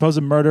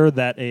supposed murder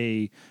that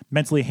a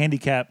mentally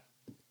handicapped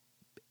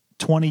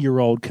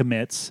 20-year-old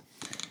commits,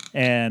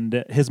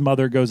 and his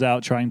mother goes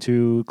out trying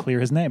to clear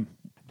his name.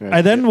 Right.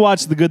 I then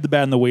watched The Good, the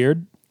Bad, and the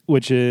Weird,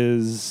 which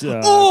is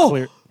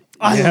clear.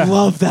 I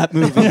love that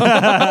movie.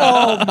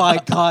 Oh my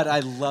god,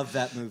 I love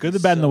that movie. Good, the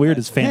Bad, and the Weird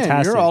is Man,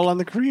 fantastic. you're all on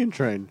the Korean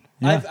train.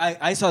 Yeah.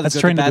 I saw the That's Good,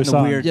 the Train to Bad, and the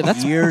Busan. Weird Yeah,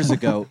 that's- years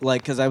ago,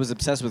 like because I was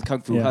obsessed with Kung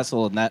Fu Yeah.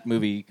 Hustle, and that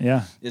movie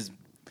Yeah. is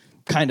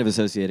kind of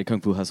associated.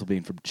 Kung Fu Hustle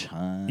being from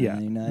China, Yeah.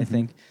 I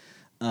think.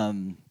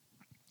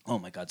 Oh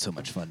my god, so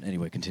much fun.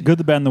 Anyway, continue. Good,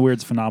 the Bad, and the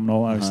Weird's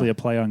phenomenal. Obviously, a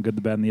play on Good,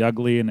 the Bad, and the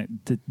Ugly, and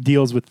it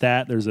deals with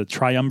that. There's a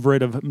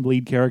triumvirate of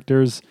lead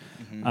characters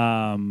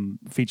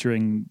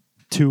featuring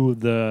two of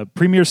the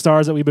premier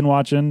stars that we've been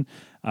watching,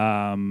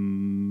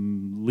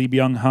 Lee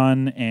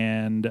Byung-hun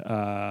and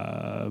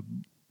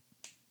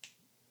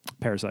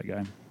Parasite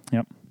guy.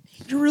 Yep.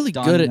 You're really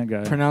Don- good that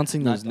guy. at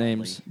pronouncing Not those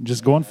names.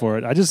 Just going for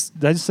it. I just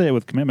say it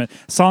with commitment.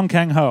 Song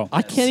Kang-ho.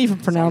 I can't even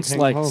pronounce Song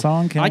like Kang-ho.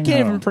 Song Kang-ho. I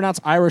can't even pronounce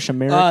Irish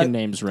American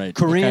names right.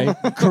 Korean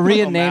okay?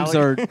 Korean names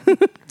are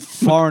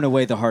far and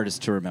away the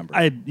hardest to remember.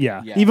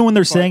 Yeah. Yeah. Even when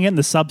they're saying it and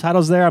the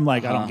subtitles there, I'm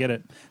like, I don't Uh-huh. get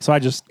it. So I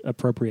just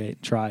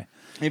appropriate, try.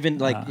 Even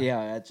like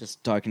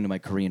just talking to my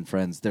Korean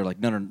friends, they're like,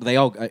 no, they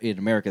all in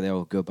America they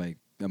all go by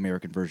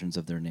American versions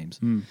of their names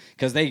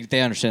because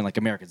they understand like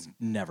Americans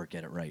never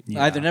get it right.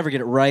 Yeah. Either never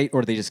get it right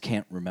or they just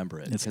can't remember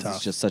it It's because tough.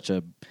 it's just such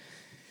a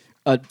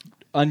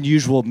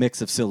unusual mix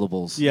of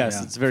syllables. Yes,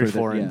 Yeah. it's very For the-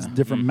 foreign. yeah.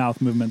 Different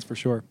mouth movements for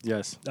sure.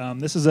 Yes.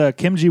 This is a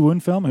Kim Ji-woon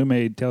film who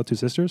made Tale of Two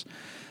Sisters.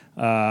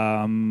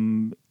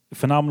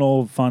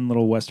 Phenomenal, fun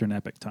little Western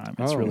epic time.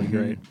 It's really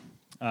great.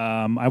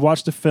 I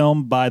watched a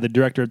film by the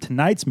director of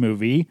tonight's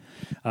movie,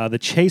 The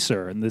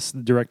Chaser, and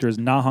the director is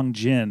Na Hong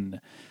Jin.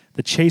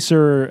 The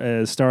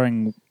Chaser is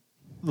starring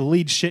the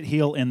lead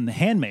shitheel in The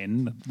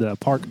Handmaiden, the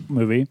Park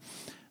movie.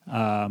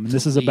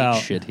 This is about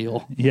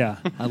shitheel. yeah.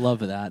 I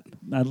love that.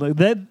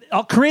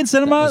 Korean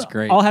cinema, was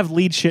great. I'll have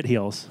lead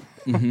shitheels.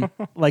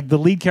 Like the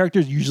lead character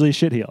is usually a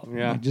shitheel.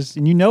 Yeah.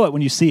 And you know it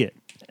when you see it.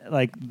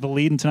 Like the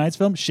lead in tonight's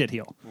film,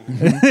 shitheel.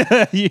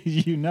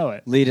 you know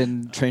it. Lead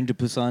in Train to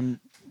Busan.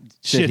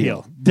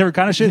 Shitheel. They were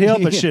kind of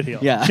shitheel, but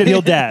shitheel. Yeah.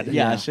 Shitheel dad.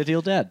 Yeah,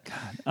 shitheel dad.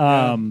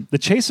 The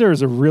Chaser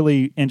is a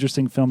really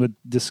interesting film to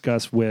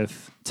discuss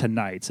with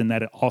tonight, in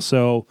that it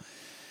also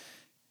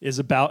is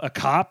about a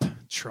cop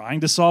trying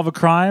to solve a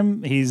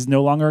crime. He's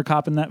no longer a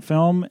cop in that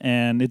film,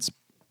 and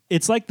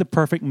it's like the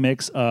perfect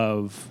mix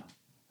of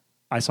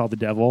I Saw the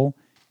Devil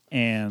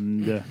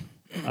and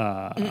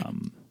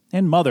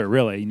Mother.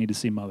 Really, you need to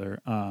see Mother.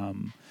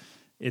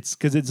 It's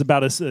because it's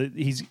about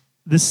he's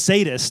this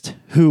sadist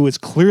who is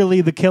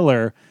clearly the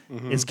killer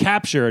is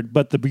captured,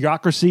 but the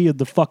bureaucracy of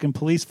the fucking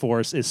police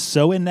force is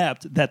so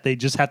inept that they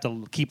just have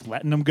to keep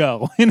letting him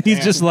go. And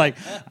he's just like,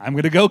 I'm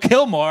going to go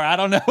kill more. I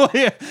don't know.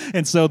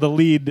 And so the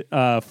lead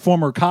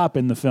former cop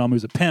in the film,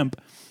 who's a pimp,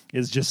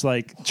 is just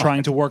like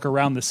trying to work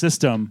around the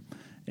system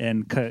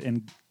and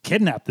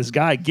kidnap this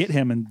guy, get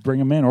him and bring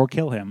him in or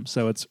kill him.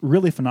 So it's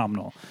really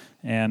phenomenal.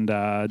 And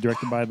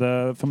directed by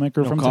the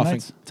filmmaker from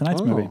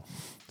tonight's movie.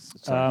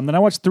 Then I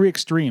watched Three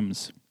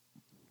Extremes.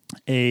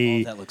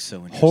 That looks so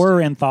interesting.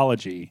 Horror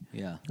anthology.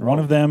 Yeah. One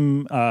of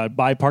them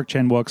by Park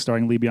Chan-wook,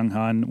 starring Lee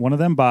Byung-hun. One of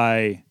them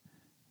by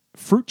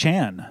Fruit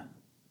Chan.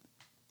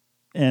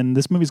 And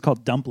this movie's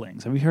called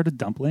Dumplings. Have you heard of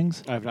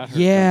Dumplings? I've not heard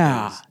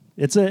of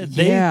Dumplings.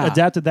 They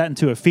adapted that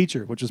into a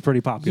feature, which was pretty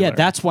popular. Yeah,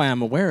 that's why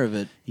I'm aware of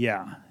it.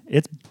 Yeah.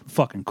 It's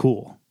fucking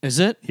cool. Is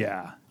it?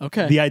 Yeah.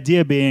 Okay. The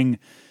idea being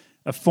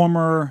a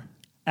former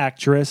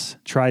actress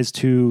tries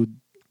to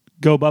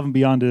go above and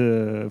beyond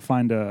to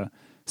find a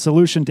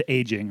solution to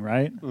aging,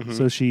 right?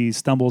 So she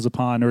stumbles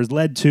upon or is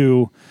led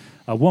to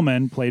a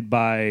woman played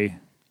by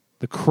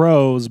the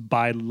Crow's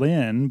Bai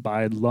Ling.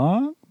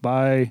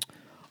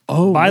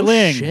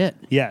 Shit.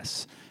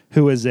 Yes.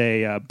 Who is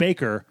a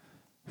baker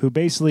who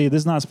basically, this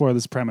is not a spoiler,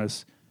 this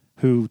premise,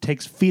 who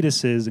takes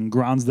fetuses and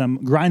grinds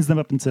them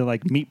up into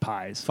like meat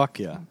pies. Fuck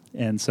yeah.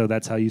 And so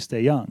that's how you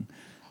stay young.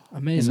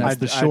 Amazing. And that's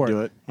the short. I'd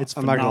do it. It's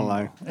I'm not going to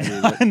lie.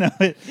 I know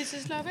it.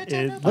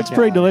 It looks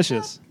pretty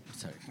delicious.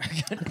 Sorry.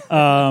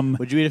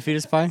 Would you eat a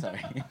fetus pie? Sorry.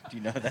 Do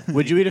you know that?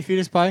 Would you eat a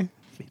fetus pie?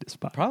 Fetus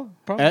pie.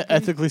 Probably.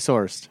 Ethically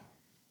sourced. It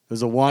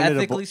was a wanted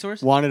Ethically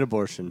sourced? wanted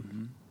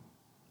abortion.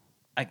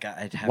 I'd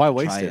have Why to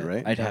waste try it,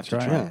 right? I'd have to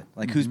try try it. it.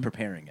 Like, who's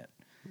preparing it?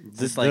 Is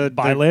this The- like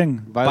Bai Ling.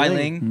 Bai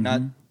Ling,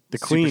 not The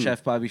Super queen.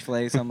 Chef Bobby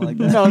Flay, something like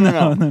that?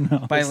 No.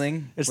 Bai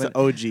Ling. It's the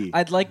OG.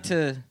 I'd like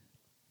to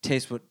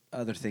taste what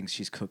other things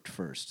she's cooked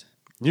first.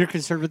 You're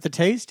concerned with the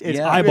taste? It's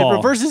Yeah. Eyeball. It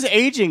reverses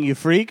aging, you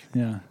freak.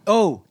 Yeah.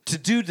 Oh, for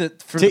To the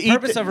eat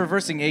purpose the- of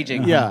reversing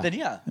aging, Yeah. then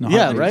yeah. No,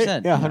 Yeah, 100%. right?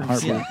 100%. Yeah, Heartburn.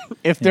 100%.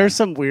 If there's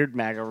some weird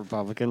MAGA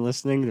Republican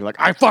listening, they're like,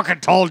 I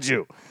fucking told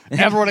you.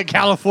 Everyone in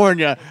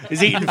California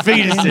is eating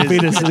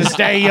fetuses to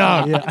stay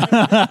young.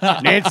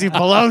 Nancy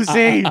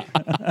Pelosi.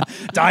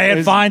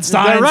 Dianne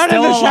Feinstein They're running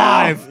still the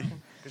alive.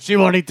 show. She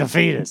won't eat the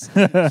fetus.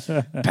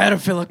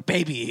 Pedophilic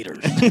baby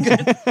eaters.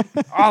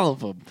 All of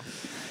them.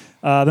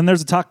 Then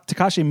there's a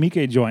Takashi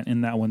Miike joint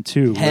in that one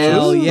too.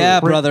 Hell yeah,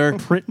 brother.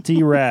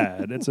 Pretty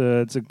rad. It's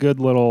a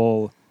good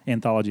little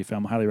anthology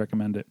film. I highly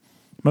recommend it.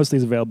 Most of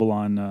these available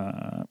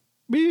on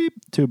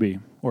Tubi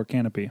or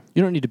Canopy.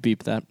 You don't need to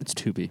beep that. It's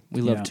Tubi.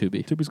 We love Yeah.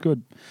 Tubi. Tubi's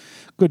good.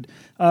 Good.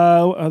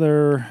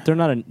 Other They're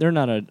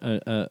not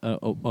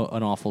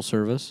an awful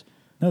service.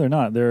 no, they're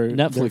not. They're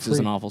Netflix free. is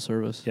an awful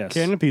service. Yes,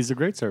 Canopy's a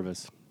great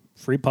service.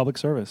 free public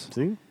service.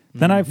 See?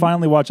 Then I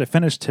finally watched. I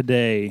finished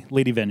today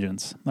Lady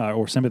Vengeance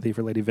or Sympathy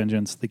for Lady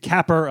Vengeance, the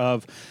capper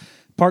of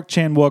Park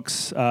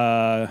Chan-wook's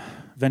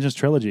Vengeance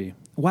trilogy.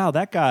 Wow,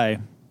 that guy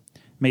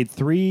made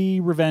 3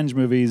 revenge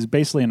movies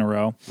basically in a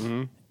row.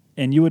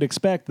 And you would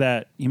expect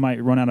that he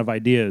might run out of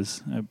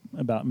ideas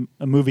about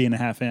a movie and a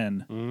half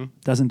in.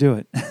 Doesn't do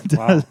it.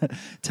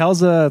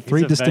 Tells 3 a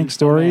distinct vengeful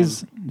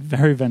stories.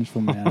 Very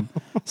vengeful man.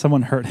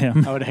 Someone hurt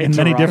him I would hate in to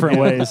many rob different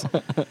him. ways.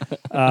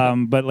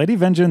 But Lady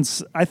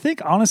Vengeance, I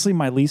think, honestly,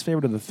 my least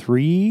favorite of the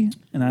 3,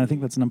 and I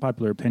think that's an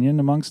unpopular opinion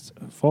amongst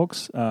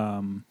folks.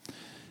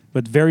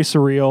 But very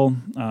surreal,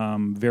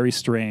 very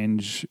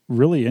strange,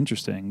 really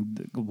interesting,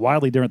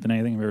 wildly different than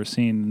anything I've ever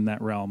seen in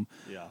that realm.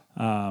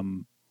 Yeah.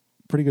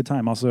 Pretty good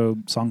time. Also,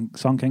 Song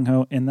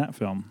Kang-ho in that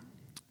film.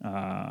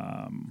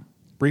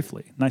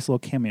 Briefly. Nice little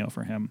cameo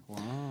for him.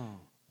 Wow.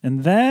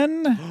 And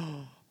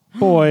then,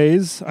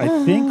 boys,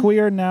 I think we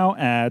are now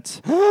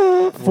at,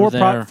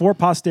 for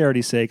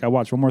posterity's sake, I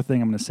watched one more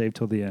thing I'm going to save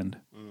till the end.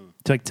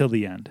 Till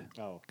the end.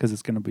 Oh. Because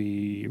it's going to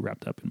be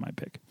wrapped up in my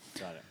pick.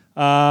 Got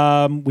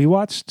it. We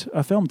watched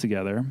a film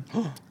together.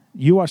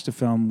 You watched a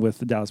film with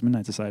the Dallas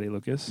Midnight Society,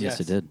 Lucas. Yes,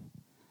 it did.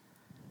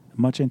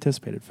 Much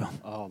anticipated film.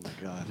 Oh, my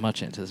God.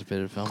 Much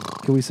anticipated film.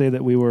 Can we say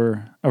that we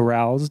were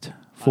aroused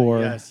for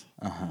Yes.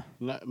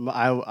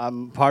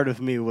 Part of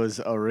me was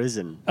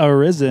arisen.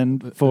 arisen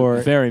for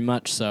Very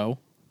much so.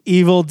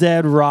 Evil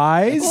Dead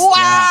Rise?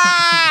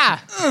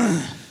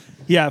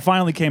 Yeah, it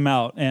finally came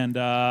out, and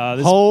this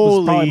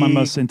was probably my Holy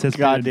most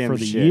anticipated goddamn for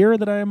the shit. year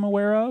that I am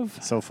aware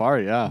of. So far,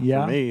 yeah.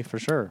 Yeah. For me, for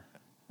sure.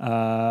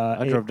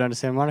 I drove down to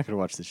Santa Monica to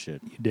watch this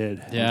shit. You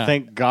did. Yeah.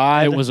 Thank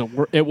God. It was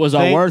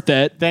worth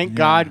it. Thank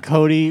God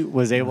Cody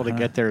was able to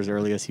get there as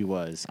early as he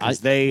was. Because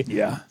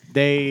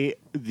the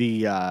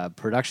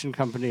production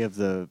company of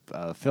the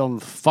film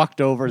fucked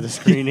over the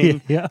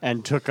screening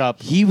and took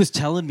up He was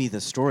telling me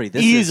the story.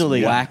 This easily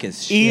is whack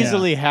as shit.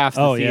 Easily half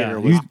the theater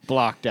was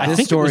blocked out.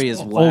 This story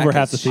is whack over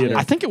half as the theater. shit.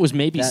 I think it was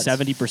maybe That's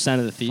 70%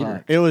 of the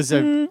theater. It was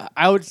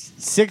I would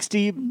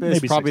 60 is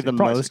Maybe probably 60, the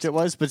probably most 60. it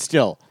was, but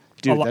still,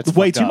 dude, that's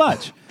way fucked too up.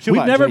 much. Too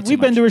much, way too We've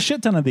been much. to a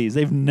shit ton of these.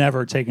 They've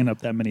never taken up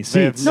that many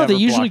They have seats. No, they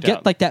never usually blocked get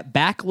out. like that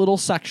back little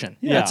section.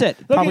 Yeah. That's it.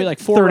 They'll Probably get like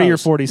 4 30 or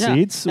rows. 40 Yeah.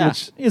 seats, Yeah.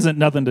 which isn't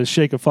nothing to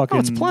shake a fucking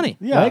it's plenty.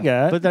 leg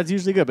at. But that's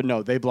usually good. But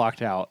no, they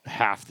blocked out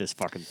half this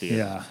fucking theater.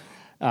 Yeah.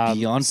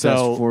 Beyond so-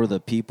 Fest for the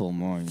people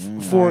more.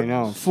 I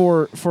know.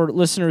 for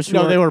listeners who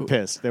No, are, they were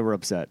pissed. They were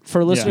upset.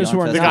 for listeners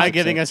who are The The not guy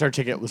giving us our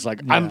ticket was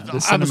like, "I'm the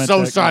so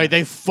Cinematheque. sorry.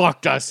 They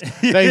fucked us.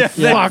 They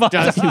fucked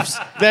us.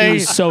 They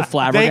was so They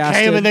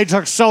flabbergasted. came and they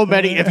took so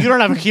many. If you don't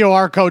have a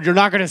QR code, you're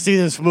not going to see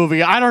this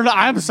movie. I don't know.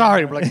 I'm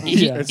sorry. We're like,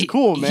 it's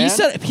cool, man.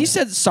 He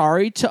said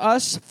sorry to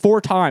us 4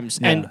 times,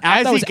 and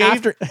As that he was gave-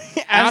 after as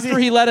after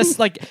he- he let us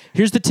like,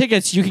 here's the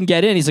tickets, you can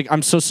get in. He's like,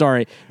 I'm so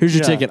sorry. Here's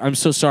your Yeah. ticket. I'm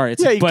so sorry.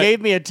 It's Yeah, like, he but,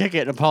 gave me a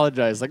ticket and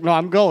apologized. Like, no,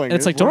 I'm going. and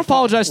it's like, We're don't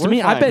apologize to we're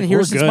me. I've fine. been here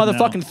We're since good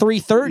motherfucking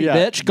 3:30, Yeah.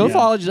 bitch. Go Yeah.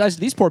 apologize to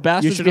these poor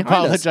bastards. You should behind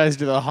us. apologize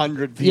to the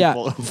 100 people Yeah,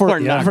 who for, are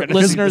not for gonna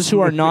listeners see who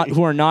this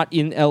are not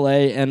in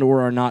LA and or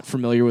are not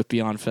familiar with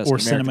Beyond Fest Or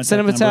American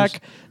Cinematheque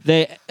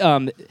they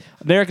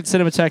American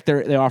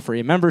Cinematheque they offer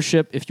a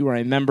membership. If you are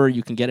a member,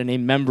 you can get in a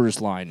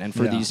members line, and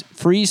for Yeah. these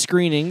free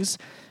screenings,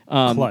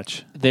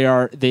 Clutch.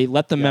 they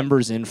let the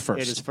members in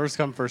first. It is first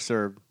come, first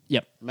served.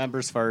 Yep.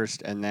 Members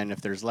first, and then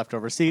if there's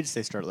leftover seats,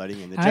 they start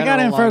letting in the I general got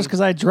in line. first because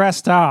I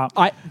dressed up.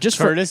 I just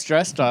for Curtis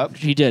dressed up.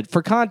 he did.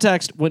 For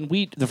context, when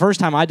the first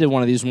time I did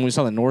one of these, when we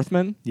saw the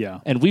Northman, Yeah.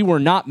 and we were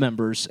not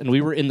members, and we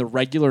were in the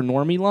regular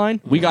normie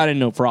line, we got in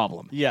no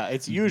problem. Yeah,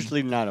 it's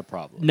usually not a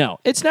problem. No,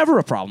 it's never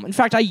a problem. In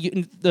fact,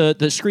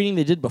 the screening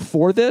they did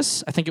before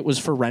this, I think it was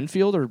for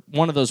Renfield or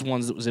one of those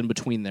ones that was in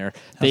between there.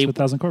 House of a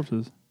Thousand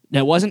Corpses. No,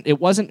 it wasn't. It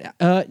wasn't.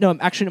 No,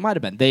 actually, it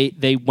might have been.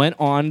 They went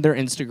on their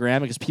Instagram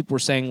because people were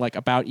saying like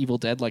about Evil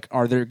Dead, like,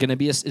 is there going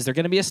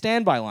to be a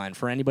standby line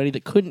for anybody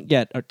that couldn't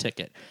get a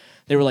ticket?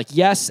 They were like,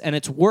 yes, and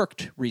it's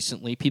worked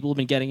recently. People have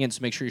been getting in, so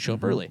make sure you show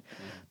up early.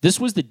 This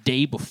was the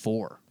day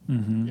before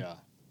Yeah.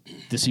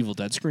 this Evil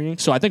Dead screening,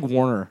 so I think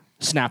Warner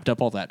snapped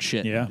up all that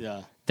shit. Yeah.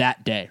 Yeah.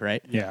 That day,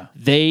 right? Yeah.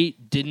 They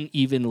didn't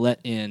even let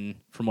in,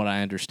 from what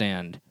I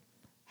understand,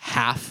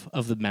 half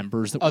of the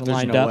members that Oh, were there's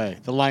lined no up. way.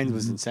 The line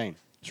was insane.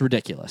 It's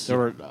ridiculous.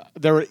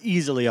 There were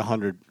easily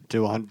 100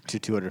 to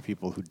 200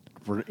 people who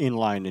were in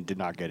line and did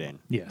not get in.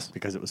 Yes.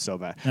 Because it was so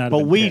bad. I'd have But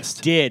been we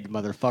pissed. did,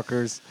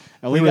 motherfuckers.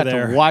 And We we were got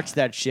there. to watch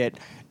that shit.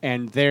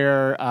 And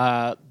there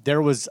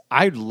was,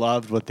 I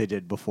loved what they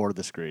did before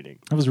the screening.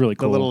 That was really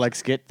The cool. little like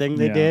skit thing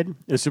they Yeah. did.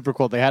 It was super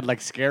cool. They had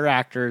like scare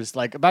actors,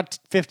 like about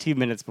 15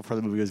 minutes before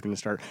the movie was going to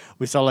start.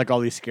 We saw like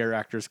all these scare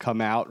actors come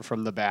out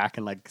from the back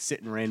and like sit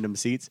in random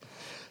seats.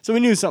 So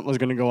we knew something was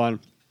going to go on.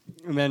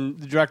 And then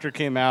the director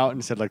came out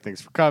and said, like, thanks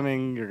for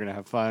coming. You're going to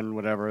have fun,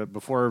 whatever.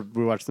 Before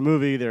we watched the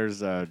movie,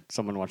 there's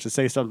someone wants to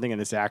say something.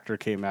 And this actor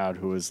came out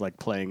who was like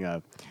playing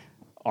a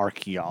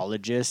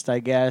archaeologist, I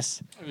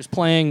guess. He was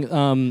playing.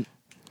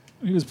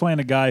 He was playing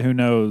a guy who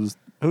knows.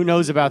 Who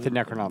knows about the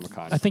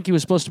Necronomicon? I think he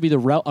was supposed to be a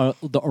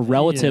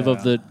relative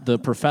of Yeah. the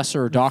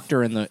professor or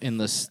doctor in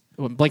the.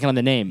 I'm blanking on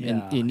the name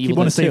in You Evil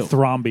want Dead to say 2.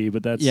 Thromby,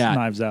 but that's Yeah.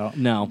 Knives Out.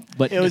 No,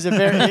 but It was a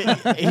very.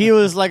 He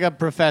was like a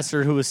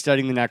professor who was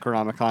studying the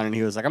Necronomicon, and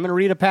he was like, "I'm going to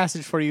read a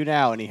passage for you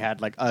now." And he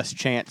had like us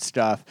chant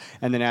stuff,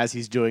 and then as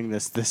he's doing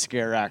this, the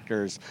scare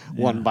actors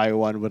one by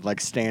one would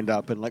like stand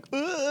up and like,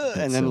 "Ugh,"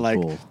 and then so like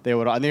cool. they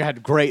would, and they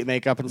had great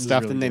makeup and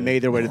stuff. really Then they good. made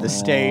their way to the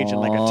stage and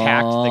like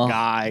attacked the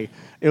guy.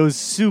 It was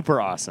super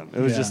awesome.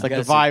 It was Yeah. just like I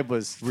the gotta vibe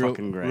was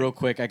fucking great. Real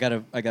quick, I got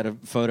a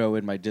photo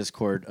in my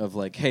Discord of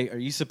like, hey, are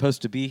you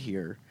supposed to be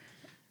here?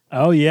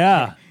 Oh,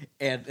 yeah.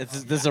 And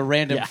this is a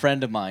random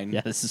friend of mine.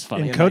 yeah, this is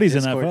funny. And my Cody's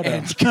in that Discord, photo.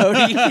 And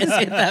Cody is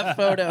in that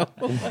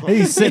photo.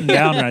 He's sitting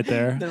down right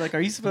there. They're like,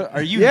 are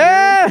you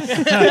Yes!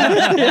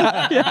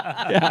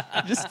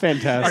 Just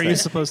fantastic. Are you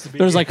supposed to be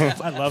There's like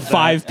I love that.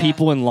 5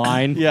 people in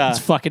line. Yeah. It's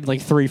fucking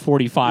like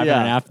 3:45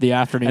 Yeah. in the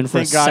afternoon And for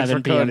a thank God for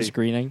 7 p.m. Cody.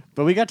 screening.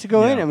 But we got to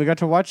go in Yeah. and we got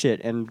to watch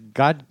it, and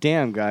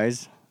goddamn,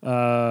 guys,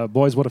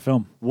 Boys, what a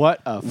film.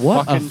 what a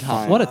fucking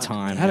time! What a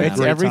time! Had a It's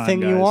great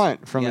everything time, you guys.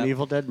 want from an Yep.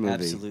 Evil Dead movie.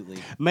 Absolutely.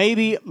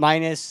 Maybe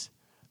minus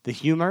the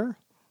humor,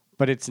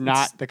 but it's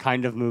not the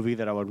kind of movie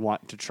that I would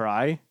want to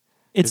try.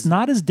 It's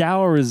not as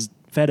dour as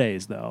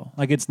Fede's, though.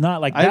 Like, it's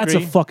not like I that's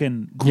agree. a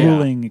fucking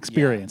grueling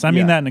experience. I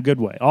mean Yeah. that in a good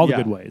way, all the Yeah.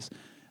 good ways.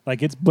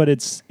 Like, it's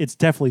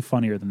definitely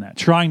funnier than that.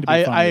 Trying to be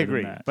funnier I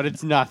agree, than that. but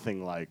it's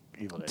nothing like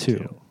Evil Dead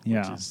 2.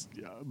 Yeah. Which is,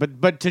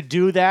 but to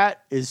do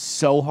that is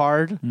so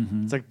hard.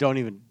 It's like don't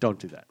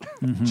do that.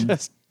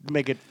 Just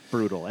make it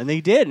brutal, and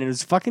they did, and it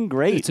was fucking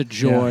great. It's a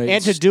joy.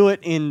 and to do it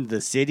in the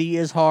city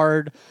is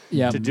hard.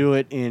 Yeah. To do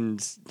it in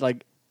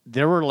like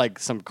there were like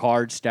some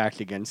cards stacked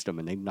against them,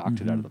 and they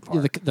knocked it out of the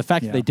park. The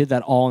fact that they did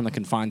that all in the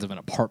confines of an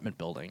apartment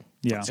building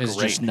is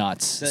just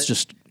nuts. It's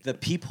just the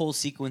peephole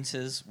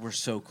sequences were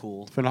so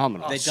cool.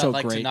 Phenomenal. They so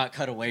like great. to not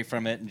cut away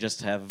from it and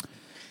just have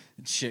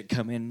shit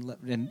come in,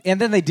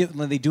 and then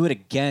when they do it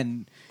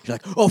again, you're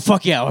like, oh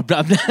fuck yeah,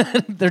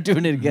 they're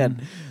doing it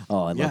again.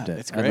 Oh, I loved it.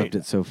 It's great. I loved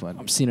it so fun.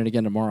 I'm seeing it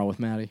again tomorrow with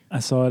Maddie. I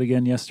saw it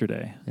again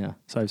yesterday. Yeah.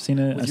 So I've seen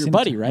it. With I've your seen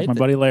buddy, it, right? With my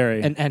buddy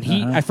Larry. And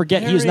he, I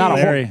forget, he's not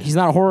Larry. he's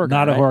not a horror guy.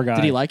 Not a right? horror guy.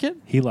 Did he like it?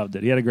 He loved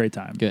it. He had a great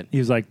time. Good. He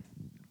was like,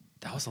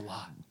 that was a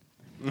lot.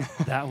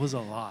 That was a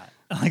lot.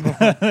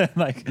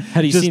 Like,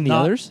 Had he just seen the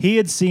others?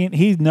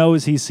 He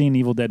knows he's seen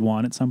Evil Dead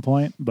 1 at some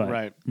point, but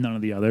Right. none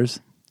of the others.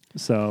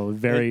 So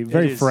very It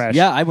is- fresh.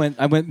 Yeah, I went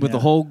with the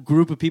whole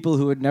group of people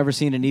who had never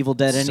seen an Evil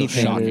Dead anything.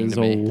 shocking. It is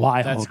to me. a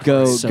wild. That's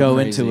Go So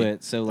into crazy.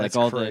 it. So like That's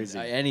all crazy.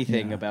 the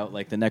anything about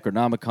like the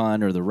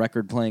Necronomicon or the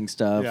record playing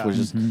stuff Yeah. was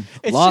just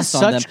It's lost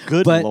just on such them.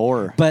 good but,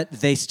 lore. But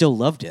they still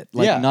loved it.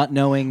 Like Yeah. not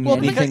knowing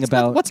anything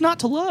about what's not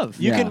to love.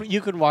 You Yeah.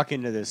 can walk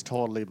into this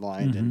totally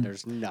blind, and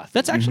there's nothing.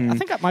 That's actually I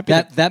think that might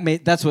be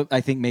that's what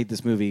I think made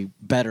this movie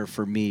better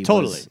for me.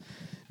 Totally. Was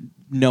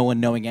no one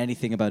knowing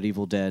anything about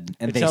Evil Dead,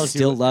 and It they tells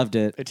still you- loved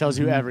it. It tells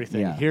you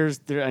everything. Yeah. Here's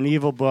an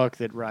evil book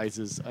that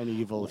rises an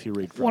evil if you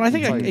read from Well, it. I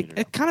think That's all you need to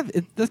know.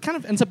 that kind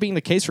of ends up being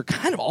the case for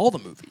kind of all the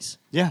movies.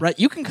 Yeah. Right.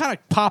 You can kind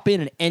of pop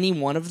in any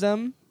one of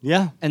them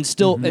Yeah. and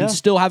still Yeah.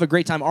 still have a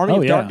great time. Army Oh,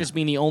 of yeah. Darkness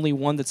being the only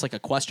one that's like a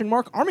question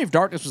mark. Army of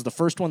Darkness was the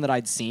first one that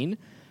I'd seen.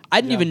 I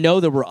didn't even know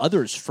there were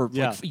others for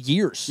like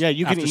years. Yeah,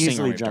 you can after seeing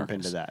easily Army of jump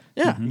Darkness. into that.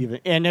 Yeah. Even,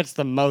 and it's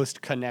the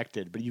most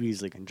connected, but you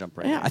easily can jump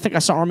right Yeah, in. I think I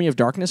saw Army of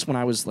Darkness when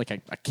I was like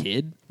a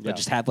kid. Yeah. I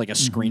just had like a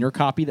screener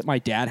copy that my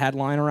dad had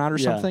lying around or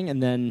Yeah. something,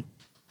 and then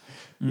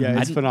Yeah,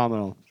 it's didn't-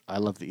 phenomenal. I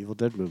love the Evil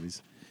Dead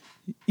movies.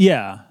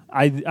 Yeah,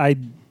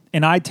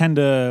 I tend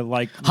to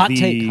like Hot the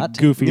take.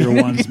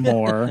 goofier ones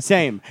more.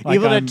 Same. Like,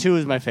 Evil I'm- Dead 2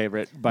 is my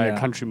favorite by a Yeah.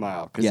 country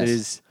mile because Yes. it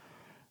is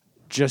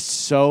just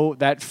so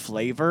that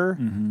flavor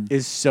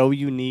is so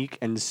unique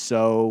and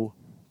so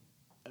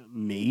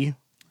me.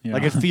 Yeah.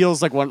 Like it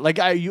feels like one. Like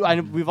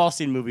we've all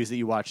seen movies that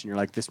you watch and you're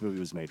like, this movie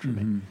was made for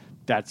me.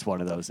 That's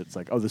one of those. It's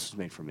like, oh, this was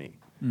made for me.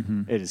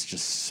 It is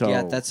just so.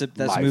 Yeah, that's a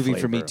my movie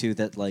for me flavor. too.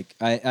 That like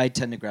I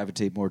tend to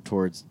gravitate more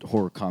towards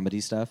horror comedy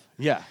stuff.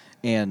 Yeah.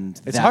 And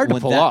It's that hard to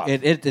one- pull that- off.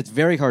 It's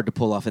very hard to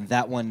pull off, and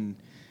that one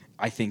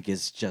I think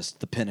is just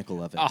the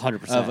pinnacle of it.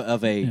 100%.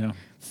 of a Yeah.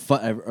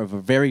 of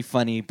a very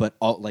funny, but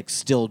like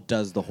still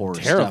does the horror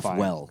stuff Terrifying.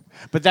 well.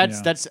 But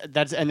that's Yeah.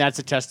 that's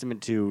a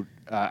testament to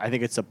I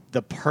think it's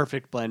the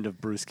perfect blend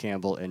of Bruce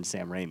Campbell and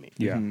Sam Raimi.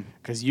 Yeah.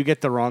 Because you get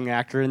the wrong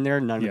actor in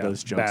there, none of Yeah,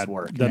 those jokes bad.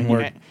 work. Doesn't and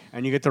work.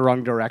 and you get the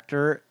wrong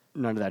director,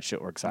 none of that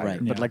shit works either. Right.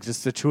 But Yeah. like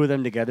just the two of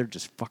them together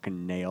just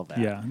fucking nail that.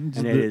 Yeah. And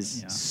Just it the-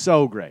 is yeah.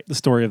 so great. The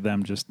story of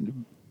them just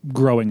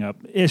growing up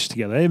ish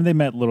together. They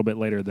met a little bit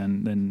later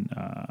than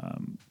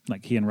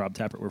like he and Rob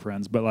Tappert were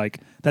friends, but like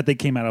that they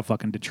came out of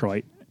fucking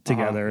Detroit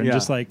together and Yeah.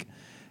 just like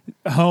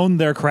honed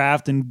their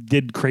craft and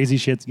did crazy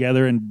shit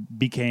together and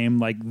became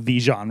like the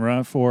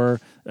genre for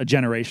a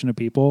generation of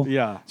people.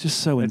 Yeah. Just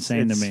so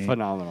insane it's to me.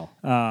 phenomenal.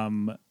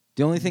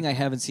 The only thing I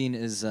haven't seen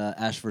is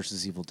Ash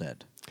versus Evil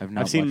Dead. I've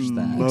not I've seen watched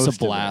that. most it's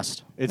of a it.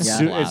 blast. It's Yeah.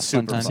 su- Blast. it's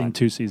super Fun I've fun. seen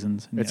 2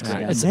 seasons. It's Yeah.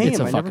 great. It's Same. a I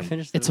never fucking-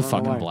 finished it's it. a I don't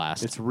know fucking why.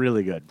 blast. It's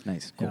really good.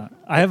 Nice, cool. Yeah.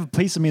 I have a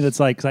piece of me that's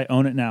like, because I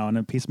own it now, and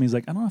a piece of me is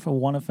like, I don't know if I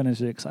want to finish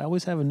it because I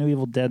always have a new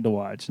Evil Dead to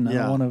watch, and I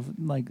Yeah. want to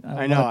like,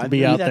 I know. want it to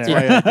be I- out that's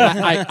there.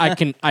 why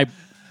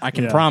I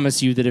can Yeah.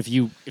 promise you that if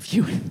you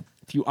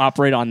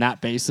operate on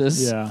that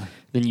basis, Yeah.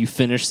 then you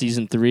finish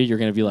season 3, you're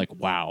gonna be like,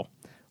 wow,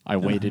 I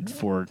waited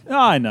for. Oh,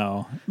 I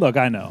know. Look,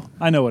 I know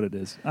what it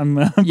is.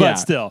 But Yeah.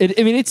 still, it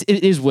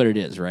is what it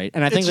is, right?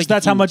 And I think it's just like,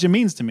 that's how much it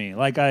means to me.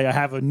 Like I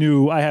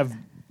have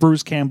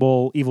Bruce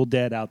Campbell, Evil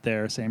Dead out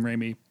there, Sam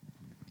Raimi,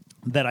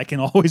 that I can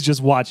always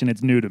just watch, and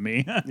it's new to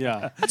me.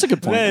 Yeah. That's a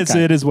good point.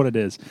 It is what it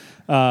is.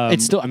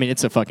 It's still. I mean,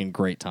 it's a fucking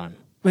great time.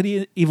 But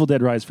Evil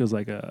Dead Rise feels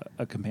like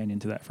a companion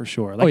to that for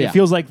sure. Like Oh, yeah. it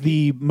feels like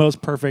the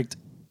most perfect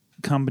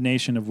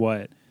combination of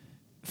what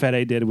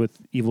Fede did with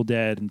Evil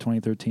Dead in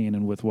 2013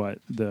 and with what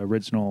the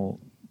original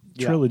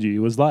trilogy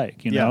was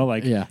like. You Yeah. know,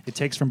 like Yeah. it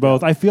takes from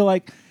both. I feel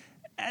like,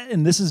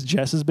 and this is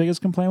Jess's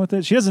biggest complaint with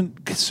it. She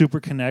doesn't super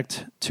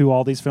connect to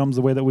all these films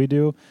the way that we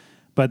do,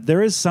 but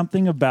there is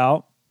something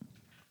about.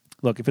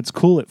 Look, if it's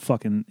cool,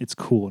 it's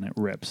cool and it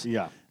rips.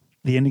 Yeah.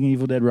 The ending of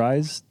Evil Dead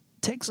Rise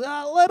takes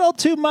a little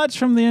too much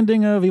from the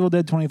ending of Evil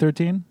Dead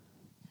 2013.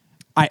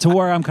 To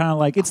where I'm kind of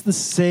like, it's the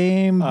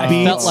same I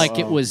beats. felt like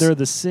it was. They're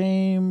the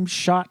same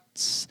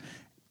shots.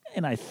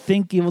 And I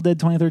think Evil Dead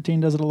 2013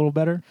 does it a little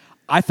better.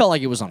 I felt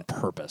like it was on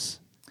purpose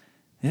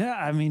Yeah,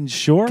 I mean,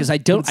 sure. because I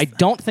don't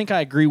think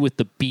I agree with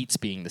the beats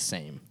being the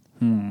same.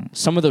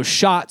 Some of those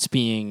shots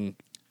being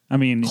I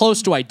mean,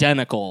 close to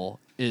identical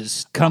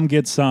is. come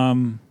get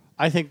some,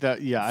 I think that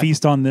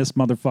feast on this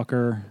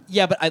motherfucker.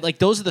 Yeah, but I like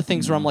those are the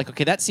things where I'm like,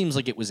 okay, that seems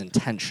like it was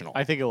intentional.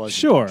 I think it was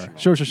Sure.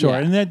 intentional. Yeah.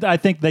 Yeah. And then I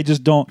think they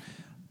just don't.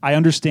 I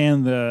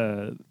understand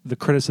the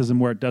criticism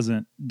where it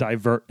doesn't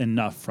divert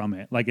enough from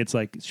it. Like it's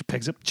like she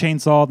picks up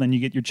chainsaw, then you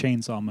get your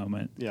chainsaw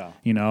moment. Yeah.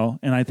 You know,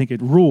 and I think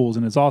it rules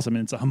and it's awesome.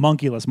 And it's a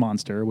homunculus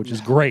monster, which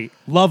is great.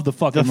 Love the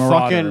fucking The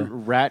Marauder.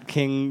 fucking Rat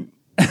King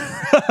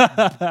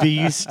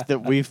beast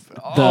that we've.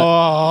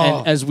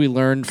 And as we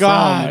learned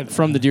God.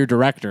 from the dear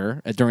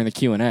director during the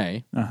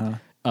Q&A,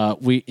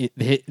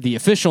 the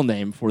official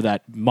name for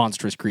that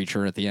monstrous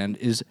creature at the end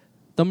is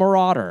the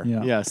Marauder.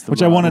 Yeah. Yes, the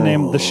Which I want to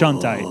Marauder. name the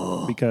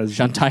Shuntite because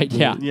Shuntite,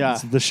 yeah. Yeah.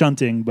 it's the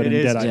shunting, but It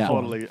in is Deadite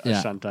form. totally a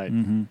Yeah. shuntite.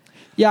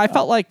 Yeah, I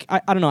felt like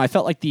I don't know. I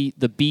felt like the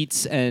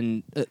beats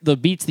and the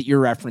beats that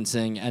you're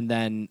referencing, and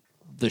then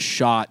the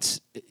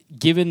shots.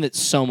 Given that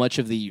so much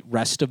of the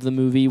rest of the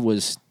movie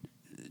was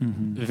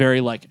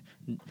very like,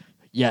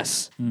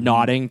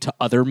 nodding to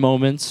other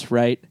moments,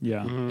 right?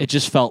 Yeah. It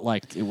just felt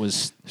like it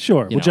was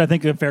Sure, you which know. I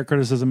think a fair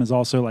criticism is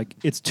also like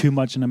it's too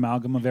much an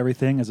amalgam of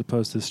everything as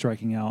opposed to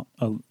striking out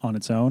on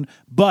its own.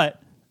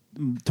 But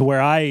to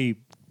where I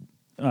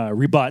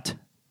rebut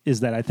is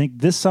that I think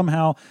this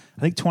somehow,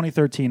 I think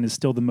 2013 is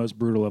still the most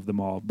brutal of them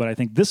all. But I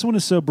think this one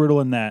is so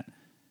brutal in that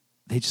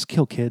they just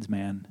kill kids,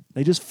 man.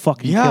 They just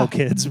fucking kill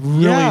kids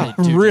really, Yeah.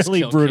 They do just really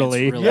kill kids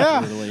brutally. really Yeah.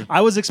 brutally. I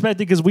was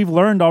expecting because we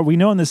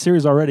know in this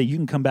series already you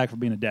can come back from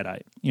being a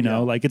deadite. You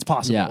know, like it's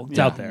possible. Yeah. It's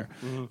out there.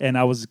 And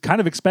I was kind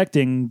of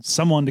expecting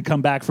someone to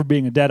come back for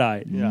being a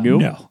deadite. Yeah.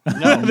 No.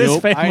 No, This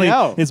nope. family I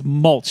know. is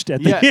mulched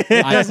at the Yeah, end.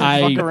 it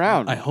doesn't fuck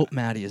around. I hope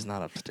Maddie is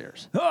not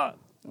upstairs.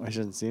 I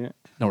shouldn't seen it.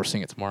 No, we're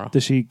seeing it tomorrow.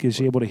 Is she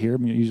able to hear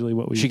usually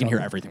what we She can hear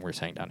talk everything we're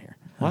saying down here.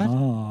 What?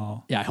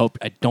 Oh. Yeah,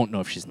 I don't know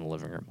if she's in the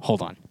living room.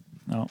 Hold on.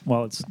 No.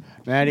 Well, it's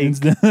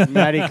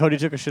Maddie, Cody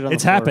took a shit on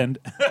it's the floor. happened.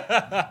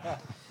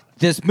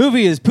 This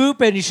movie is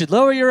poop, and you should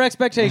lower your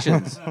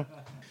expectations.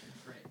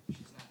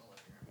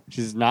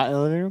 She's not in the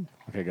living room?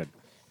 Okay, good.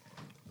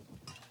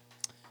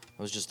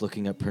 I was just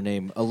looking up her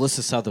name,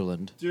 Alyssa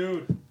Sutherland.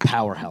 Dude.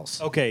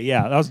 Powerhouse. Okay,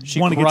 yeah. I was She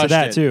want to get to crushed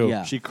that it. too.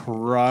 Yeah. She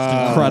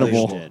crushed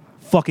Incredible. it.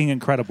 Fucking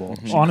incredible.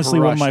 Honestly,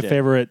 one of my crushed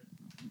it.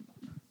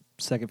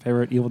 second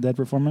favorite Evil Dead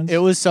performance. It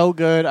was so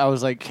good. I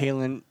was like,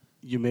 Kaylin,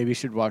 you maybe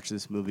should watch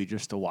this movie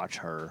just to watch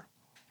her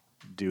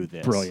do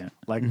this. Brilliant.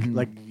 Like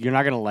you're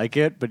not gonna like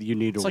it, but you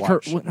need to It's like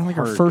watch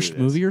her do first this.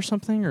 movie or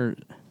something, or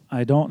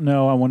I don't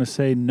know. I want to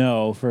say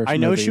no first. I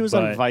know movie, she was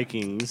on but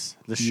Vikings,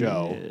 the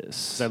show.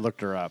 Yes. 'Cause I looked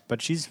her up,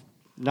 but she's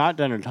not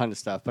done a ton of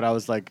stuff. But I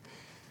was like,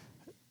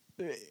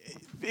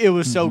 it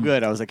was so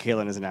good. I was like,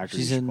 Kaylin is an actor.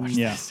 She's you should in watch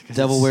Yeah. this, 'cause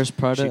Devil it's- Wears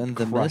Prada she and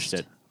The crushed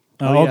Mist. it.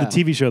 Oh, yeah. the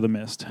TV show The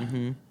Mist.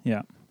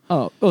 Yeah.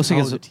 so Oh, I the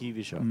guess,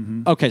 TV show.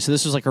 okay, so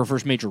this was like her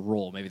first major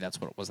role. Maybe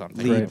that's what it was. I'm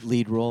thinking.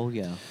 Lead role,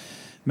 yeah.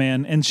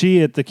 Man, and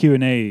she at the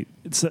Q&A,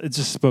 it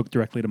just spoke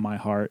directly to my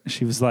heart.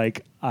 She was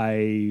like,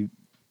 I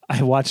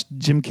watched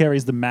Jim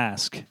Carrey's The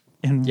Mask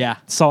and Yeah.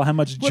 saw how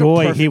much What a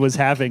joy perfect- he was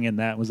having in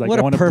that. Was like, what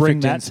I a want to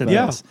bring perfect that to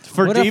inspo. this.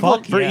 For What a Evil,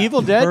 fuck- for yeah.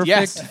 Evil Dead, Perfect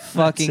yes.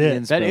 fucking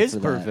That's inspo That is for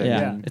perfect.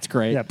 Yeah, it's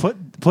great. Yeah, put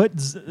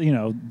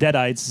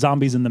deadites,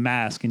 zombies in the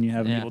mask, and you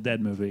have an Yeah. Evil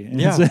Dead movie.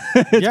 And Yeah.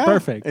 it's Yeah,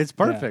 perfect. It's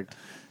perfect.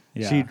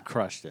 Yeah. She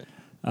crushed it.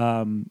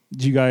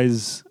 Do you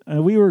guys?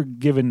 We were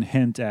given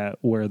hint at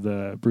where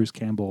the Bruce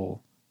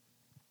Campbell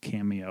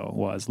cameo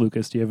was.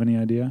 Lucas, do you have any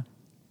idea?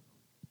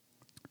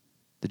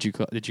 Did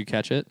you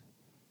catch it?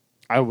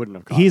 I wouldn't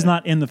have caught He's it.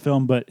 not in the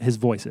film, but his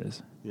voice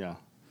is. Yeah.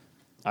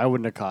 I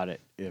wouldn't have caught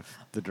it if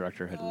the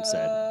director hadn't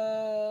said.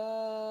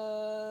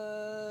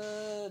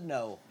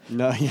 No.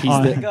 No, He's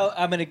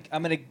I'm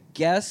gonna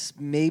guess.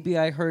 Maybe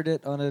I heard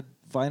it on a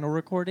vinyl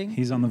recording.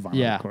 He's on the vinyl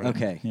Yeah. recording.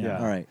 Okay. Yeah.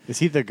 All right. Is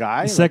he the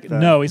guy?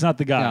 No, he's not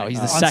the guy. No, he's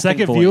the on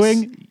second voice.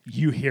 viewing,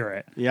 you hear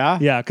it. Yeah?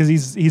 Yeah, because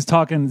he's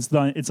talking.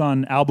 It's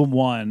on album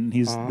one.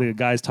 He's the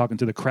guy's talking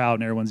to the crowd,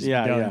 and everyone's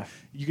Yeah, yelling. yeah.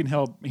 You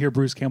can hear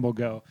Bruce Campbell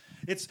go.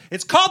 It's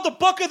called the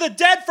Book of the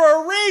Dead for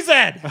a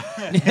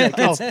reason.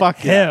 Oh,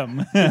 fuck yeah.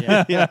 Him.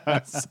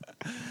 Yes.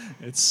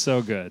 It's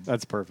so good.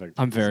 That's perfect.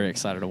 I'm very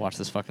excited to watch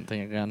this fucking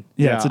thing again.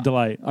 Yeah, it's a Yeah.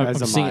 delight. I'm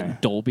As am seeing it I. in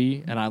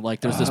Dolby, and I like.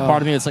 There's this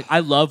part of me that's like,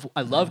 I love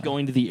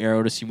going to the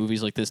Arrow to see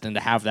movies like this, and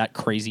to have that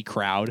crazy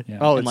crowd. Yeah.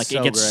 Oh, and it's like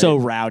so it gets great. so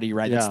rowdy,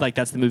 right? Yeah.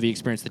 That's the movie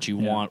experience that you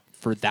want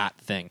for that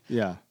thing.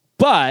 Yeah.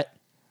 But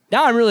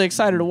now I'm really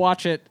excited to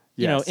watch it.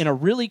 You know, Yes. in a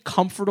really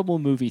comfortable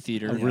movie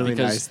theater. A really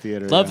because nice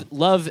theater, Love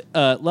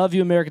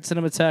you, American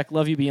Cinematheque.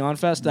 Love you, Beyond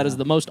Fest. That is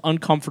the most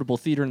uncomfortable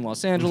theater in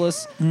Los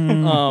Angeles.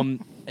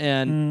 And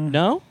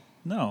no.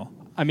 No.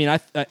 I mean,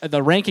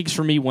 the rankings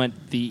for me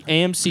went the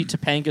AMC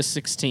Topanga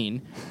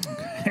 16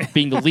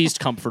 being the least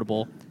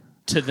comfortable,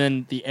 to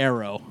then the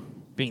Arrow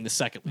being the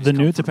second least The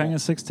new comfortable. Topanga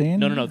 16?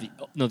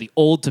 No, the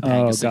old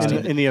Topanga Oh, got 16.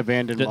 it. In the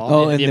abandoned The- mall.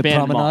 Oh, in the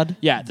abandoned mall. promenade?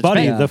 Yeah, the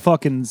Buddy,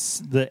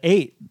 Topanga.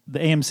 the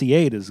AMC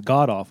 8 is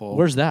god awful.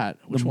 Where's that?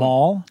 the Which one?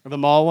 mall? The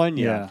mall one?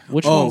 Yeah. Yeah.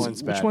 Which Oh, one's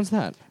one's which bad. one's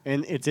that?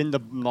 And it's in the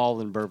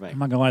mall in Burbank. I'm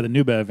not gonna lie, the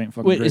new Bev ain't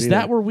fucking Wait, great is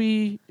that either.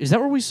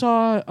 where we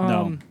saw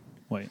No.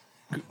 Wait.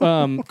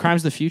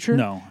 Crimes of the Future?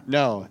 No.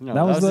 No. That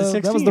was the the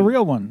 16. that was the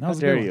real one. That How was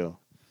the dare real one. you?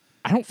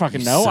 I don't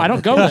fucking know. I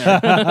don't go there.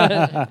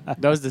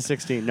 That was the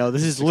 16. No,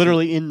 this is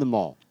literally in the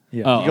mall.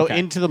 Yeah. Oh. You go okay.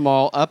 into the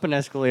mall, up an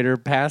escalator,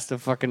 past a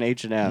fucking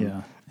H&M,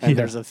 Yeah. and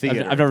there's a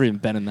theater. I've never even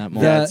been in that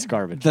mall. Yeah, it's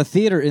garbage. The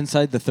theater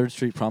inside the 3rd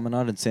Street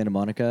Promenade in Santa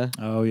Monica.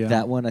 Oh, yeah.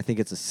 That one, I think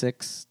it's a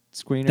 6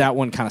 screener. That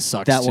one kind of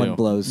sucks. That too. one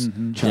blows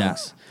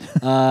chunks.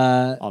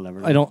 I'll never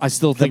know. I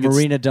still The think it's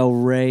Marina Del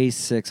Rey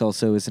 6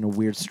 also is in a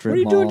weird strip What are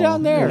you mall. doing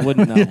down there? I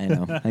wouldn't know. I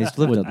know. I used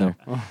to live down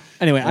there.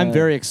 Anyway, I'm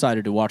very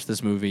excited to watch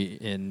this movie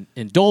in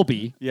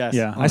Dolby. Yes.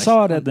 Yeah, I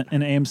saw it at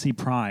in AMC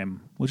Prime,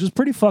 which is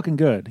pretty fucking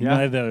good. You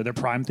Yeah. know, their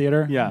Prime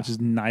theater, Yeah. which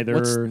is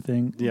neither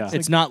thing. Yeah.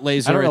 It's not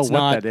laser. I don't know it's what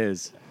not. that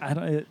is. I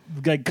don't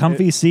like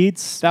comfy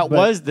seats. That but-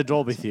 was the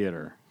Dolby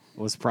Theater.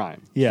 Was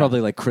Prime. yeah.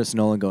 Probably like Chris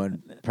Nolan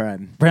going,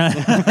 Prime.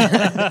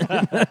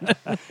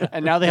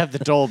 And now they have the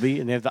Dolby,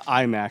 and they have the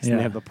IMAX, and Yeah.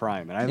 they have the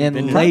Prime. And I haven't been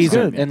And to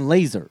laser. Prime yet. And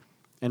laser.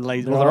 And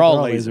laser. They're Well, they're all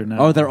all laser. now.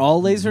 Oh, they're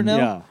all laser now?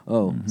 Yeah.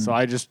 Oh. So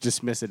I just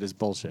dismiss it as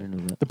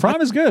bullshit. The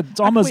Prime is good. It's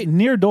almost wait.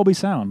 near Dolby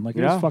Sound. Like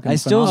it Yeah. was fucking. I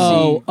still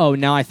phenomenal. Oh,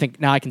 now I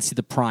can see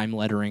the Prime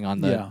lettering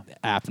on the Yeah.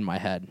 app in my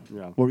head.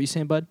 Yeah. What were you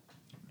saying, bud?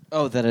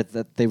 Oh,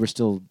 that they were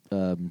still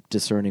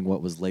discerning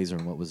what was laser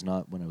and what was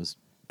not when I was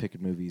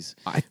picking movies.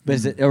 But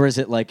is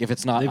it like if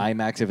it's not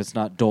IMAX, if it's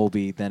not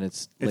Dolby, then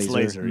it's laser? It's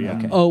laser, yeah.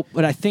 Okay. Oh,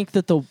 but I think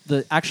that the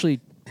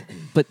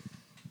but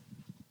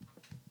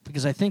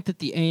because I think that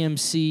the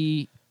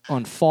AMC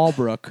on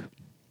Fallbrook,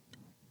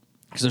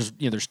 because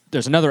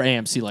there's another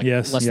AMC like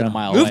Yes, less than yeah. a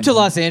mile Move away. to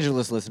Los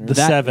Angeles, listeners. The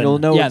 7. You'll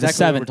know yeah, exactly the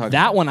 7. what we're talking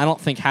That about. one I don't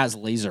think has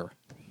laser.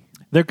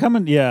 They're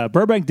coming. Yeah,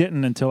 Burbank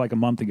didn't until like a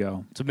month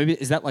ago. So maybe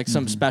is that like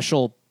some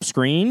special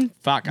screen?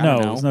 Fuck, I No,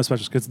 don't know. it's no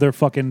special because their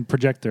fucking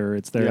projector.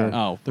 It's their Yeah.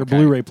 Oh, their okay.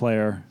 Blu-ray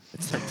player.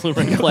 It's their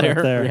Blu-ray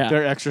player. there. Yeah.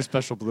 Their extra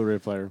special Blu-ray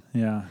player.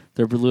 Yeah,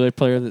 Their Blu-ray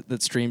player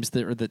that streams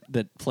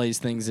that plays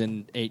things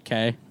in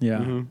 8K. yeah.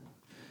 Mm-hmm.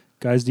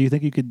 Guys, do you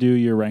think you could do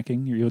your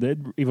ranking, your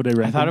Evil Dead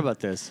ranking? I thought about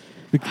this.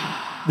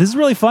 This is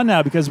really fun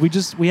now because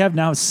we have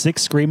now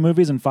 6 Scream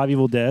movies and 5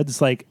 Evil Dead.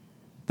 It's like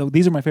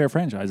these are my favorite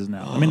franchises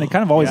now. I mean, they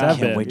kind of always Yeah. have I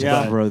can't been. wait to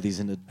Yeah. throw these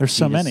into There's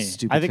so Gina's many.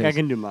 stupid I think I face.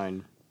 can do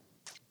mine.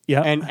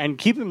 Yeah, And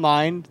keep in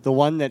mind, the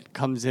one that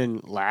comes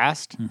in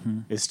last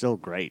is still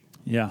great.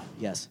 yeah.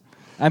 Yes.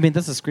 I mean,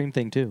 that's a Scream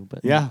thing too, but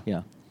Yeah.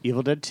 Yeah.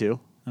 Evil Dead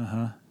 2.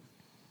 Uh-huh.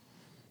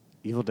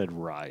 Evil Dead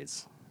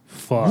Rise.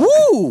 Fuck.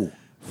 Woo!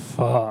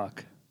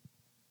 Fuck.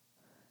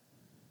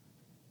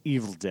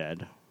 Evil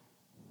Dead.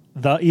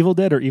 The Evil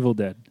Dead or Evil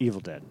Dead?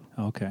 Evil Dead.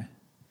 Okay.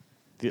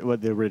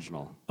 The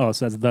original. Oh,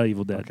 so that's The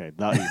Evil Dead. Okay,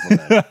 The Evil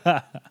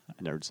Dead.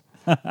 Nerds.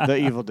 The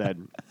Evil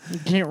Dead.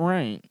 Get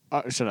right.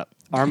 Shut up.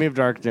 Army of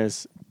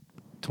Darkness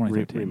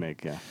 2013.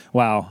 remake, yeah.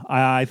 Wow.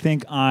 I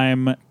think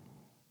I'm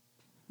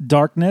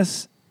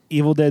Darkness,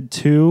 Evil Dead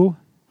 2,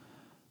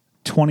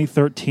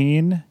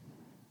 2013,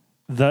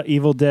 The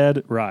Evil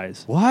Dead,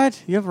 Rise.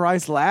 What? You have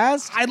Rise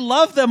last? I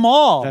love them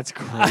all. That's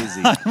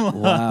crazy.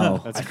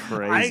 Wow. That's I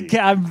crazy.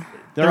 can't,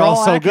 They're all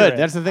so accurate. good.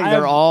 That's the thing.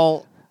 They're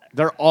all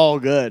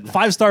good.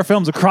 5-star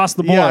films across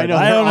the board. Yeah, I know.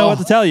 I They're don't know all- what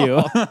to tell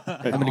you.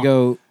 I'm going to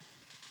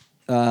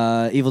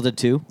go Evil Dead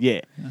 2.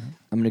 Yeah.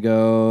 I'm going to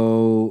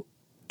go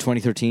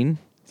 2013.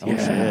 Oh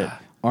shit.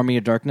 Army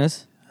of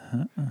Darkness.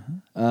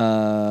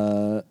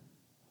 The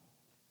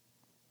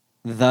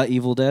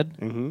Evil Dead.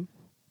 Mm-hmm.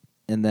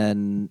 And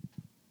then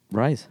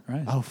Rise.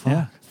 Right. Oh, fuck.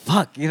 Yeah.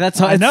 Fuck. Yeah, that's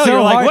how I it's know, so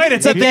you're like, hard. wait,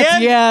 it's at the That's-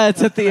 end? Yeah,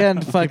 it's at the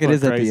end. Fuck, it People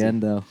is are at the crazy.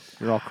 end, though.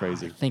 You're all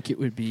crazy. I think it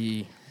would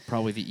be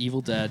probably the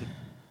Evil Dead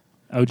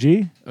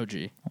OG? OG,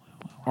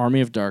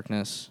 Army of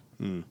Darkness,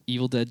 Mm.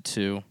 Evil Dead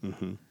 2.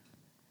 Mm-hmm.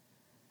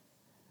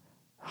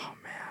 Oh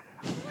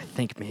man, I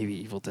think maybe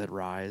Evil Dead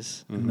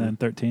Rise, And then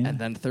 13. and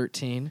then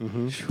 13.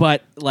 Mm-hmm.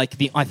 But like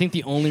I think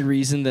the only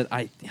reason that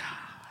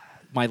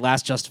my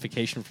last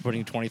justification for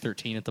putting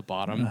 2013 at the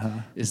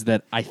bottom is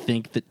that I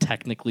think that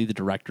technically the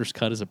director's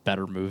cut is a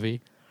better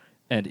movie.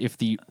 And if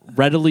the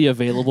readily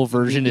available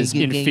version is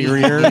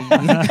inferior, if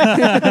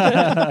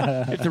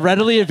the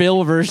readily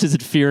available version is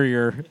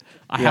inferior,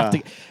 I have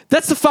to.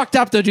 That's the fucked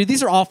up though, dude.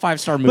 These are all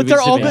 5-star movies. But they're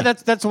all to me. good.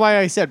 That's why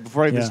I said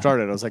before I even Yeah.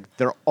 started, I was like,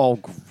 they're all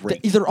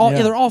great. They're all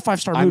Yeah. they're all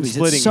 5-star I'm movies.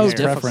 splitting It's so hairs.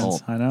 difficult.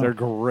 Preference. I know. They're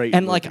great.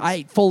 And like movies.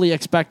 I fully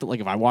expect that like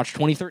if I watched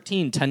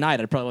 2013 tonight,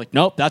 I'd probably like,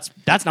 nope, that's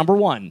number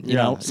one. You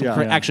Yeah, know, yeah.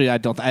 Actually, I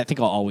don't. I think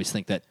I'll always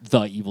think that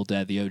the Evil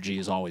Dead, the OG,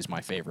 is always my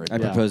favorite. I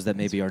propose that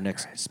maybe our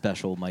next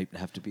special might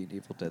have to be an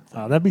Evil Dead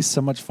thing. Oh, that'd be so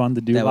much fun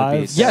to do That would be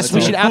live. so Yes,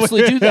 we should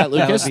absolutely do that,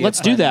 would Lucas. be a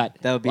Let's do fun- that.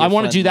 that would be I a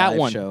want to fun do that live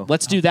one. show.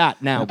 Let's do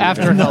that now.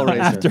 after Hellraiser.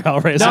 After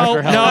Hellraiser. No,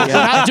 we're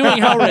not doing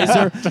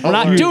Hellraiser. We're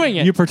not doing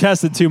it. You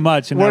protested too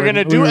much. And We're now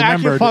gonna we do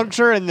remembered.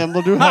 acupuncture and then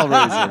we'll do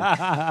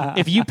Hellraiser.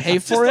 If you pay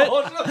for it,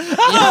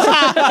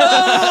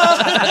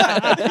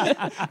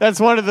 That's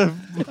one of the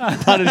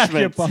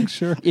punishments.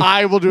 Acupuncture.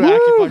 I will do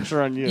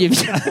acupuncture on you.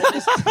 if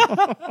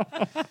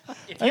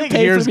you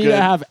pay here's for me good.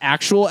 to have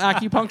actual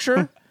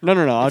acupuncture, No.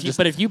 I'll just.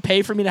 but if you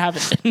pay for me to have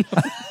it,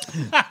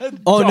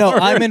 Oh no,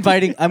 I'm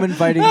inviting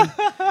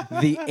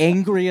the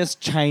angriest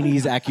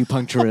Chinese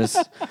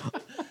acupuncturist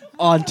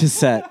onto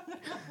set.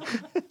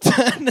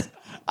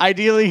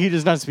 Ideally, he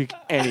does not speak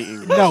any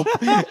English.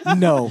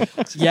 No.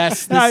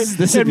 Yes,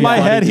 this in would be my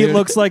funny, head, he dude.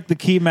 looks like the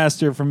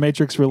Keymaster from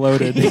Matrix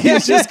Reloaded.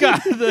 He's just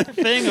got the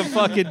thing of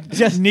fucking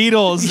just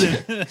needles.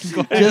 And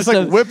Just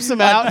like whips him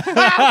out.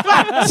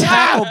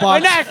 Tackle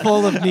box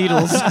full of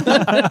needles.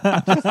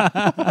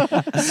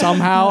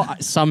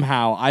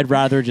 Somehow, I'd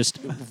rather just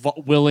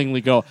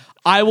willingly go,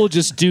 I will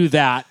just do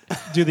that,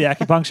 do the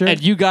acupuncture.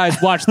 and you guys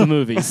watch the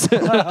movies.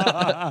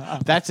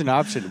 That's an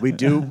option. We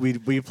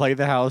play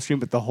the house stream,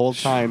 but the whole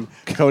time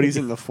Cody's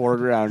in the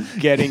foreground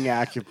getting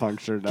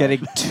acupuncture done.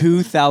 Getting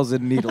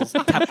 2,000 needles.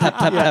 Tap, tap,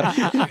 tap,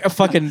 tap. A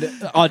fucking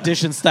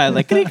audition style.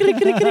 Like,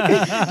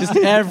 just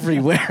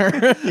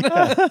everywhere.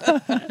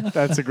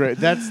 That's a great.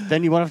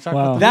 Then you want to talk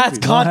Wow. about the That's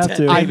movie. Don't have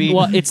content, to. baby.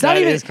 Well, it's not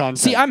That even. is content.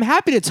 See, I'm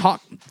happy to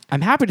talk.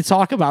 I'm happy to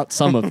talk about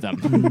some of them.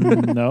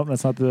 No,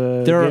 that's not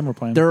the game we're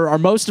playing. There are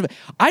most of it.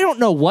 I don't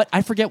know what.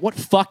 I forget what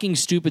fucking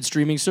stupid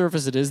streaming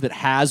service it is that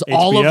has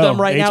all of HBO.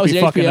 them right now. Is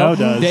it fucking HBO? O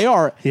does. They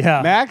are.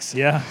 Yeah. Max?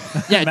 Yeah.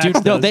 Yeah, Max dude.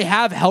 No, does. they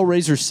have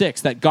Hellraiser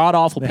 6, that god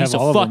awful They piece have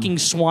of all of them. fucking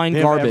swine They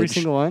have garbage. every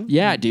single one?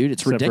 Yeah, dude,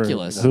 it's Except for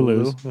ridiculous.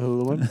 Hulu's. The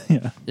Hulu one.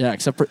 Yeah,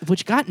 except for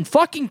which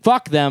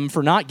fuck them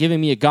for not giving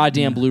me a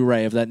goddamn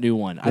Blu-ray of that new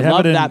one. I They have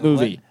love it in- that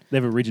movie. They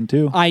have a Region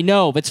 2. I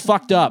know, but it's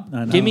fucked up.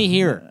 I know. Give me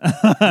here.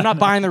 I'm not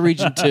buying the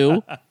Region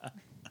 2.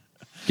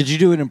 Could you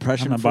do an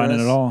impression I'm not for buying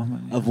us it at all.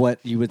 of what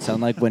you would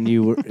sound like when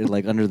you were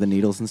like under the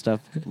needles and stuff?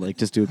 Like,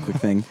 just do a quick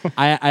thing.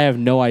 I have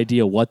no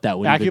idea what that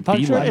would even be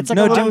Acupuncture? like. It's like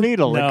No, a little dude.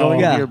 needle like No. going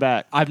Yeah. into your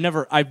back. I've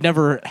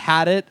never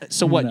had it.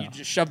 So what? No. You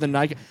just shove the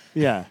knife.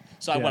 Yeah.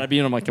 So I Yeah. want to be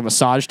in like a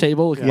massage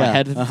table with my Yeah.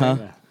 head. Uh-huh.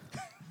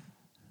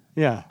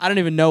 Yeah. I don't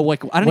even know.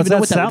 Like I don't What's even know that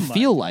what that sound would like?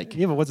 feel like.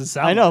 Yeah, but what's it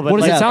sound I know, like? but What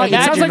does like, it sound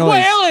like? It sounds imagine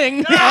like noise.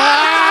 wailing.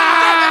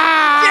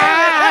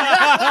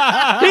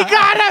 He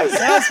got us!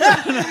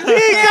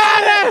 He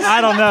got us! I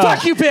don't know.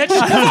 Fuck you, bitch!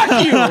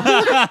 Fuck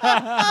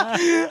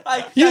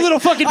you! You little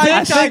fucking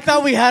bitch! I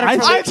thought we had it. I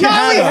from think the you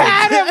get-go.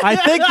 had him.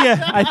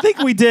 I think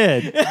we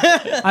did.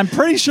 I'm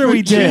pretty sure we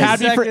You did.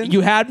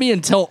 had me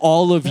until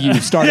all of you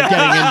started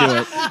getting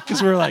into it.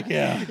 Because we were like,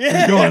 yeah.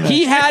 we're going there.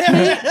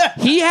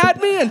 He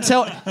had me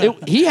until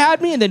he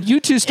had me, and then you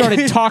two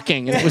started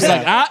talking, and it was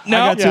like,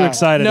 no, I got too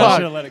excited. No. I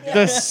should have let it go.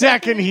 The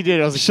second he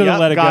did, I was like, Should have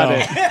let it got go.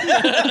 it.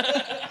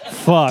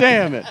 Fuck.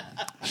 Damn it.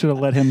 Should have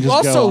let him just You go.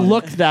 also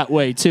looked that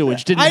way too,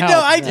 which didn't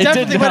help. I It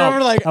definitely didn't went help.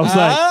 over like, I was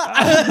like,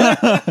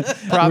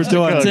 Props to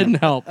doing it. It Cody. didn't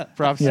help.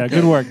 Props to yeah, Cody.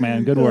 good work,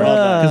 man. Good work.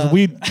 Because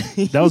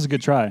that was a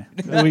good try.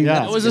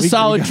 Yeah. It was a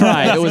solid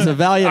try. It was a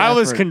valiant. I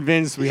was effort.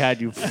 convinced we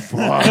had you fucked.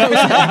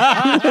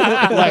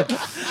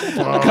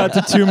 Cut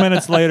to 2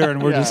 minutes later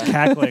and we're just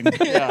cackling.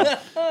 Yeah.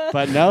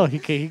 But no,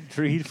 he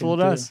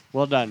fooled us.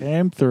 Well done.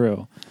 Came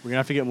through. We're gonna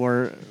have to get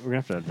more. We're gonna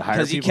have to hire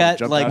because you people. to can't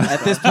jump like out. at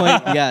this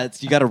point, yeah,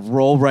 you got to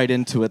roll right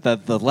into it.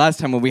 That the last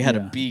time when we had a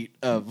Yeah. beat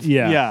of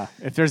Yeah.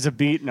 If there's a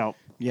beat, no.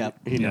 yeah.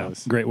 He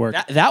knows. Great work.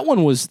 That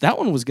one was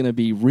going to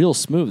be real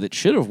smooth. It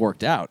should have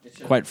worked out,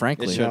 quite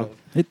frankly. It should have.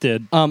 It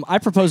did. I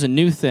propose a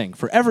new thing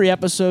for every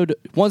episode.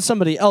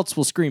 Somebody else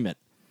will scream it.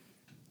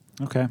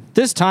 Okay.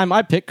 This time,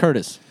 I pick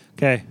Curtis.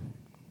 Okay.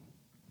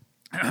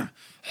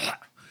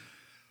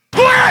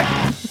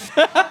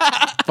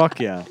 Fuck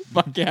yeah.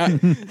 Fuck yeah!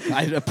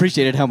 I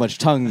appreciated how much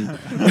tongue.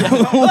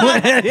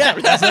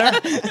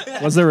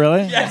 Was there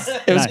really? Yes,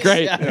 it was Nice.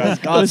 great.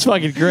 It was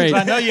fucking great.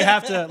 I know you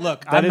have to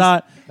look. That is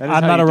I'm how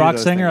not you a do rock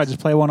those singer. I things.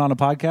 just play one on a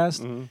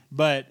podcast.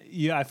 But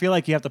I feel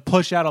like you have to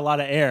push out a lot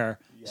of air.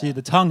 So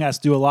the tongue has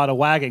to do a lot of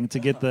wagging to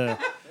get the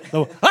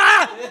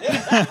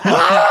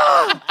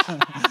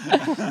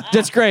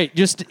That's great.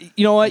 Just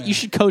you know what? You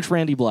should coach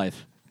Randy Blythe.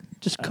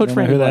 Just I coach don't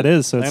know Randy who that Blythe.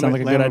 is, so it sounds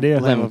like a good idea.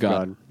 Lamb of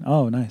God.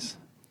 Oh, nice.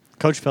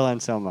 Coach Phil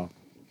Anselmo.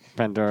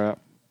 Pandora.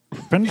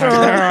 Doing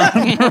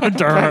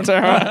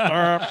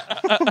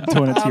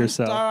it to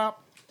yourself.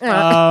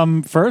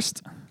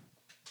 First,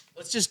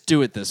 Let's just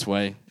do it this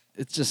way.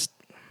 It's just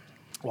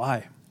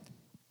why?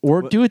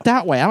 or do it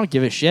that way. I don't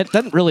give a shit.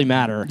 Doesn't really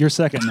matter. You're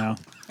second now.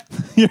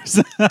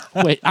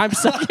 Wait, I'm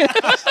second.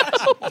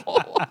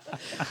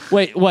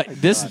 Wait, what?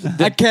 This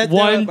I can't do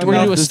one. it. My We're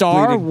gonna do mouth a is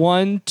star. bleeding.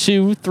 1,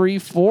 2, 3,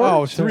 4.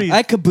 Oh, three.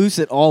 I caboose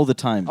it all the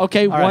time.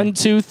 Okay, right. 1,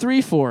 2,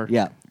 3, 4.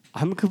 Yeah.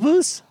 I'm a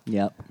caboose.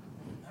 Yeah.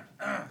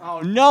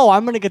 Oh no,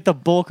 I'm gonna get the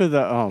bulk of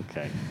the. Oh,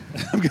 okay.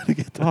 I'm gonna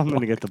get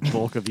the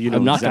bulk of you. Know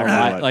I'm not exactly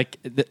gonna lie. what. Like,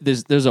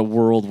 there's a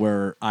world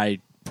where I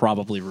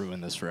probably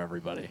ruin this for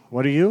everybody.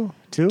 What are you?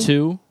 2?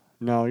 2.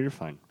 No, you're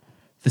fine.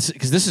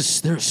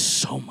 There's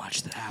so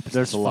much that happens.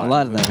 There's a A lot.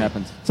 lot of that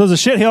happens. So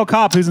there's a shitheel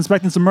cop who's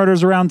inspecting some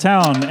murders around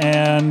town,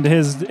 and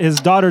his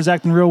daughter's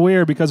acting real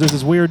weird because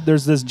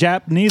there's this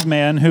Japanese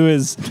man who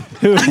is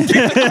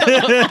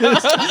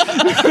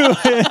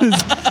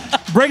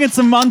bringing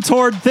some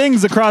untoward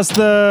things across to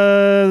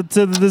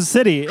the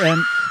city,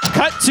 and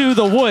Cut to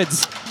the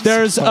woods.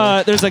 There's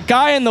a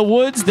guy in the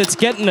woods that's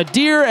getting a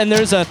deer, and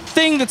there's a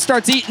thing that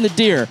starts eating the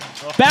deer.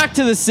 Back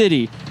to the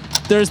city.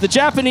 There's the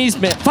Japanese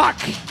man.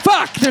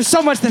 Fuck. There's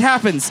so much that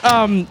happens.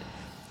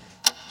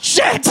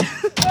 Shit.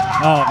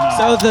 Oh,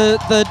 no. So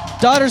the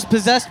daughter's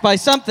possessed by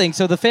something.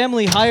 So the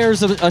family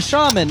hires a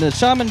shaman. The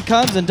shaman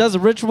comes and does a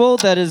ritual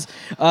that is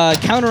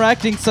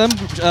counteracting some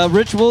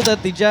ritual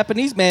that the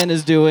Japanese man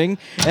is doing.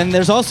 And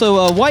there's also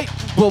a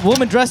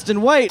woman dressed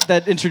in white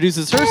that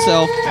introduces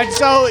herself. And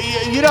so,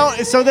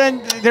 so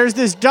then there's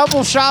this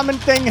double shaman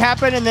thing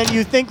happen, and then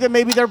you think that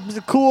maybe they're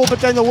cool, but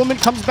then the woman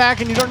comes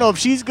back, and you don't know if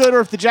she's good or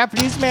if the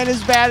Japanese man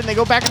is bad, and they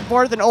go back and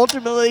forth, and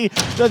ultimately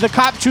the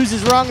cop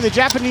chooses wrong, and the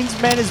Japanese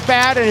man is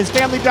bad, and his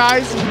family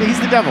dies, and he's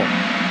the devil.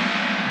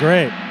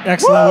 Great.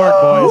 Excellent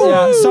work, boys.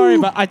 Yeah, sorry,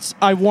 but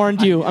I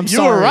warned you. I'm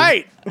sorry. You were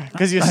right,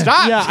 because you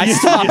stopped. Yeah, I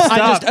stopped. You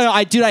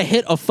stopped. I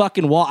hit a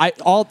fucking wall. I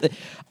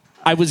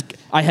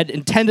had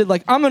intended,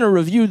 like, I'm going to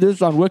review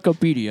this on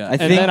Wikipedia, and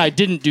then I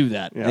didn't do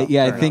that.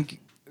 I think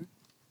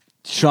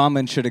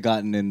shaman should have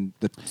gotten in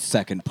the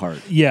second part.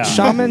 Yeah.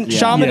 Shaman,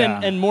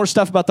 Yeah. and more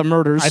stuff about the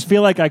murders. I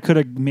feel like I could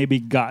have maybe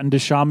gotten to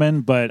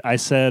shaman, but I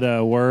said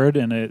a word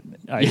and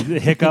I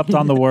hiccuped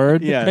on the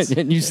word. Yes.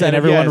 and you said And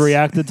everyone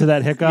reacted to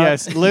that hiccup.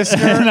 Yes,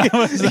 listener.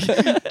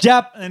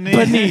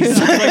 Japanese.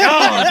 Like,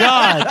 oh,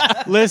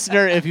 God.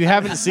 Listener, if you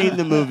haven't seen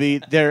the movie,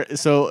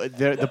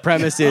 the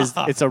premise is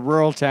it's a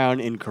rural town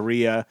in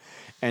Korea,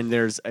 and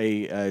there's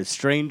a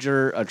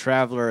stranger, a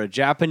traveler, a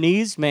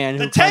Japanese man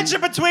who The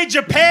tension between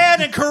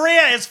Japan and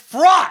Korea is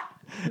fraught.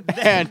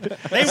 and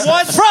They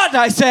once Front,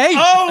 I say.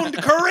 owned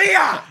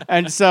Korea.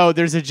 and so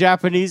there's a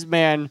Japanese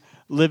man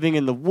living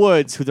in the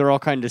woods who they're all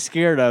kind of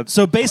scared of.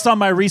 So based on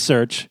my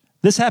research,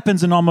 this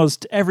happens in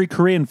almost every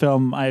Korean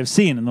film I have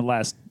seen in the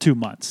last 2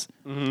 months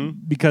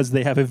because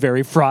they have a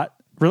very fraught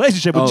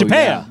relationship with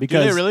Japan. yeah.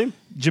 Because Do they really?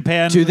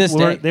 Japan To this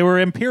day. they were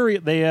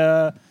imperial.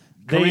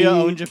 Korea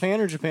owned Japan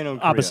or Japan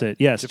owned Korea? Opposite,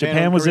 yes.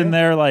 Japan owned was Korea? in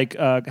there, like,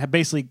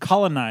 basically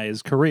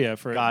colonized Korea.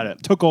 Got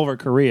it. Took over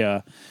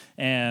Korea.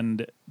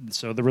 And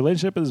so the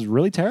relationship is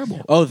really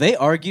terrible. Oh, they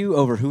argue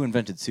over who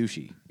invented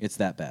sushi. It's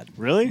that bad.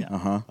 Really?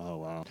 Uh-huh. Oh,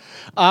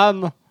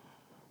 wow.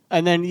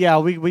 And then,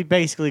 we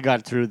basically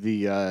got through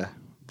the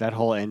that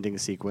whole ending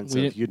sequence.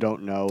 We Of you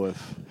don't know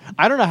if...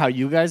 I don't know how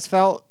you guys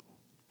felt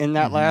in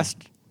that last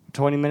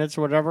 20 minutes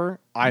or whatever.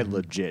 I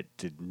legit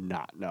did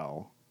not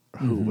know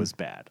who was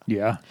bad.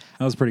 Yeah.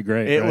 That was pretty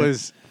great. It right?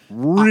 was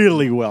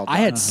really well done. I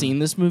had seen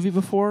this movie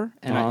before,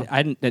 and I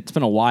hadn't. It's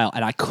been a while,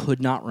 and I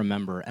could not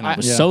remember. And I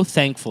was so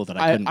thankful that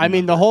I couldn't. I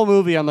mean, the remember. whole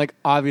movie, I'm like,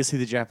 obviously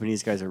the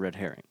Japanese guys are red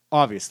herring.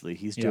 Obviously,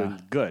 he's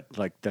doing good.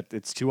 Like that,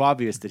 it's too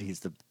obvious that he's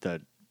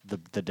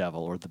the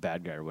devil or the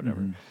bad guy or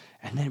whatever.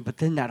 But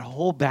then that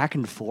whole back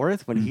and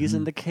forth when he's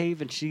in the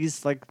cave and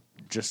she's like,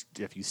 just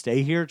if you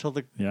stay here till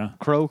the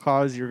crow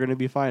caws, you're gonna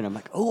be fine. I'm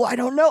like, oh, I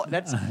don't know.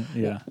 That's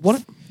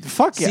What?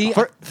 fuck yeah. See,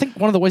 I think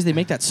one of the ways they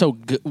make that so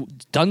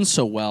done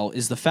so well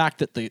is the fact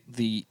that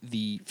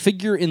the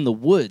figure in the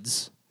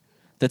woods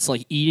that's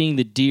like eating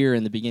the deer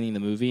in the beginning of the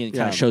movie and it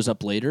kind of shows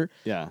up later.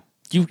 Yeah.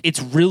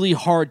 It's really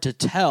hard to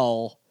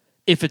tell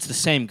if it's the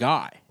same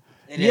guy.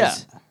 It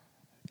is.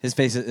 His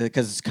face,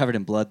 because it's covered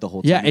in blood the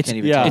whole time. Yeah, You can't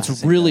even tell it's the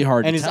same really guy.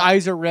 hard. And to his tell.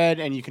 eyes are red,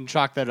 and you can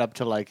chalk that up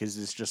to like, is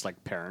this just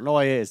like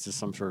paranoia? Is this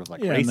some sort of like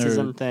and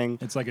racism thing?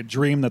 It's like a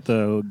dream that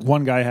the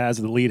one guy has,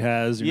 the lead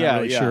has. You're not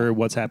really sure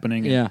what's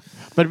happening. Yeah,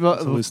 But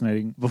It's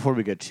hallucinating. before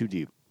we get too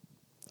deep,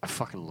 I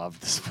fucking love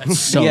this movie.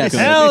 so Yes. good.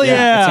 Hell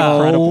yeah. It's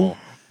incredible.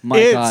 My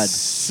It's God.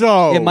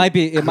 so It might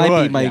be good.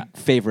 my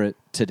favorite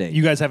today.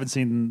 You guys haven't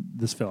seen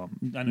this film?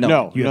 I know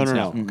No. you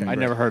haven't seen it. I Okay,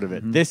 never heard of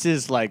it. This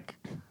is like,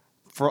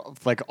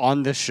 like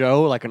on the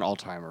show, like an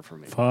all-timer for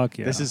me. Fuck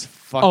yeah. This is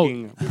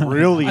fucking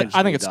brilliant.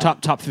 I think it's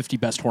top 50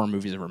 best horror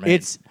movies ever made.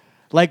 It's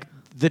like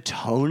the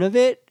tone of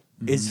it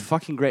is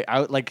fucking great. I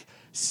like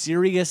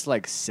serious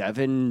like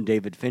Seven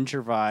David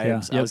Fincher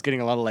vibes. Yeah. I was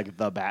getting a lot of like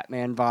the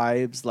Batman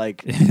vibes.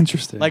 Like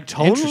Interesting. like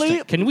tonally.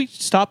 Interesting. Can we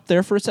stop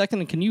there for a second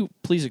and can you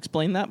please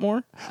explain that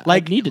more?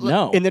 Like I need to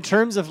know. in the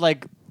terms of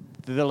like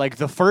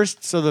the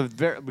first. So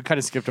we kind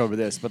of skipped over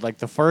this, but like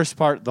the first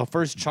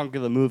chunk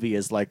of the movie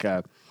is like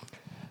a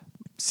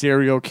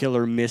serial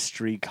killer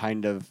mystery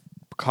kind of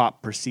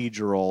cop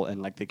procedural,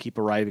 and like they keep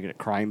arriving at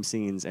crime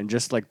scenes, and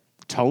just like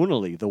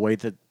tonally the way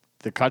that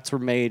the cuts were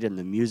made and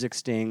the music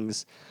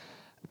stings,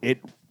 it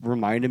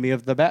reminded me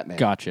of the Batman.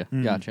 Gotcha.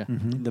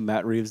 The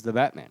Matt Reeves the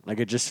Batman. Like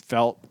it just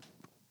felt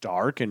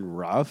dark and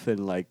rough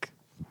and like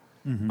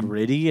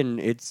gritty, and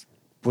it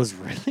was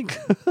really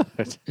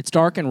good. It's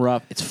dark and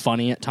rough. It's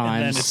funny at and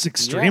times. then it's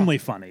extremely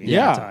funny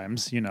Yeah. at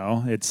times. You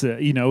know, it's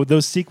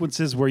those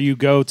sequences where you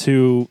go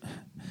to.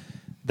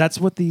 That's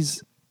what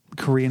these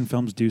Korean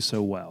films do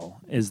so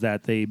well, is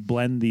that they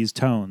blend these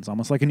tones,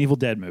 almost like an Evil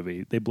Dead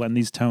movie. They blend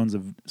these tones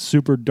of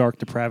super dark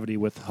depravity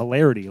with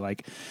hilarity.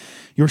 Like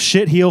your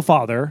shit-heel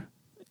father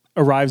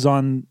arrives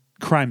on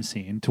crime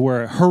scene to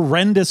where a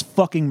horrendous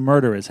fucking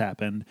murder has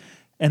happened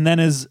and then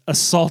is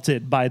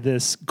assaulted by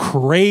this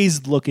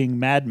crazed-looking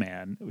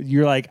madman.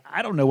 You're like,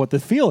 I don't know what to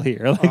feel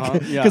here,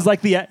 because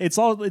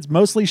it's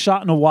mostly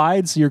shot in a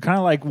wide, so you're kind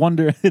of like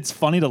wonder. It's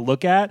funny to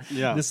look at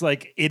this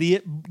like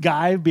idiot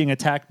guy being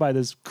attacked by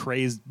this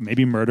crazed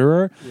maybe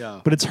murderer,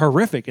 but it's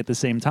horrific at the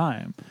same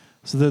time.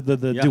 So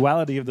the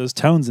duality of those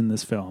tones in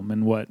this film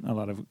and what a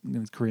lot of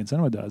Korean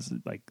cinema does,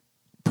 like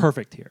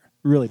perfect here.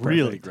 Really perfect.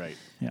 Really great.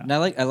 Yeah. And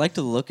I like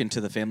to look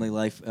into the family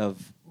life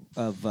of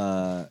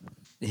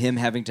him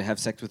having to have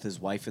sex with his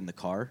wife in the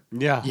car.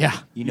 Yeah. Yeah.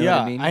 You know what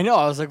I mean? I know.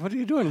 I was like, what are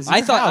you doing? Is he I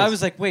in your thought I house?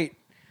 was like, wait,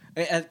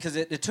 because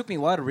it took me a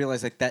while to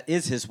realize like that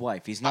is his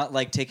wife. He's not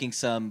like taking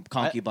some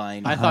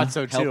concubine. I thought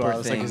so too. helper I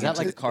was like, thing is that into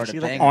like the car is to she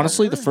like bang a- her.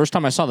 Honestly, the first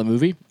time I saw the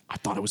movie, I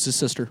thought it was his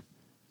sister.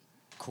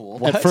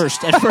 Cool. At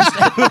first,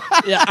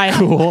 yeah,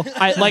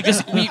 I like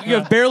this. You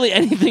have barely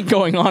anything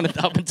going on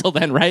up until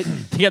then, right?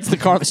 He gets in the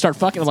car, they start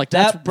fucking. I'm like,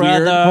 that's That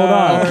weird. brother. Hold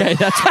on. Okay,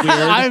 that's weird.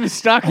 I'm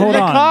stuck Hold in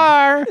the on.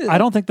 car. I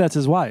don't think that's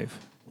his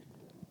wife.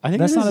 I think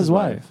That's it is not his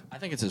wife. I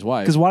think it's his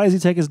wife. Because why does he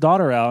take his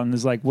daughter out and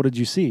is like, "What did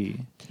you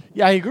see?"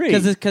 Yeah, I agree.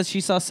 Because she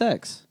saw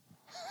sex.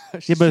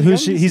 Yeah, but who's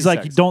She she? He's sees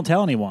like, sex. "Don't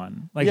tell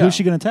anyone." Like, Yeah. who's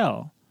she gonna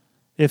tell?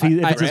 If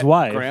it's his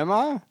wife,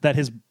 Grandma? that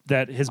his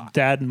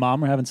dad and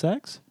mom are having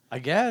sex. I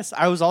guess.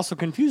 I was also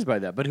confused by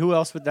that. But who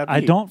else would that be?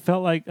 I thought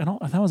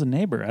it was a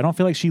neighbor. I don't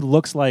feel like she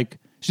looks like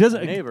she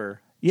doesn't. Neighbor.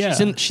 Yeah,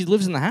 She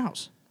lives in the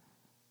house.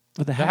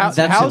 but the house- house.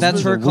 the house That's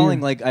was her a calling.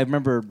 weird- Like I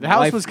remember, The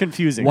house was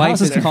confusing. Wife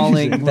House is is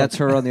calling. confusing. That's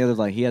her on the other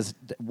line.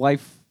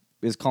 Wife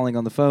is calling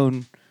on the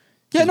phone.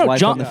 Yeah, His no, wife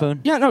John. on the phone.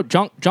 Yeah, no,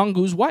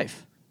 Jong-Goo's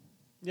wife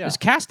Yeah. is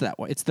cast that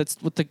way. That's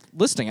what the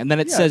listing, and then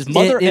it Yeah, says it's-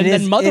 mother, It and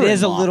is- then mother. It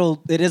is a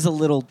little. It is a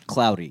little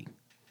cloudy.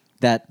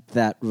 That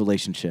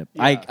relationship.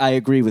 Yeah. I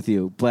agree with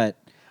you, but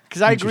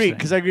Because I agree. Interesting.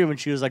 Because I agree when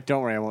she was like,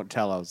 "Don't worry, I won't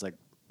tell." I was like,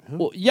 "Who?"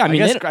 Well, yeah, I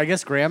mean, I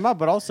guess grandma,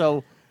 but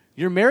also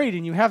you're married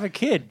and you have a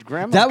kid.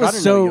 Grandma. that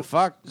was so. You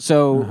fuck.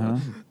 So Uh-huh.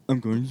 I'm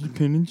going to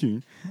Japan in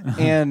June,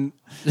 and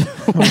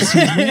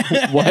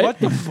What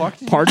the fuck?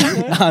 Did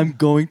Pardon? I'm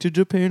going to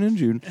Japan in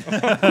June,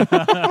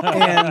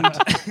 and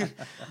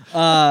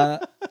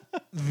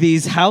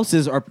these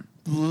houses are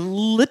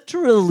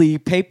literally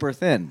paper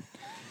thin.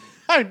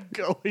 I'm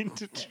going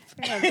to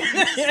Japan.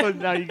 So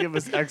now you give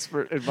us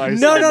expert advice.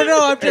 No, on no,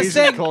 no, I'm just Asian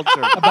saying-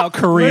 culture. about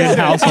Korean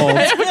households.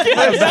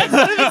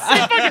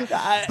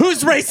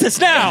 Who's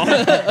racist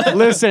now?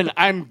 Listen,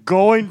 I'm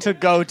going to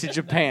go to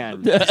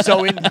Japan.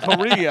 So in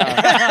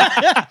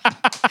Korea,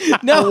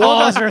 No, the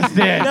walls are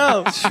thin.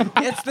 no,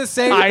 it's the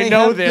same. I they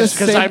know have this the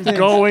because same I'm things.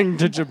 going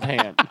to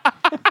Japan.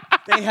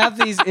 They have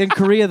these in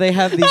Korea. They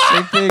have these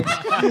same things.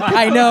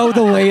 I know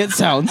the way it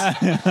sounds.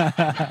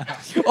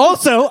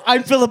 Also,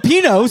 I'm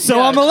Filipino,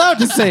 so I'm allowed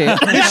to say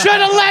it. You should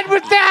have led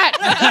with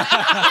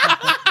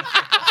that.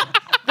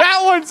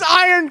 That one's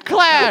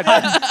ironclad.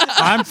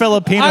 I'm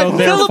Filipino, I'm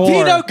therefore.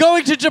 Filipino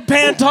going to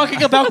Japan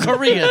talking about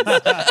Koreans.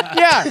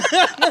 Yeah,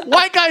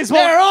 white guys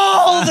They're won't.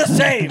 all the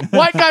same.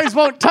 White guys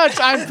won't touch.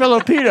 I'm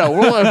Filipino.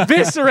 We'll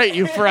eviscerate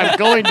you for I'm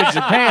going to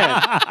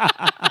Japan.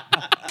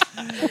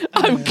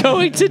 I'm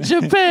going to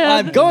Japan.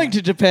 I'm going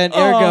to Japan,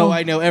 ergo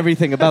I know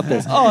everything about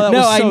this. Oh, that no,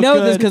 was I so know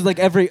this good. because like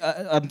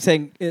I'm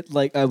saying it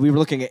like we were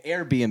looking at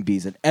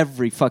Airbnbs and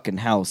every fucking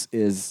house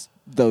is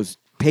those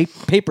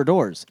paper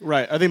doors.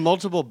 Right. Are they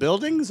multiple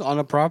buildings on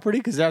a property?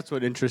 Because that's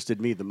what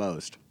interested me the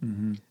most.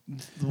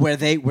 Where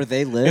they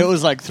live. It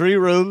was like 3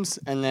 rooms,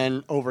 and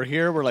then over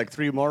here were like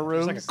 3 more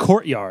rooms. It's like a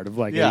courtyard of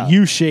like Yeah. a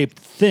U-shaped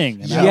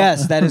thing. And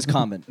Yes, that is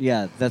common.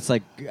 Yeah, that's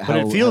like how.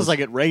 But it feels like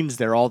it rains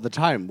there all the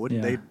time.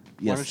 Wouldn't Yeah. they? Why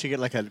Yes. don't you get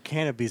like a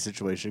canopy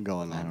situation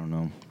going on? I don't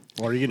know.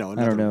 Or, you know,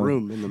 don't another know.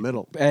 room in the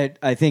middle.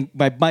 I think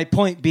my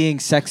point being,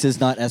 sex is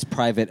not as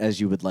private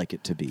as you would like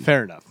it to be.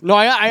 Fair enough. No,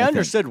 I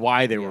understood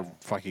why they were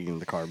fucking in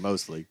the car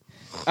mostly.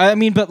 I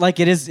mean, but like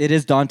it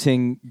is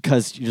daunting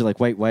because you're like,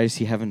 wait, why is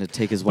he having to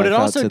take his But wife it out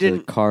also to the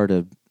didn't- car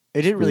to?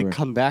 It didn't really Sure.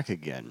 come back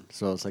again.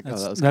 So it's like, that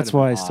was That's kind of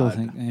why an I still odd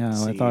think. Yeah, I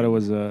scene. thought it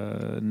was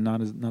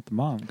not the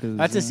mom. Cause,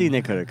 That's a scene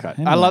they could have cut.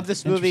 I Anyway, love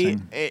this movie.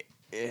 interesting.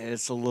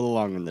 It's a little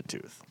long in the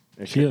tooth.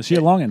 She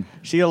a longin'.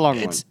 She a long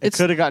one. It's- It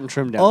could have gotten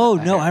trimmed down. Oh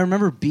a no, hair. I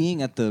remember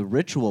being at the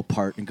ritual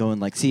part and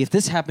going like, see, if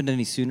this happened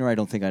any sooner, I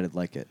don't think I'd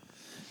like it.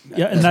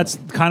 Yeah, and that's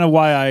kind of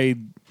why I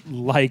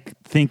like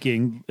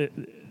thinking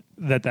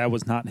that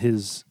was not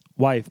his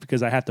wife,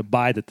 because I have to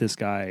buy that this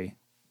guy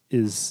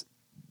is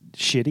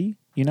shitty.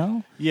 You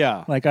know,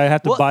 Yeah. like I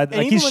have to buy. and Like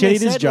even he's when they shitty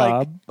at his said,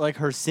 job. Like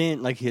her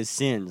sin, like his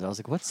sins. I was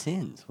like, what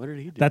sins? What did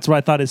he do? That's what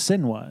I thought his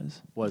sin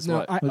was. was No,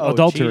 what? I-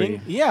 Adultery.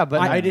 cheating? Yeah,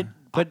 but I did.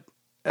 But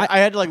I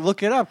had to like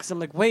look it up because I'm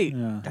like, wait,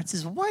 Yeah. that's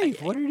his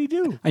wife. What did he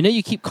do? I know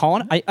you keep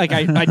calling.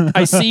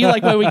 I see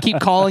like when we keep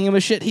calling him a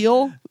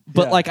shitheel,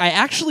 but Yeah. like I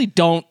actually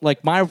don't like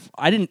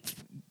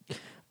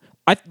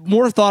I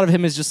more thought of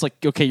him as just like,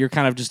 okay, you're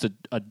kind of just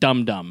a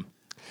dum dum.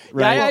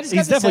 Right. Yeah, I just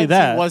He's got the definitely sense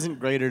that. He wasn't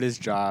great at his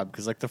job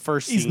because like the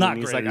first scene, He's not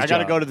he's great like, at his I got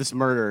to job. go to this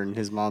murder, and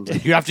his mom's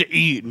like, you have to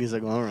eat, and he's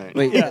like, all right.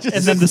 Wait, And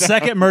then the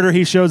second murder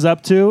he shows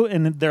up to,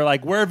 and they're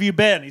like, "Where have you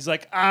been?" He's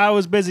like, "I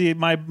was busy.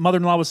 My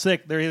mother-in-law was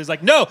sick." There, he was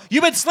like, "No,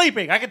 you've been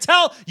sleeping. I could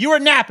tell you were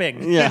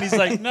napping." Yeah. And he's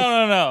like,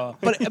 "No."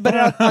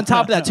 But on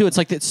top of that too, it's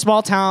like the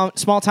small town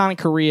in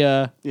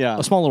Korea, Yeah.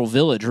 a small little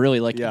village. Really,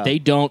 like Yeah. they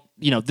don't,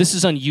 this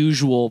is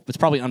unusual. It's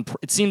probably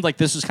it seemed like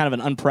this was kind of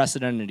an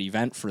unprecedented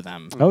event for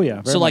them. Oh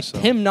yeah. So like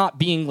him not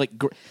being like,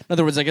 in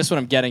other words, I guess what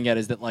I'm getting at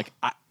is that like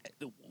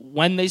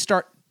when they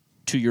start,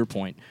 to your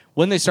point,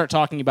 when they start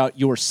talking about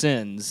your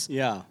sins,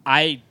 Yeah.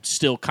 I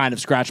still kind of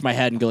scratch my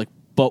head and go like,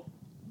 but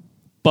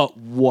But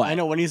what? I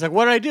know when he's like,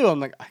 "What did I do?" I'm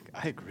like,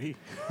 I agree.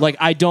 Like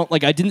I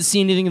didn't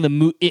see anything in the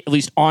movie, at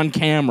least on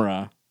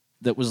camera,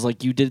 that was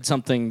like you did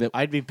something that.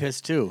 I'd be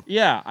pissed too.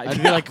 Yeah, I'd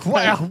be like,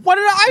 what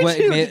did I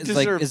do? It's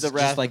like, Deserve is the it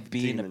wrath just like of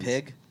being demons. a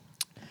pig?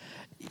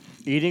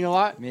 Eating a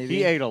lot? Maybe.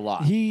 He ate a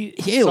lot. He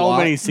ate a so lot.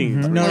 many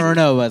scenes.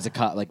 No, as a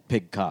cop, like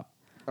pig cop.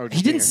 Or He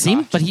just didn't being a seem,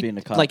 cop. but just he being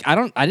a cop. like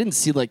I didn't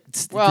see like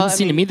it Well, didn't I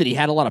seem to mean- me that he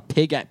had a lot of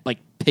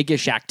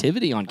piggish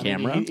activity on I mean,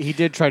 camera. he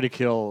did try to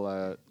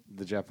kill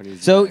the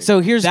Japanese. So guy. so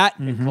here's That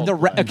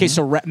Mhm. okay,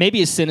 so maybe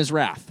his sin is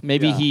wrath.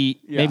 Maybe Yeah.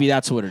 Yeah. maybe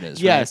that's what it is.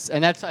 right? Yes,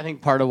 and that's I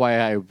think part of why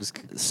I was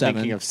Seven.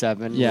 thinking of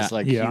Seven. Yeah. Was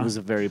like Yeah. he was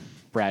a very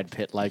Brad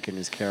Pitt like in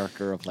his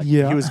character of like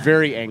Yeah. he was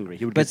very angry.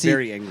 He would But get see,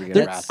 very angry and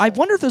There- wrathful. I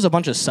wonder if there's a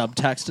bunch of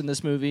subtext in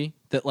this movie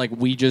that like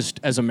we just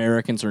as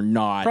Americans are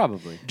not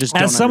Probably. just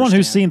don't as someone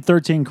who's understand. seen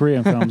 13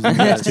 Korean films in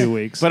the last 2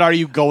 weeks. But are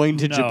you going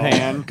to No.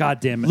 Japan?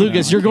 God damn it,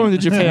 Lucas, no. you're going to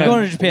Japan. I'm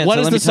going to Japan. What so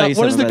is let the me tell you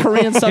what is the something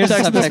Korean about- here's the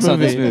subtext of this on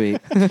movie?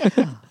 this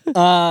movie.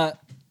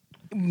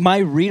 My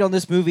read on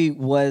this movie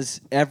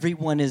was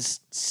everyone is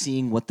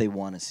seeing what they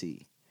want to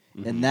see,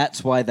 and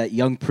that's why that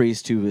young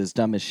priest who is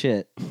dumb as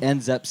shit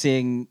ends up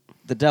seeing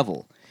the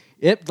devil.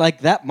 It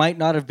like that might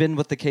not have been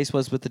what the case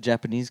was with the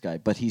Japanese guy,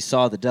 but he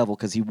saw the devil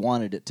because he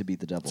wanted it to be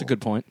the devil. That's a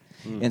good point.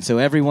 And so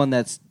everyone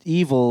that's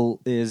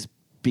evil is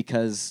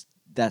because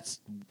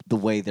that's the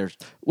way they're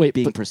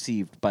being but-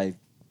 perceived by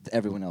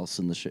everyone else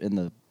in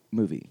the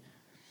movie.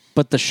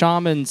 But the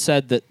shaman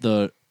said that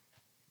the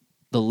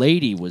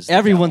lady was the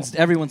Everyone's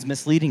devil.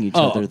 misleading each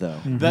Oh. other though.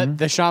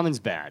 The shaman's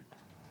bad.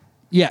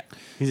 Yeah.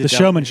 He's a The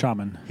devil.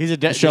 shaman. He's a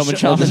The showman Oh,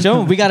 shaman. the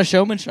showman. We got a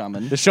showman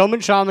shaman. The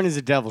shaman is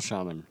a devil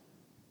shaman.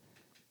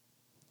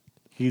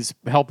 He's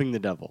helping the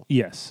devil.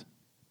 Yes.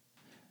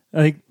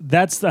 I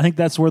think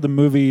that's where the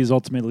movie is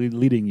ultimately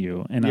leading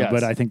you, and Yes.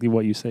 but I think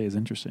what you say is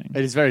interesting.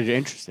 It is very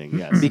interesting.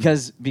 Yes.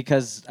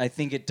 because I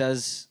think it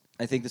does.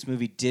 I think this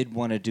movie did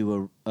want to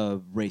do a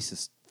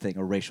racist thing,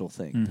 a racial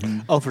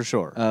thing Oh, for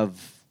sure.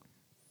 of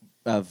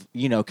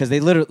because they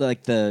literally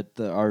like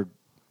our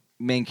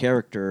main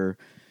character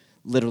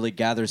literally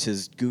gathers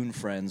his goon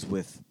friends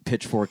with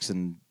pitchforks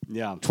and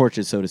Yeah.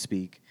 torches, so to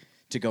speak,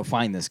 to go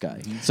find this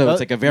guy. So Well, it's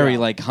like a very yeah.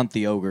 like hunt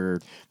the ogre.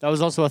 That was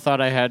also a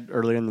thought I had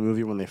earlier in the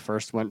movie when they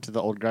first went to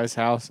the old guy's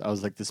house. I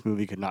was like, this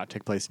movie could not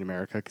take place in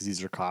America because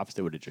these are cops.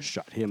 They would have just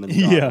shot him and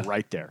the dog Yeah.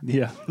 right there.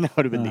 Yeah, That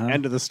would have been the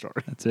end of the story.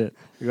 that's it.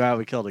 Wow,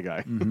 we killed a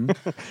guy.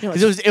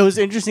 'Cause it was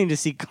interesting to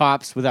see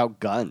cops without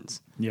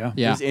guns. Yeah,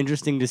 Yeah. It was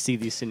interesting to see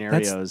these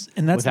scenarios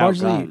that's without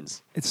largely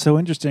guns. it's so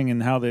interesting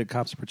in how the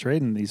cops are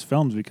portrayed in these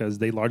films because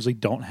they largely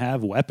don't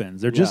have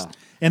weapons. They're just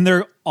and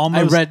they're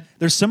almost.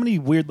 There's so many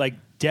weird like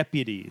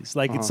deputies.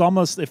 Like it's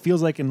almost. It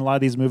feels like in a lot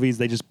of these movies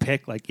they just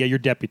pick like you're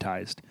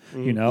deputized.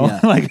 You know, Yeah.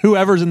 like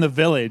whoever's in the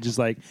village is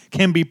like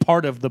can be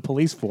part of the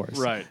police force.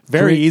 Right.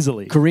 Very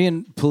easily.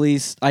 Korean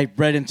police. I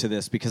read into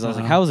this because I was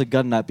like, how is a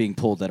gun not being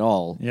pulled at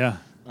all? Yeah.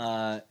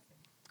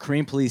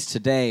 Korean police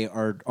today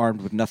are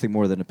armed with nothing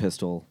more than a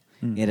pistol,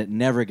 and it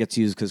never gets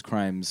used because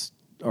crimes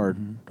are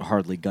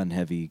hardly gun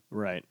heavy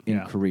Right. in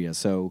Yeah. Korea.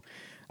 So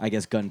I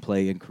guess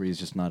gunplay in Korea is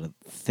just not a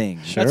thing.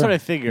 That's what I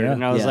figured. Yeah.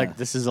 And I was Yeah. like,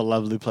 this is a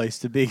lovely place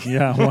to be.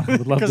 Yeah, well, I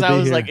would love Because to I be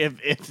was here. like,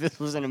 if this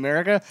was in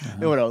America,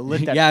 it would have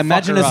lit that Yeah,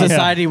 imagine a fucker up.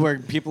 society where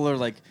people are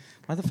like,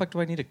 why the fuck do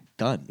I need a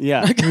gun?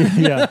 Yeah.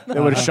 yeah. They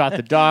would have shot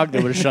the dog. They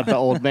would have shot the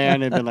old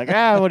man and been like,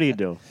 what do you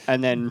do?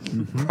 And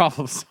then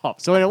problem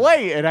solved. So in a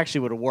way, it actually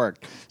would have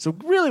worked. So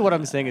really what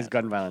I'm saying is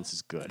gun violence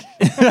is good.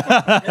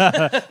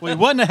 We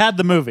wouldn't have had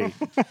the movie.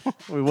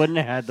 We wouldn't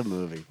have had the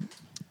movie.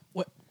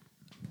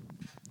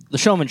 The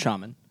showman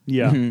shaman.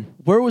 Yeah.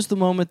 Where was the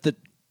moment that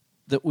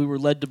we were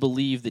led to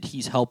believe that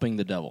he's helping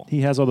the devil?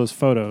 He has all those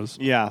photos.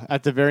 Yeah,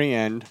 at the very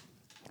end,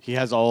 he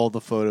has all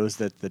the photos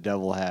that the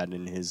devil had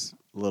in his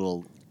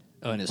little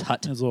Oh, in his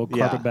hut. His little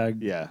carpet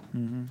bag. Yeah.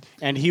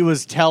 And he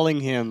was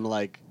telling him,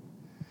 like,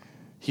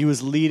 he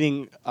was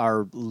leading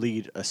our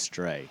lead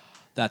astray.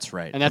 That's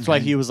right. And that's why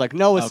he was like,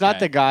 no, it's not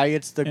Okay. the guy,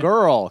 it's the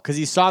girl. Because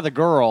he saw the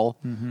girl,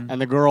 and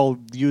the girl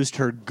used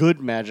her good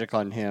magic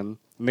on him,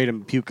 made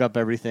him puke up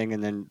everything,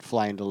 and then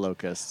fly into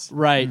locusts.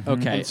 Right.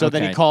 Okay. And so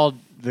then he okay. called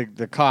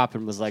the cop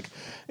and was like,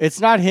 it's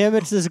not him,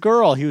 it's this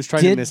girl. He was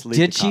trying to mislead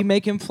Did the she cop.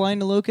 make him fly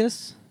into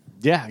locusts?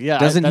 Yeah, yeah.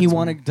 Doesn't he that's-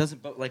 want to?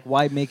 Doesn't but like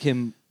why make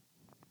him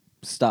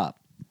stop?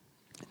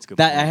 That's a good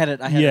That point. I had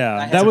it. I had Yeah, I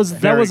had that some was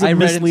very- a I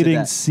read into misleeding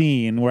that.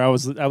 scene where I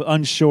was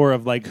unsure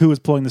of like who was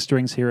pulling the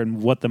strings here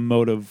and what the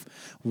motive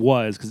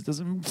was because it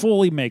doesn't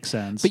fully make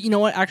sense. But you know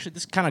what? Actually,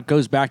 this kind of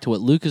goes back to what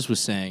Lucas was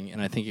saying,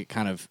 and I think it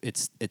kind of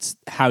it's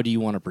how do you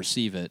want to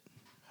perceive it,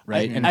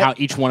 right? And how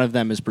each one of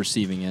them is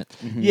perceiving it.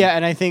 Yeah,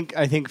 and I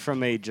think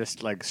from a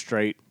just like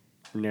straight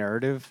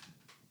narrative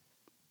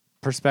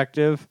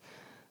perspective,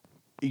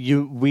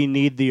 we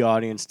need the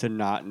audience to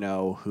not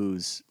know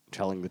who's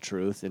telling the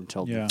truth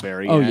until Yeah. the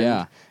very Oh, end.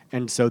 yeah.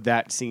 And so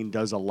that scene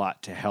does a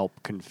lot to help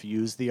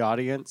confuse the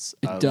audience.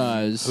 It of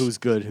does. Who's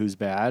good, who's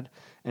bad.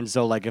 And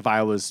so like if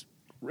I was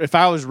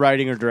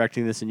writing or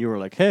directing this and you were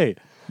like, "Hey,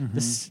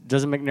 this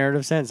doesn't make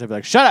narrative sense. I'd be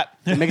like, shut up.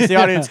 It makes the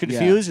audience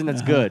confused, and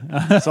that's good.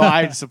 So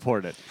I'd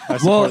support it.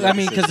 Well, I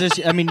mean, because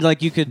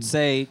like you could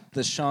say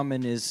the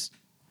shaman is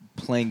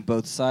playing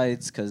both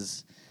sides.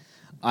 Because,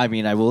 I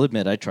mean, I will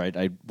admit, I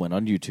went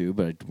on YouTube.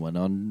 I went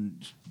on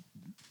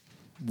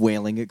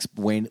Wailing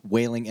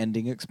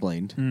Ending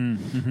Explained,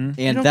 and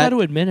You don't got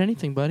to admit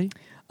anything, buddy.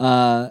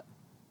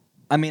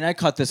 I mean, I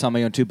caught this on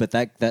my own too, but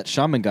that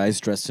shaman guy's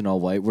dressed in all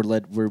white.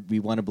 We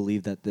want to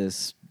believe that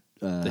this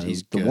That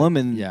he's the good.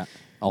 woman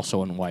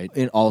Also in white.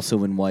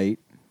 also in white.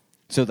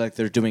 So that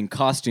they're doing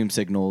costume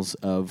signals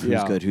of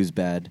who's good, who's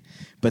bad.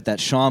 But that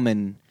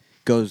shaman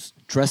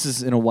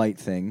dresses in a white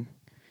thing,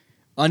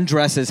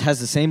 undresses, has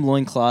the same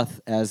loincloth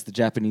as the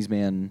Japanese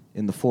man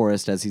in the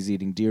forest as he's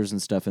eating deers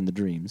and stuff in the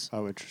dreams.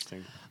 Oh,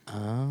 interesting.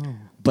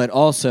 But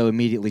also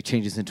immediately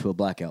changes into a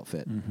black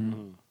outfit.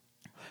 And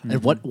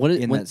what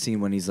In that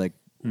scene when he's like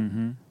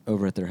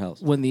over at their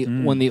house. when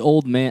the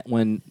old man,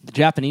 when the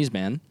Japanese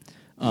man,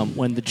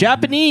 when the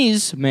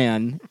Japanese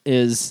man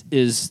is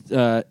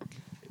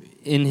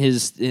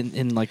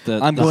in like the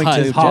I'm the going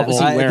hut, to what was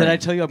he Did wearing? I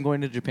tell you I'm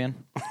going to Japan?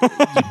 You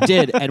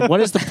did. And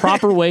what is the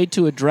proper way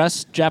to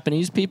address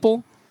Japanese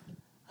people?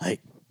 Hi.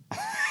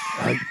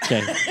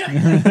 Okay.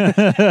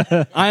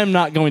 I am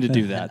not going to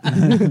do that.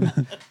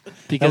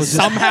 Because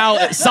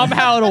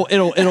somehow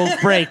it'll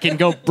break and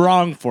go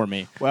wrong for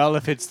me. Well,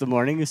 if it's the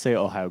morning, you say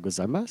Ohayou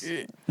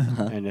gozaimasu.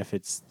 And if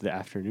it's the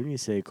afternoon, you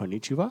say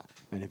konnichiwa.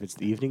 And if it's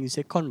the evening, you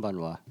say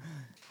konbanwa.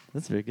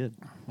 That's very good.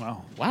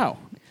 Wow. Wow.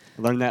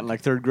 I learned that in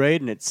like 3rd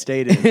grade, and it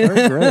stayed in.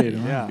 Third grade.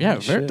 Yeah. Yeah,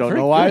 very, Don't very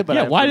know why, good. but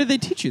yeah, I've why did they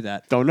teach you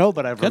that? Don't know,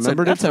 but I've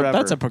remembered it forever.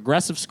 That's a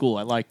progressive school.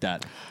 I like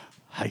that.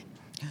 Hi.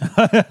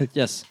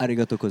 Yes.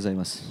 Arigato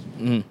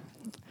gozaimasu.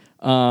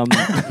 Um,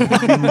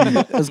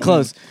 That was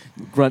close.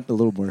 Grunt a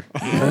little more.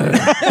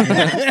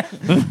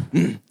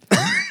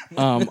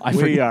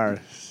 We are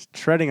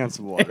treading on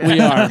some water. we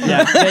are.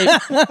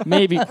 Yeah.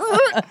 Maybe.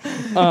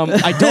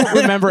 I don't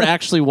remember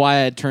actually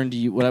why I turned to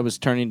you. What I was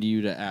turning to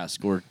you to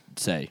ask or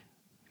say.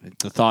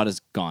 The thought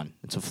is gone.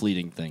 It's a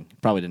fleeting thing.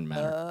 Probably didn't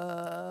matter.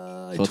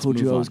 I let's told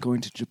you move I was on.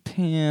 going to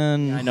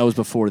Japan. I know it was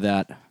before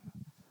that.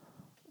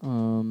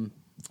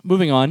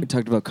 Moving on. We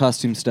talked about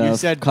costume stuff. You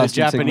said the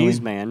costume Japanese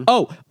signaling.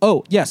 man.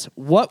 Oh, yes.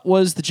 What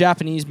was the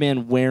Japanese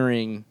man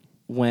wearing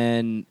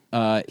when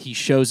he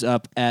shows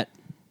up at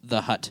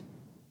the hut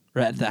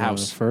or at the The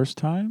house? first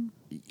time?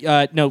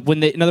 No,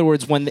 in other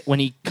words, when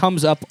he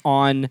comes up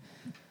on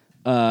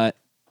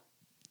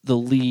the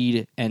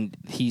lead and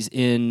he's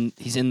in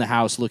the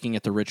house looking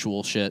at the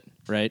ritual shit,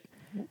 right?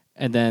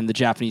 And then the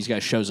Japanese guy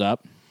shows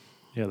up.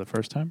 Yeah, the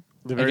first time?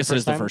 The I very guess it is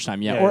first the time? first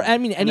time, yeah. Or I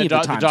mean, And any of the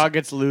times. The dog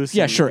gets loose.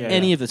 Yeah, and- sure.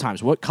 Any of the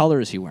times. What color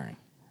is he wearing?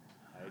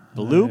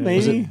 Blue, Is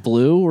maybe. it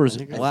blue or is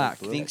it it's black?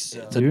 I think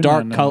so. It's a Do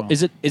dark not color. know.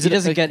 Is it? He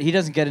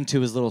doesn't get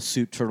into his little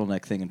suit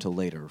turtleneck thing until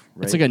later,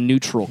 right? It's like a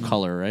neutral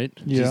color, right?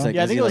 Yeah. like-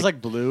 Yeah, I Is think he it was like-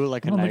 like blue,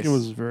 like I a don't nice. think it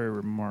was very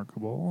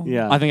remarkable.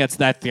 Yeah. I think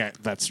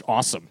that's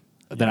awesome.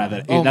 Now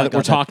that Oh my we're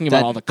God, talking that-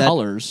 about all the that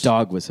colors,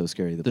 Dog was so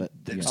scary. the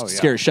Yeah.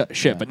 scary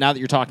shit. But now that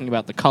you're talking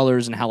about the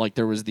colors and how like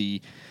there was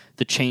the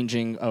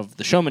changing of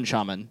the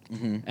shaman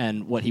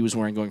and what he was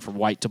wearing, going from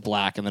white to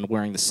black, and then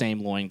wearing the same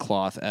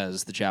loincloth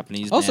as the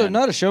Japanese. Also, man.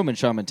 not a shaman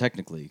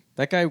technically.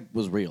 That guy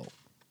was real.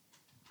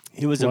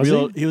 he was Was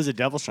he was a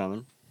devil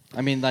shaman.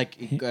 I mean, like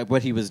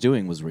what he was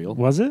doing was real.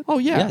 Was it? Oh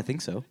Yeah, yeah. I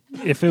think so.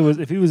 If he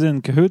was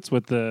in cahoots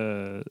with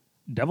the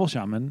devil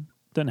shaman,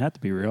 doesn't have to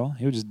be real.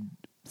 He was just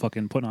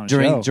fucking putting on a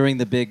show. During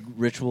the big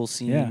ritual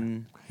scene. Yeah.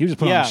 He was just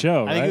putting Yeah, on a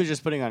show, I right? think he was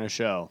just putting on a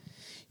show.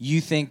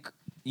 You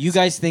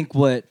guys think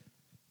what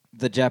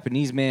the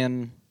Japanese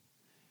man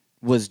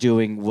was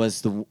doing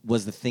was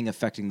the thing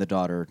affecting the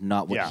daughter,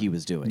 not what Yeah. he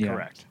was doing. Yeah.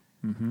 Correct.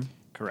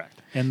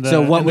 Correct. And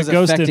So what and was the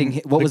ghost affecting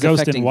in, what the was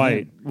ghost affecting in white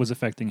him? was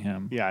affecting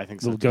him. Yeah, I think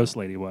the so. little ghost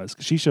lady was.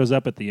 She shows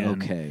up at the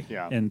end. Okay.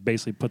 Yeah. And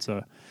basically puts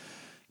a.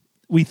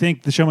 We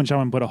think the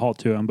shaman put a halt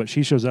to him, but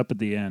she shows up at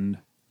the end.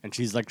 And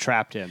she's like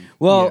trapped him.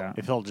 Well, Yeah.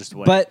 If he'll just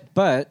wait.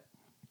 but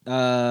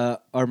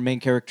our main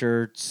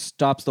character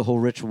stops the whole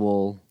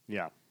ritual,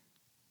 yeah.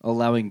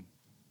 allowing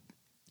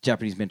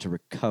Japanese men to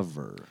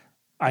recover.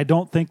 I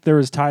don't think they're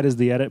as tight as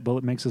the edit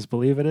makes us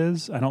believe it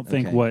is. I don't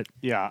think Okay. what.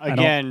 Yeah. don't-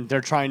 Again,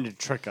 they're trying to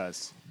trick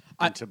us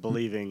into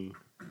believing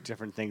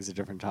different things at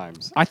different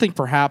times. I think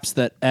perhaps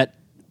that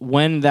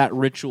when that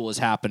ritual is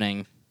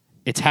happening,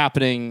 it's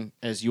happening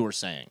as you're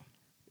saying.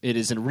 It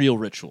is a real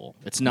ritual.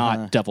 It's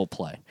not devil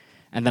play.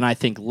 And then I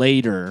think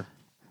later,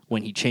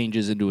 when he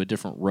changes into a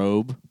different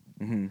robe,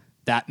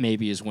 that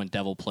maybe is when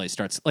devil play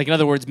starts. Like in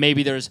other words,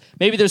 maybe there's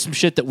some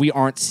shit that we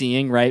aren't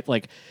seeing, right?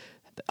 Like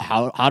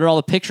how did all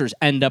the pictures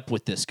end up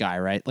with this guy,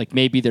 right? Like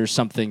maybe there's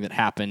something that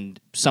happened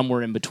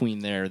somewhere in between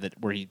there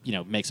where he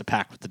makes a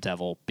pact with the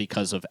devil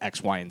because of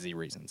X, Y, and Z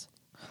reasons.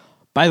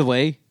 By the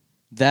way,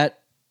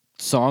 that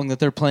song that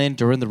they're playing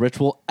during the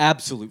ritual,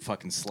 absolute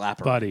fucking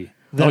slapper. Buddy.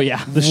 Oh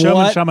yeah. The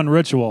What? shaman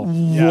ritual.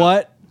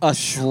 What a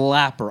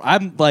slapper.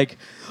 I'm like,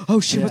 oh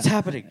shit, what's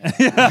happening?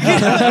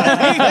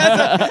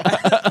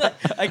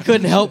 I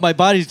couldn't help. My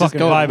body's just Fucking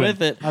going vibing.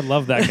 with it. I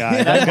love that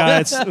guy. That guy,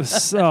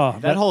 it's so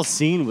That whole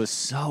scene was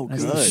so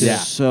good. Yeah,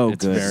 so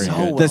good. very So good.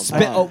 well The spit.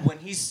 done. Oh, when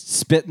he's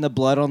spitting the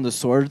blood on the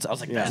swords, I was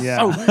like, "That's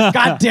Yeah. so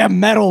goddamn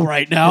metal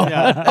right now."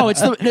 Yeah. Oh,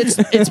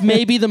 it's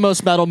maybe the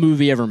most metal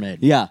movie ever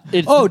made.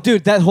 It's- Oh,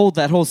 dude, that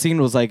whole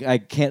scene was like, I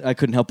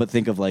couldn't help but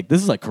think of like,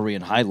 this is like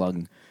Korean High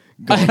Lung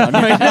going on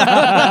right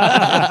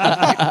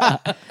now.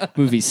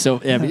 Movie's so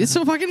it's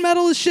so fucking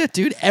metal as shit,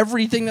 dude.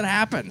 Everything that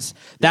happens,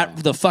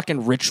 the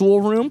fucking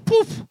ritual room,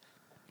 poof.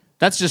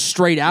 That's just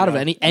straight out of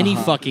any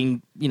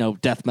fucking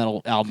death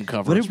metal album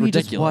cover. What It's did we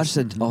ridiculous. just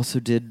watch that also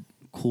did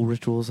cool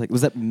rituals? Like,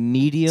 was that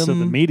Medium? So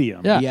the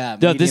Medium. Yeah, Yeah,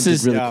 No, Medium this did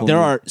is really cool there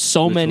are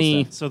so ritual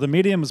many. stuff. So the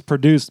Medium is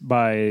produced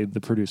by the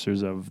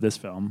producers of this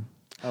film.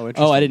 Oh,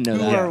 interesting. Oh, I didn't know Who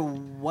that. are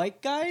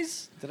white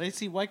guys? Did I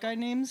see white guy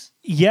names?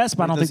 Yes,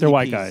 but I Or don't those think they're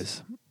white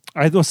EPs?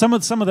 guys. Well, some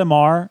of them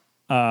are,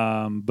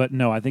 but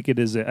no, I think it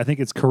is. I think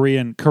it's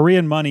Korean.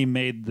 Korean money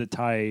made the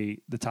Thai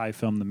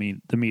film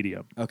the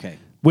Medium Okay.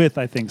 with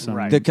I think some.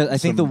 Because I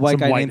think the white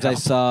some guy names I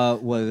help. saw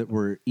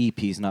were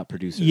EPs, not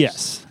producers.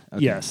 Yes.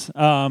 Okay. Yes.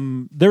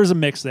 There's a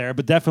mix there,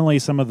 but definitely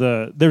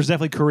there's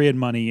definitely Korean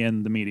money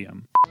in the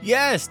Medium.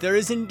 Yes, there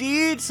is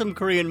indeed some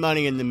Korean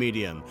money in the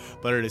medium,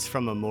 but it is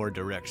from a more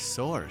direct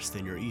source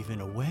than you're even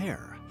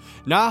aware.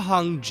 Na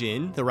Hong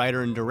Jin, the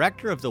writer and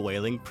director of The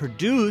Wailing,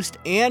 produced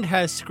and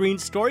has screen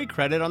story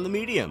credit on the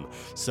medium.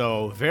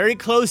 So, very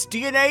close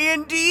DNA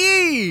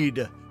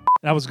indeed!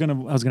 I was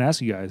gonna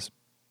ask you guys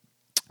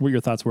what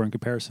your thoughts were in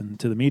comparison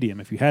to the Medium,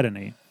 if you had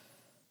any.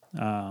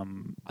 I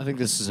think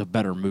this is a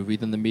better movie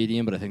than The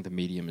Medium, but I think The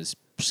Medium is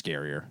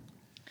scarier.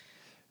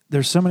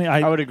 There's so many.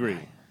 I would agree.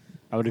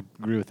 I would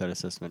agree with that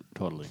assessment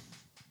totally.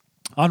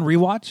 On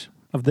rewatch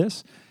of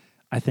this,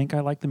 I think I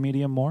like the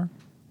Medium more.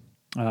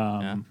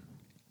 Yeah.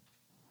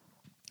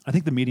 I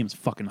think the Medium's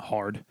fucking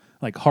hard,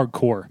 like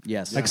hardcore.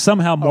 Yes. like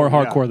somehow more Oh,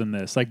 yeah. hardcore than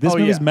this. Like this Oh,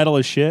 movie's yeah. metal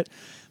as shit.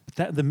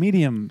 But the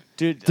Medium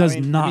Dude, does I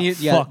mean, not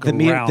fuck the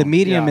around.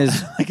 medium Yeah.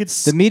 is Like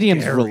it's the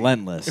medium's scary.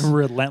 relentless.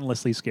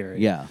 relentlessly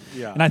scary. Yeah.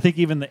 Yeah. And I think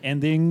even the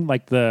ending,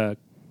 like the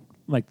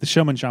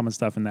shaman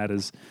stuff in that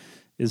is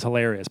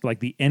hilarious. But like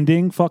the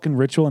ending fucking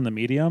ritual in the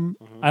Medium,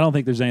 I don't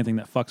think there's anything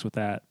that fucks with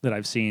that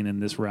I've seen in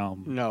this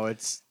realm. No,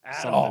 it's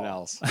something all.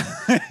 else.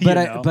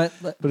 But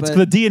But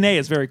the DNA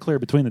is very clear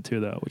between the two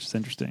though, which is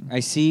interesting. I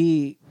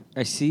see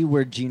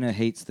where Gina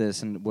hates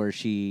this and where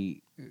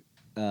she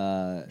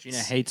Gina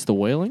hates The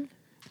Wailing.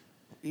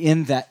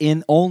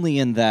 only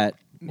in that.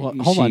 Well,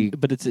 hold on,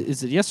 but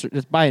is it yes or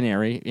it's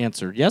binary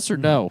answer? Yes or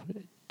no?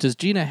 Does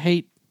Gina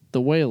hate The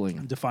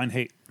Wailing? Define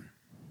hate.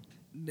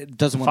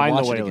 doesn't want to Define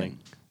watch The it Wailing. again.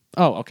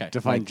 Oh, okay.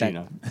 Define Like that.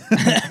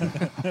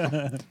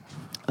 Gina.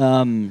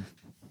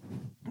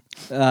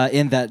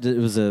 In that it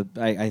was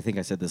I think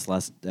I said this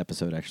last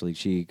episode actually.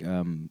 She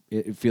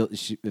it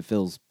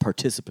feels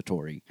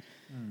participatory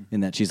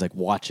in that she's like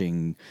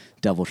watching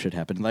devil shit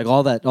happen. Like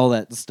all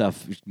that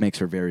stuff makes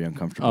her very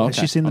uncomfortable. Oh, Has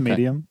okay. she seen the Okay.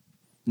 Medium?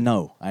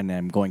 No, and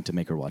I'm going to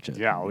make her watch it.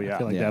 Yeah, oh I yeah.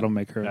 feel like Yeah. that'll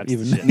make her That's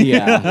even. the shit.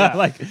 Yeah.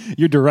 like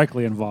you're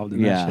directly involved in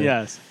Yeah. that shit.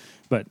 Yes.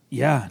 But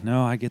yeah,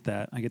 no, I get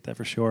that. I get that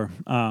for sure.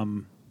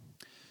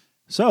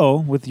 So,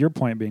 with your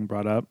point being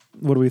brought up,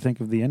 what do we think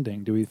of the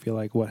ending? Do we feel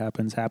like what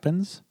happens?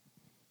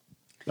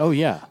 Oh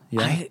yeah.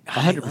 Yeah.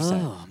 100%.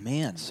 Oh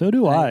man. So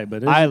do I.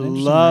 But it's I an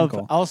interesting love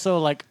wrinkle. also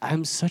like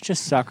I'm such a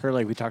sucker.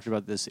 Like we talked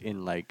about this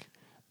in like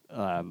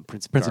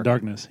Prince Prince of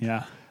Darkness.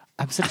 Yeah,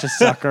 I'm such a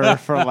sucker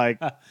for like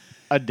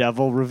a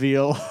devil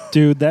reveal.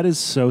 dude, that is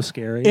so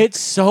scary. It's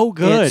so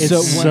good. It's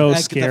so so like,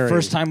 scary. The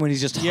first time when he's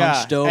just Yeah.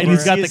 hunched over, and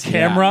he's got the his-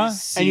 camera,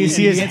 and you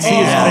see his you can see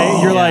his hands.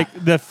 face. You're Yeah.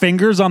 like the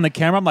fingers on the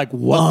camera. I'm like,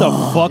 what the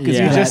fuck is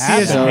yeah. he You just see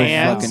his so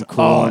hands. fucking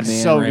cool, oh, it's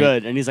man. so Right.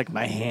 good. And he's like,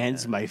 my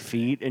hands, my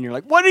feet. And you're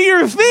like, what are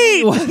your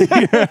feet?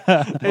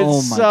 It's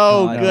Oh my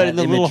so God, good. And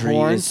the that little imagery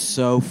horns. is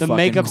so The fucking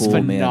makeup's cool,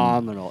 man.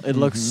 phenomenal. It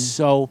looks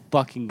so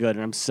fucking good.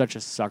 And I'm such a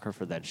sucker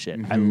for that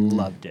shit. I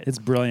loved it. It's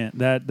brilliant.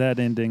 That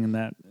ending and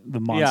the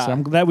monster. Yeah.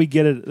 I'm glad we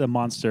get it. The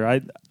monster.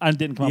 I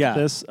didn't come up Yeah.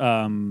 with this,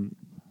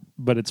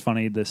 but it's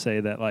funny to say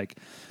that like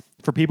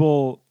for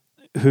people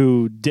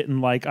who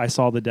didn't like I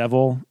Saw the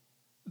Devil,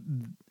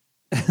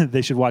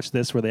 they should watch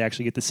this where they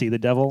actually get to see the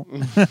devil.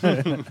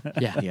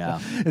 Yeah. Yeah.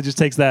 It just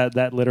takes that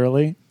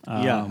literally.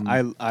 Yeah,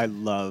 I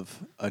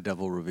love a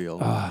devil reveal.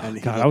 And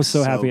he God, I was so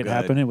looks happy it good.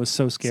 happened. It was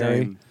so scary.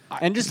 Same.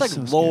 And just like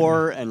So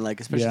lore and like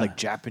especially Yeah. like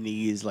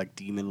Japanese like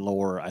demon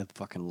lore, I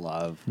fucking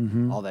love.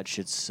 All that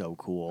shit's so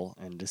cool.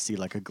 And to see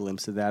like a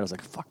glimpse of that, I was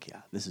like, fuck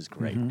yeah, this is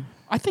great.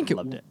 I think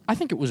Loved it. I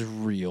think it was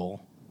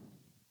real,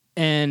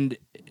 and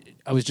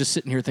I was just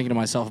sitting here thinking to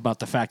myself about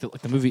the fact that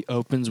like the movie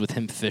opens with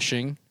him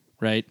fishing,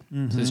 right?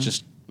 So it's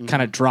just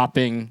kind of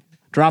dropping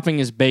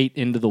his bait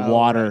into the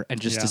water, right. and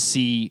just Yeah. to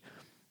see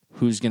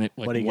who's gonna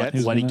like, What he what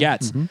gets. he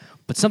gets.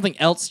 But something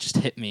else just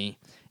hit me,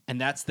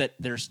 and that's that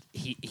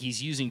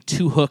he's using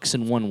 2 hooks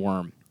and 1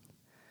 worm.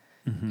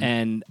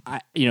 And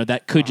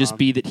that could just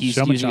be that he's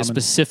Shaman using a shaman.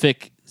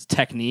 specific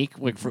technique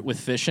with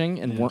fishing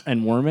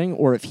and worming,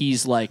 or if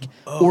he's like,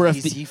 or if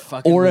is he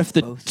fucking if with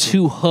the both?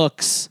 2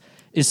 hooks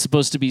is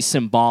supposed to be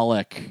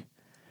symbolic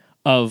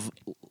of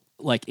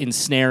like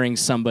ensnaring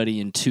somebody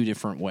in two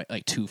different ways,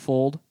 like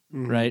twofold,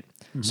 right?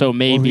 So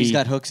maybe Well, he's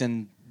got hooks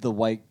in the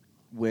White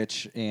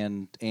Witch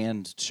and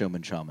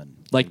Showman Shaman.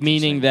 like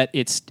meaning that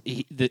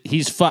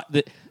he's fucked.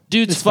 The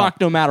dude's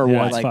fucked no matter Yeah,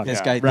 what. it's Like fucked. this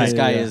Yeah. guy, Right. this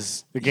guy Yeah.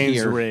 is The game's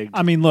here. rigged.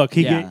 I mean, look,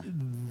 Yeah.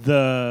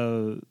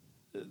 the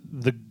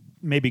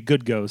maybe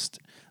good ghost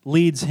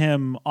leads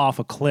him off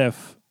a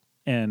cliff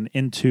and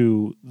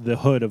into the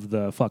hood of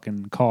the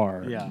fucking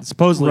car,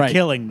 supposedly Right.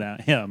 killing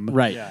him.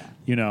 Right.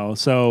 You know,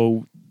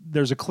 so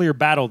there's a clear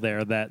battle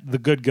there that the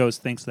good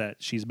ghost thinks that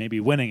she's maybe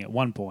winning at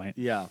one point.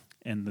 Yeah.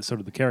 And the sort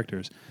of the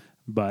characters,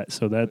 but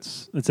so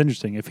that's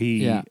interesting. If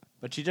he, Yeah.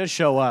 But she does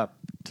show up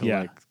to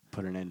Yeah. like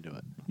put an end to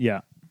it.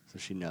 yeah, So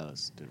she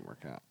knows it didn't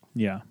work out.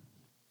 yeah.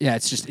 Yeah,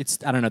 it's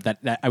I don't know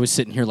that I was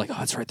sitting here like, oh,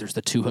 that's right. There's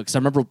the two hooks. I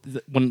remember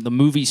when the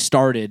movie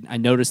started, I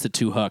noticed the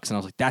two hooks, and I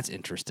was like, that's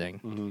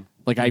interesting.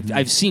 Like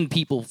I've seen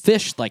people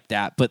fish like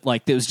that, but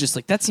like it was just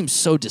like that seems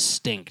so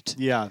distinct.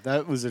 Yeah,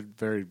 that was a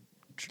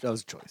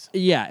choice.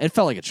 Yeah, it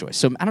felt like a choice.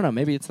 So I don't know.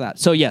 Maybe it's that.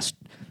 So yes,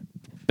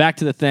 back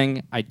to the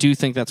thing. I do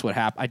think that's what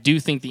happened. I do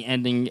think the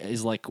ending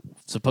is like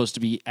supposed to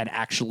be an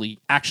actually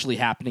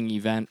happening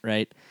event,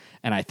 right?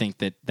 And I think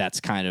that's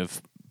kind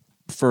of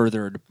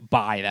furthered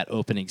by that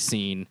opening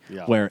scene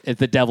where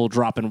the devil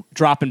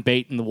dropping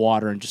bait in the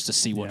water and just to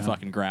see what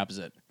fucking grabs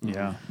it.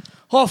 Yeah,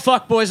 Oh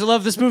fuck, boys! I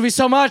love this movie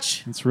so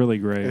much. it's really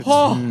great.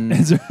 Oh,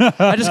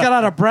 I just got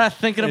out of breath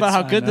thinking about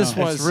how I good this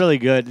know. was. It's really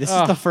good. This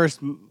is the first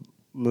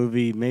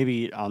movie,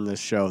 maybe on this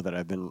show, that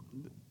I've been.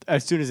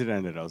 As soon as it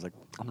ended, I was like,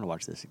 I'm gonna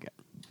watch this again.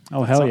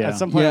 Oh hell yeah! At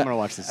some point, I'm gonna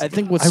watch this. I Again.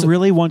 think I what's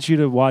really want you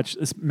to watch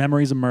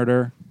Memories of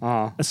Murder,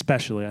 Uh-huh.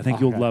 especially. I think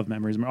you'll Okay. love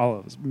Memories of Murder. All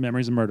of those.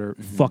 Memories of Murder,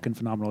 fucking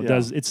phenomenal. It Yeah.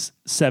 does. It's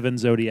 7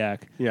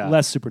 Zodiac, Yeah.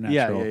 less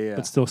supernatural, Yeah.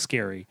 but still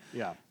scary.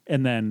 Yeah.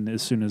 And then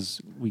as soon as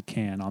we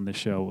can on this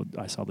show,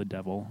 I Saw the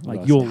Devil.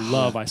 Like That's- you'll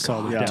love I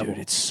Saw the Yeah. Devil. dude,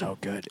 it's so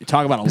good.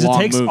 Talk about a 'Cause long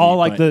it takes movie. all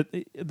like but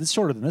it's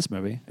shorter than this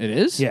movie. it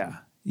is. Yeah.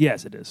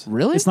 Yes, it is.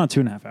 Really? It's not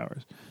 2.5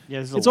 hours.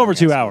 Yeah, this is It's a over long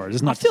 2 ass hours.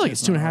 It's I not. feel like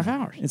it's not 2.5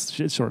 long. hours.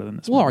 It's shorter than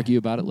this. We'll movie. argue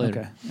about it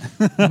later.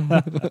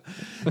 Okay.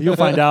 You'll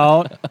find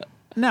out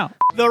now.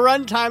 The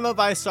runtime of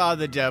I Saw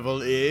the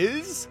Devil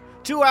is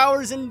 2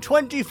 hours and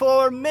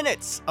 24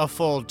 minutes, a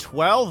full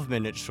 12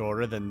 minutes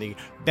shorter than the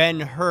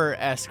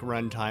Ben-Hur-esque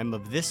runtime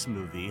of this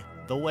movie,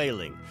 The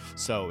Wailing.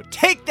 So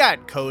take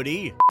that,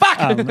 Cody.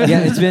 Yeah,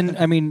 it's been.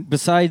 I mean,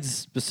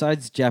 besides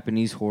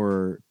Japanese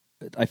horror,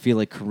 I feel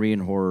like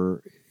Korean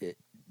horror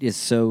is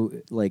so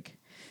like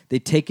they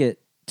take it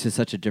to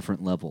such a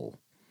different level.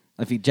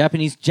 I think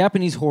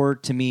Japanese horror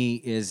to me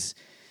is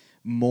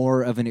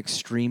more of an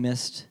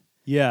extremist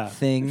Yeah.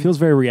 thing. It feels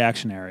very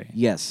reactionary.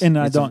 Yes, And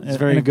I It's don't- It's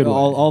very in a good way.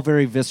 all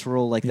very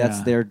visceral. Like Yeah.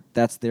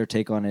 that's their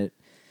take on it.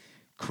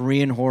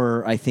 Korean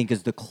horror, I think,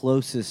 is the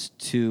closest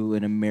to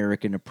an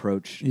American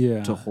approach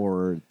to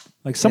horror.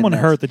 Like someone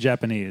that's- hurt the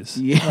Japanese.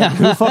 Yeah, Like,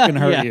 who fucking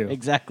hurt yeah, you?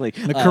 Exactly.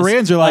 The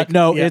Koreans are like,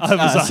 no, yeah, it's it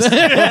was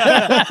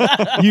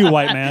us. you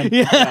white man.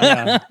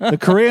 Yeah. The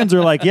Koreans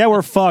are like, yeah,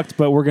 we're fucked,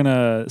 but we're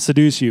gonna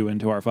seduce you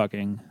into our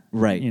fucking.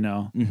 Right. You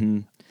know,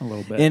 a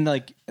little bit. And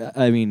like,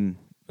 I mean,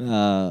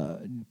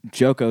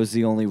 Joko's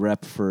the only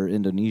rep for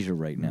Indonesia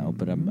right now,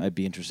 but I'd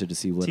be interested to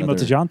see what Timo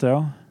other.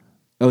 Tajanto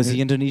Oh, is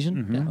he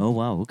Indonesian? Oh,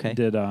 wow. Okay.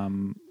 did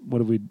what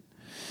did we?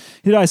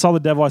 He did I Saw the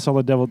Devil. I Saw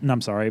the Devil. No, I'm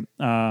sorry.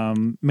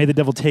 May the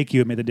Devil Take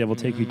You. May the Devil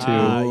Take You too.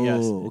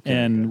 yes. Okay.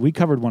 And we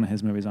covered one of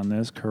his movies on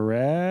this,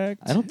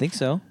 correct? I don't think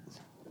so.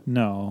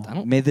 No.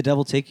 May the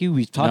Devil Take You.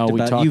 We talked No, we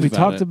about talked you. We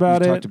talked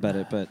about We've it. talked about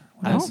it, but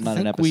I that's don't not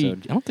an think we.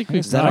 episode. I don't think we.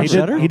 Is that No, on he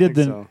Shudder? did. He did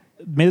the so.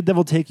 May the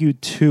Devil Take You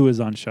 2 is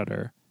on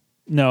Shudder.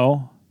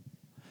 No.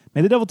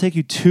 May the Devil Take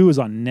You 2 is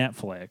on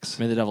Netflix.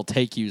 May the Devil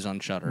Take You's on May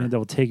the Shudder.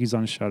 Devil Take You's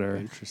on Shudder.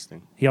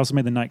 Interesting. He also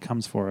made The Night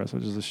Comes For Us,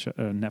 which is a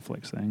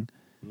Netflix thing.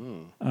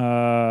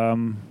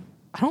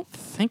 I don't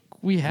think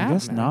we I have.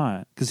 guess man.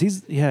 not, because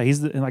he's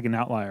like an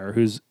outlier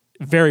who's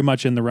very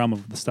much in the realm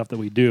of the stuff that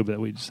we do, but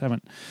we just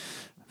haven't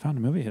found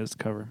a movie of his to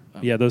cover.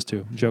 Yeah, those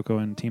two, Joko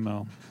and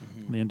Timo,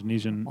 the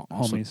Indonesian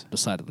Also, homies.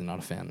 decidedly not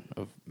a fan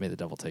of May the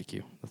Devil Take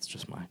You. That's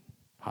just my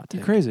hot take.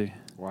 You're crazy.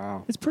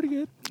 Wow. It's pretty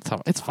good.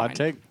 It's fine. Hot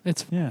take.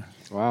 It's Yeah.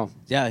 Wow.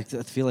 Yeah, I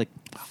feel like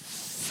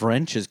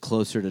French is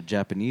closer to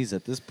Japanese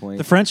at this point.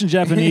 The French and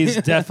Japanese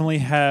definitely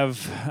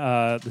have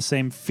the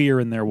same fear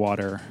in their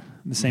water,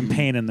 the same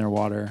pain in their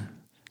water,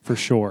 for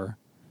sure.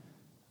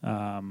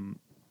 Some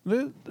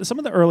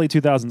of the early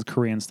 2000s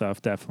Korean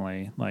stuff,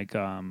 definitely, like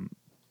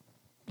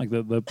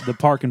the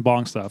Park and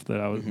Bong stuff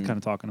that I was kind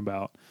of talking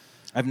about.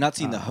 I've not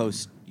seen The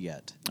Host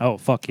yet. Oh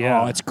fuck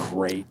yeah! Oh, it's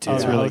great, dude.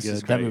 It's really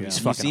good. That movie's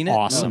Have you fucking seen it?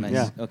 awesome. Oh,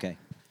 nice. Yeah. Okay.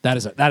 That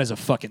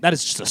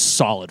is just a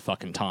solid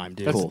fucking time,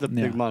 dude. That's the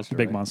Yeah. big monster.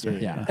 Big right? monster. yeah,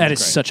 Yeah. that is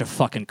Great. such a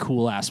fucking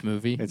cool ass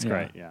movie. It's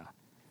great. Yeah.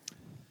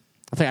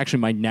 I think actually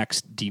my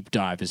next deep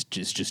dive is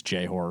just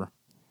J horror.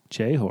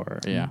 J horror.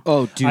 Yeah.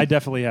 Oh, dude. I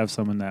definitely have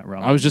some in that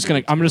realm. I'm just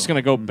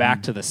gonna go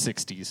back to the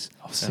 60s,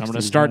 and I'm gonna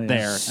 60s, start yeah.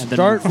 there. And then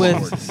Start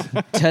move with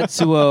forward.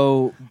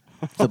 Tetsuo,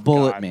 the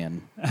Bullet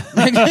Man.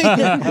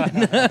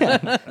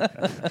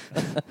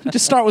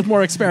 Just start with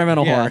more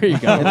experimental horror. Here you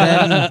go. And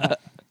then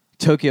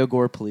Tokyo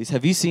Gore Police.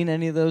 Have you seen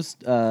any of those?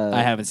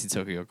 I haven't seen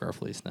Tokyo Gore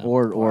Police now.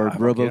 Or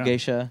Robo yeah.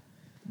 Geisha.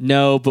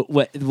 No, but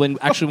when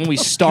we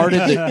started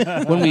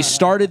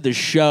the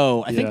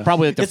show, I think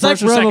probably like the It's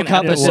first like or second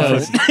RoboCop.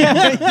 episode.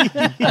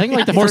 I think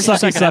like the More first or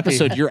second sucky.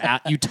 episode,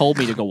 you told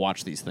me to go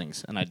watch these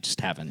things, and I just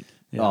haven't.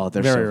 Yeah, Oh,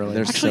 they're very so, early.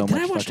 they're Actually, so did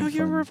much I watch fucking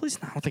Tokyo fun. Gore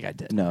Police? No, I don't think I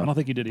did. No. I don't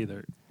think you did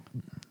either.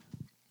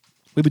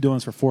 We've been doing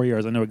this for 4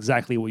 years. I know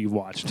exactly what you've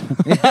watched.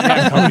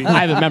 I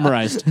have it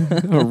memorized.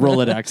 Or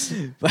Rolodex.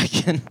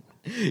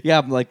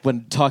 I'm like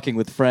when talking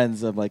with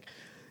friends, I'm like,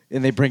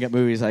 and they bring up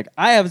movies like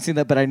I haven't seen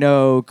that, but I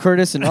know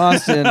Curtis and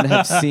Austin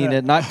have seen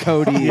it, not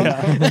Cody.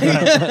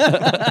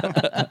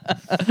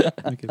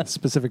 Make a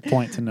specific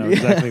point to know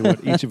exactly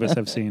what each of us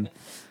have seen.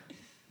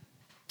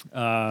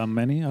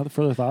 Any other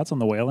further thoughts on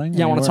The Wailing?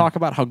 Yeah, I want to Anywhere? talk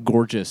about how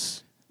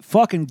gorgeous.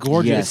 Fucking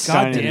gorgeous. Yes. God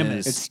Stunning. damn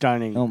it. It's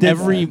stunning. Oh,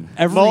 Every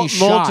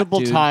shot, multiple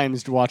dude.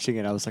 times watching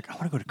it, I was like, I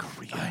want to go to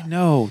Korea. I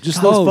know.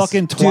 Just those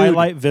fucking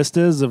twilight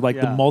vistas of like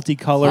the Yeah.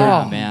 multicolored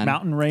Oh, man.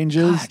 mountain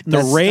ranges. God, the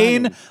that's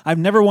rain. stunning. I've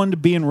never wanted to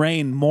be in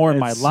rain more in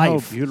my It's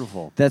life. so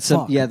beautiful. That's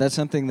Fuck. that's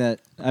something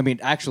that I mean.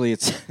 Actually,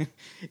 it's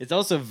it's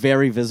also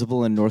very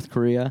visible in North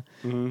Korea,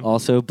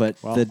 also. But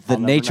Well, the I'll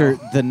never nature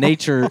know. the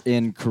nature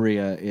in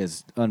Korea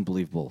is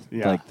unbelievable.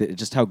 Yeah. Like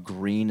just how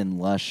green and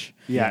lush.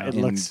 Yeah, it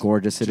and looks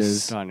gorgeous it just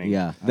is. stunning.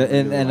 Yeah, I really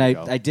and wanna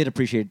go. I did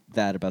appreciate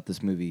that about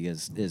this movie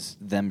is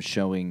them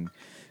showing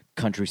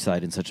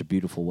countryside in such a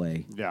beautiful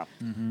way, Yeah.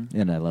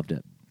 and I loved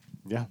it.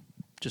 Yeah.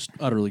 Just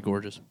utterly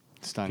gorgeous.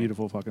 Stunning.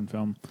 Beautiful fucking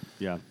film.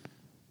 Yeah.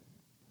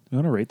 You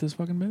want to rate this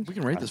fucking bitch? We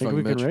can rate I this think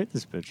fucking we bitch. can rate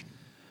this bitch.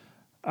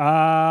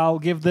 I'll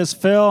give this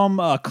film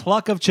a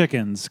cluck of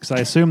chickens because I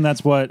assume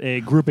that's what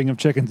a grouping of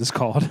chickens is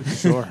called.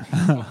 Sure.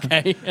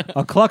 Okay.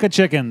 A cluck of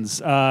chickens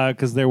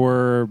because there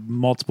were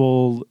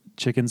multiple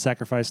chickens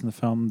sacrificed in the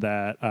film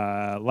that,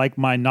 like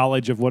my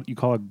knowledge of what you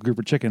call a group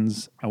of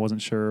chickens, I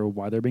wasn't sure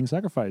why they're being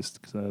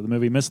sacrificed. 'Cause, the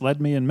movie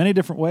misled me in many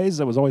different ways.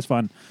 It was always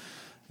fun.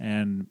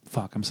 And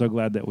fuck, I'm so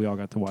glad that we all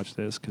got to watch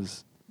this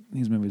because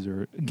these movies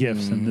are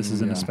gifts and this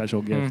isn't a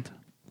special gift.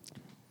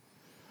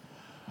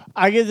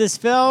 I give this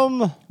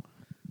film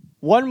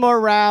one more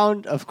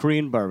round of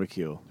Korean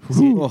barbecue.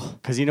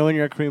 Because you know when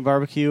you're at Korean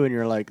barbecue and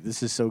you're like,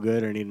 this is so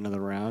good, I need another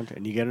round.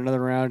 And you get another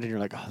round and you're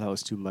like, oh, that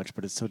was too much,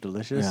 but it's so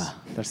delicious. Yeah.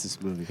 That's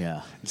this movie.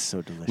 Yeah. It's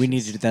so delicious. We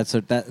need to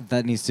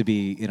that needs to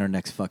be in our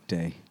next fuck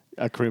day.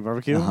 A Korean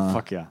barbecue?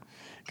 Fuck yeah.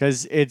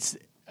 Because it's,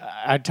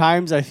 at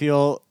times I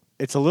feel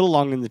it's a little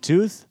long in the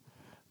tooth,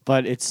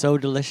 but it's so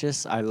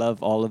delicious. I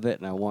love all of it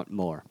and I want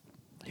more.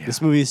 Yeah.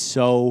 This movie is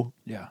so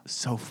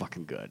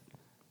fucking good.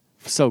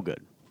 So good.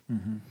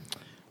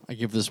 I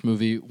give this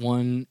movie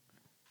one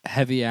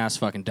heavy ass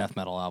fucking death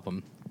metal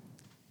album.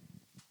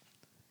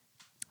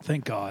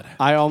 Thank God.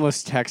 I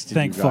almost texted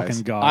Thank you guys.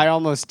 fucking God. I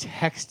almost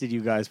texted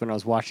you guys when I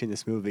was watching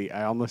this movie.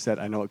 I almost said,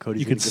 I know what Cody's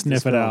You gonna could give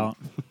sniff this it film. out.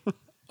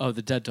 Oh,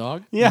 the dead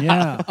dog? Yeah.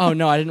 Yeah. Oh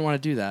no, I didn't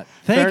want to do that.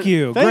 Thank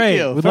you. Thank Great.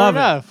 you. We Fair love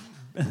enough.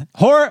 it.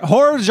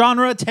 Horror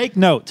genre, take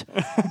note.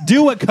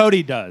 Do what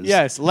Cody does.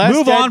 Yes, less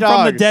Move dead on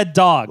from the dogs. dead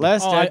dog.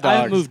 Less Oh, dead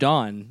I dogs. moved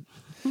on.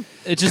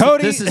 It just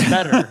Cody- this is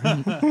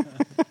better.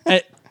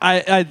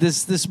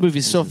 This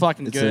movie's so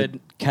fucking It's good. a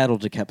cattle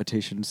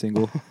decapitation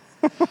single.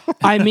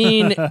 I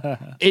mean,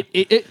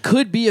 it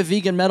could be a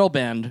vegan metal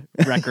band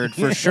record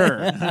for sure,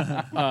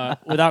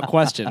 without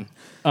question.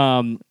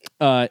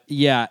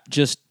 Yeah,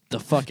 just the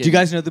fucking. Do you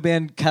guys know the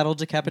band Cattle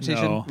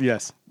Decapitation? No.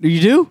 Yes,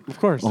 You do? of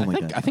course. Oh my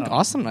God. I think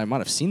Austin and I might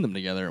have seen them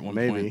together at one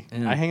Maybe.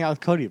 point. Yeah. I hang out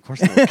with Cody, of course.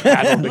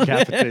 Cattle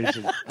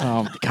decapitation.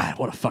 God,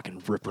 what a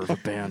fucking ripper of a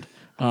band.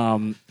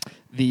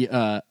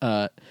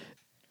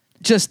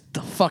 Just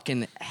the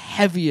fucking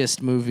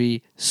heaviest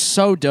movie.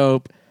 So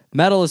dope.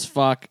 Metal as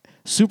fuck.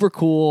 Super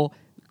cool.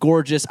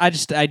 Gorgeous. I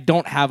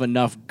don't have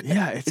enough.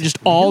 Yeah, it's just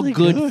all really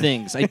good good.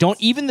 things. I don't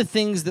even the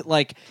things that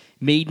like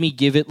made me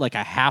give it like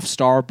a half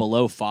star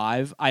below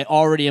 5. I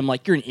already am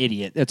like, you're an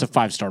idiot. It's a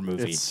 5-star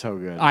movie. It's so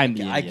good. I'm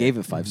the I idiot. gave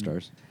it 5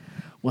 stars.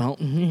 Well,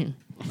 you're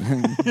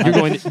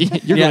going to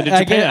Yeah,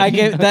 Japan. I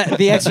gave that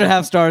the extra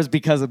half stars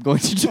because I'm going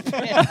to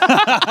Japan.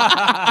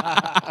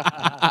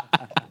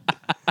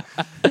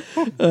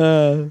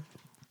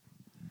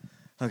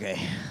 Okay.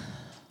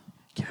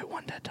 Give it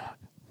one dead dog.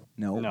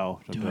 No. No,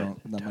 don't do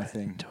it. Not my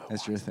thing. Do it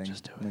That's your once. thing.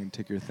 Just do I'm it. going to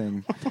take your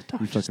thing.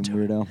 dog, You just fucking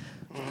do it. weirdo.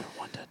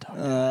 One dead dog.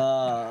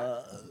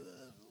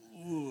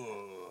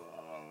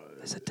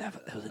 There's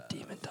it was a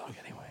demon dog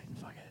anyway.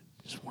 Fuck it.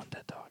 Just one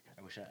dead dog.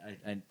 I wish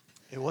I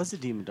It was a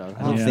demon dog.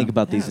 I don't Yeah. think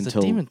about these it's a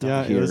until demon dog.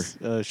 Yeah, here. it was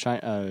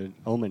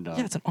Omen dog.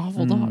 Yeah, it's an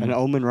awful dog. An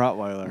Omen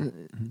Rottweiler.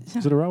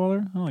 Is it a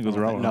Rottweiler? I don't think it was a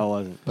Rottweiler. No, it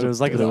wasn't. But it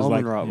was like It an was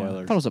Omen like-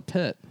 Rottweiler. I thought it was a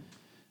pit.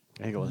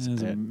 I think it was It a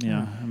was a- pit.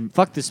 yeah.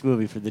 Fuck this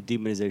movie for the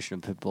demonization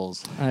of pit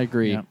bulls I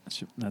agree. Yeah,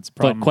 that's a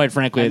But problem. quite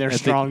frankly, and their I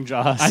think- strong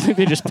jaws. I think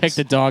they just picked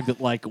a dog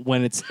that, like,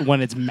 when it's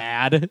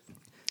mad,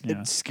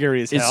 Yeah. It's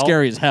scary as it's hell.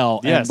 scary as hell.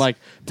 Yes. And like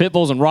pit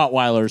bulls and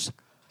Rottweilers,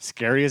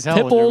 Scary as hell.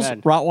 pit when they're bulls,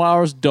 mad.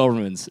 Rottweilers,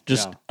 Dobermans,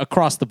 just Yeah.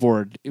 across the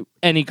board,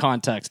 any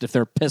context. If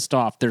they're pissed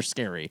off, they're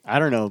scary. I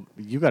don't know.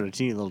 You got a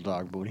teeny little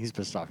dog, but when he's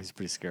pissed off, he's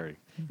pretty scary.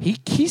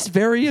 He's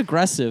very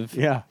aggressive.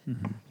 Yeah,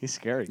 he's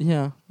scary.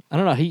 Yeah. I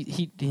don't know.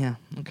 Yeah.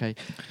 Okay.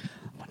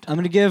 I'm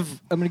gonna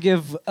give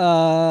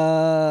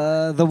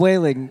The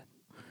Wailing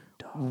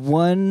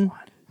one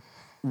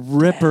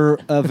ripper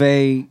of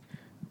a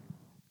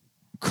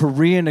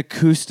Korean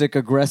acoustic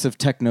aggressive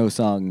techno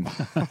song.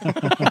 I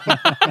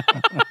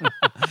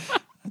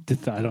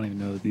don't even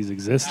know that these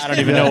exist. I don't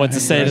even know what to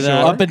say to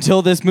that. Up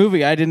until this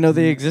movie, I didn't know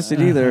they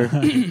existed either.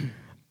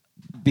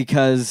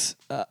 Because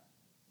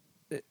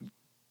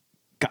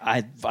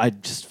I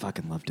just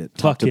fucking loved it.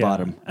 Top to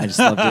bottom. I just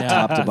loved it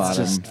top to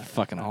bottom. It's just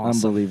fucking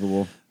awesome.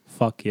 Unbelievable.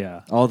 Fuck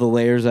yeah. All the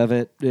layers of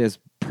it is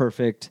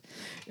perfect.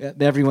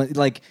 Everyone,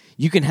 like,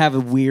 you can have a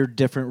weird,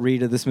 different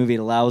read of this movie. It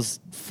allows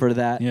for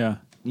that. Yeah.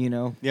 You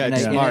know? Yeah, and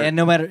it's smart. And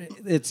no matter,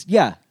 it's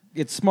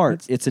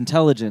smart. It's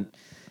intelligent.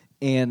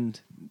 And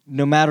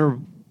no matter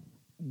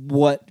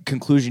what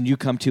conclusion you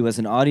come to as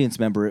an audience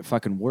member, it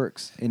fucking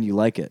works. And you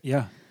like it.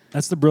 Yeah.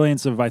 That's the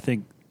brilliance of, I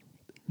think,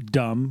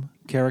 dumb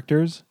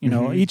characters. You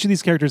know, each of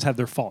these characters have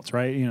their faults,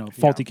 right? You know,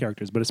 faulty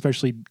characters, but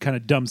especially kind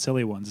of dumb,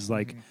 silly ones. Is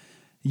like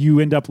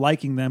you end up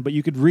liking them, but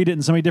you could read it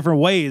in so many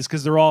different ways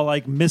because they're all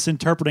like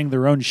misinterpreting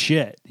their own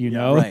shit. You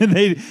know, right.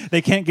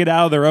 they can't get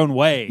out of their own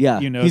way. Yeah,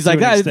 you know, he's to like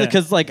an that extent.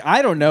 because like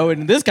I don't know,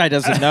 and this guy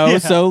doesn't know.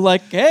 So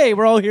like, hey,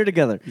 we're all here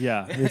together.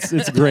 Yeah,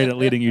 it's great at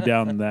leading you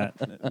down that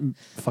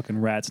fucking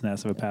rat's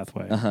nest of a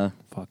pathway.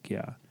 Fuck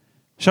yeah.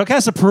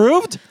 Showcast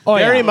approved? Oh,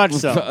 very much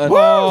so.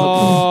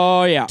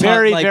 Oh yeah.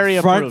 Very, Like very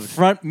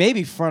approved.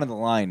 maybe front of the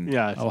line.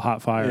 Yeah. Oh,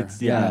 hot fire.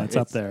 It's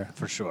up there.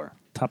 For sure.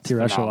 Top tier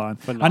echelon.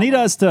 Phenomenal. I need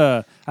us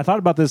to. I thought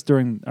about this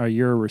during our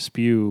Euro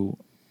Respew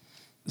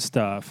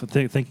stuff.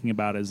 Thinking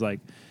about it is like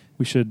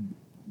we should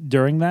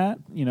during that,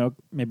 you know,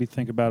 maybe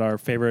think about our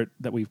favorite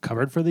that we've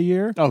covered for the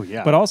year. Oh,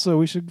 yeah. But also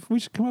we should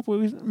come up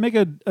with make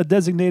a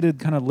designated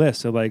kind of list.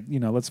 So like, you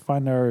know, let's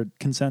find our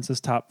consensus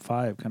top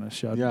 5 kind of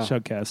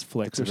Shudcast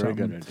flicks or something.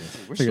 Very good idea.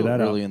 We're Figure still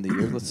that early out. in the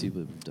year. Let's see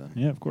what we've done.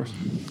 Yeah, of course.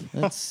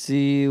 Let's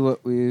see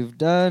what we've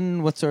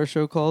done. What's our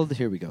show called?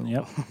 Here we go.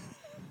 Yep.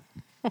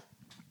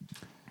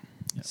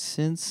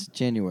 Since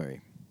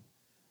January.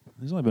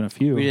 There's only been a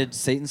few. We did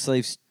Satan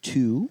Slaves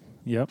 2.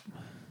 Yep.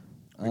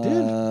 We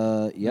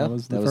did? Yep. That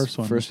was the first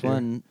one First this year.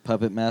 one.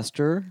 Puppet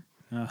Master.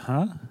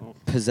 Uh-huh.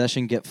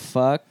 Possession Get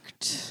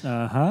Fucked.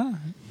 Uh-huh.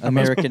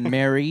 American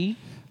Mary.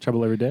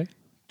 Trouble Every Day.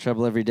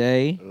 Trouble Every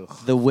Day.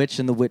 The Witch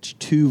and the Witch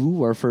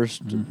 2, our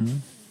first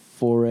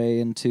foray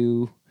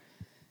into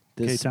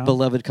this K-Town.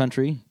 beloved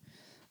country.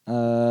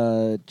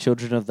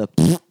 Children of the...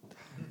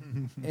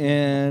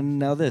 and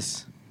now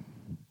this.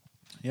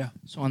 Yeah.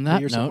 So on that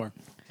Years note, before.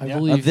 I Yeah.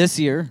 believe Of this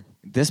year,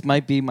 this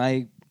might be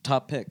my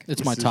top pick.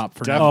 it's my top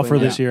for Oh, now. for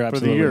this year, For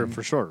absolutely. the year,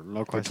 for sure.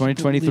 No For question.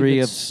 2023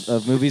 it's-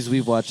 of movies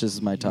we've watched, this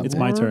is my top It's pick.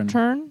 my Your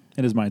turn.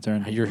 It is my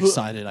turn. You're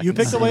excited. I You can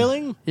picked the see.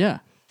 Wailing? Yeah.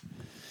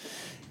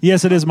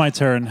 Yes, it is my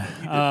turn.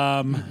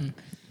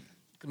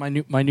 My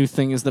new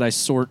thing is that I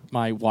sort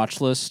my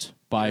watch list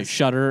by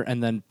Shudder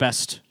and then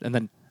best and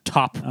then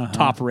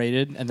top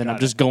rated, and then I'm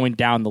just going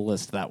down the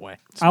list that way.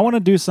 I want to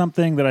do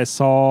something that I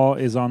saw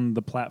is on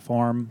the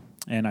platform,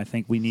 and I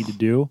think we need to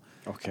do,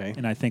 Okay.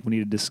 and I think we need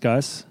to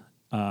discuss.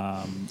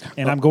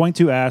 And I'm going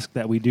to ask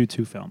that we do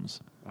 2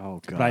 films.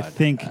 Oh, God.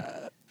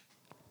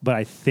 But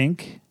I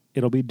think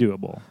it'll be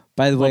doable.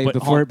 By the way, but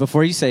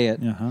before you say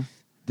it, Uh-huh.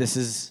 this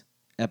is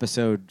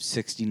episode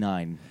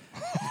 69.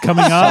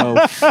 Coming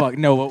up. So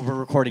no, what we're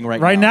recording right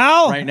Right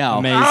now. now? Right now.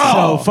 Amazing.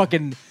 So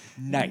fucking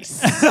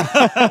nice.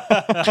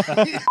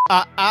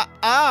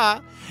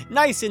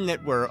 Nice in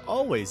that we're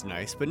always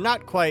nice, but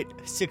not quite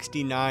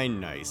 69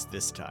 nice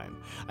this time.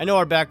 I know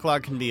our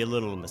backlog can be a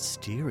little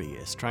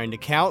mysterious trying to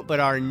count, but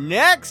our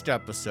next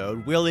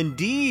episode will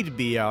indeed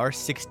be our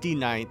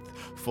 69th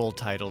full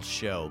title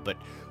show. But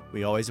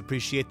we always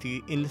appreciate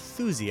the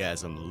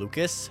enthusiasm,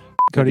 Lucas.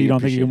 Cody, you don't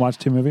think you can watch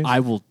 2 movies? I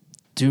will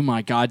do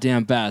my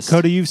goddamn best.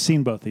 Cody, you've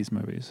seen both these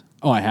movies.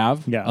 Oh, I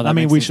have? Yeah. Oh, that I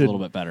mean, makes we things should- a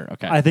little bit better.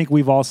 Okay. I think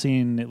we've all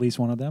seen at least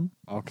one of them.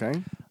 Okay.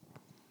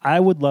 I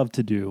would love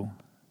to do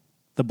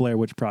The Blair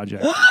Witch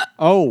Project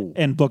Oh.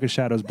 and Book of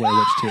Shadows Blair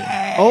Witch 2.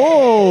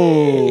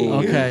 Oh.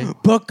 okay.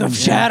 Book of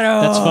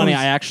Shadows. That's funny.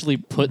 I actually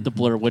put the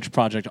Blair Witch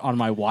Project on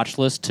my watch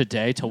list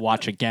today to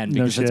watch again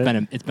No because it's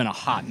shit. been a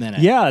hot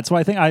minute. Yeah, that's why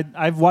I think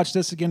I've watched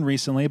this again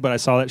recently, but I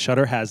saw that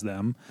Shudder has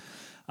them.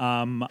 They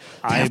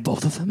have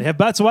both of them? They have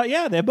that's why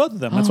they have both of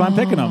them. That's why I'm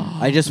picking them.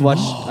 I just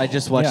watched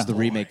Yeah. the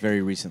remake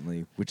very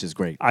recently, which is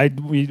great. I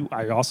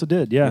also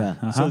did, yeah. Yeah.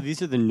 Uh-huh. So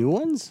these are the new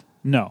ones?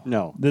 No.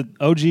 No. The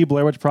OG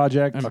Blair Witch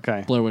Project,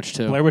 Okay. Blair Witch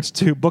 2. Blair Witch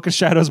 2, Book of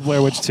Shadows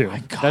Blair Witch 2.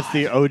 That's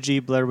the OG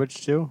Blair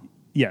Witch 2?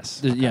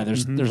 Yes. There's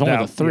only the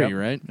That- 3, yep.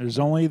 right? There's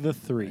only the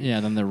 3. Yeah,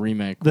 then the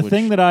remake. The which-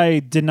 thing that I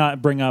did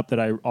not bring up that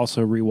I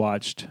also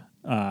rewatched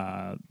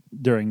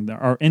during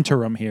our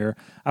interim here,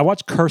 I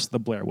watched Curse the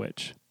Blair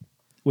Witch,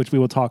 which we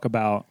will talk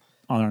about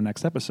on our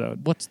next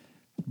episode. What's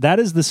That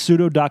is the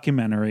pseudo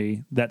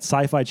documentary that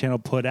Sci-Fi Channel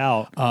put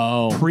out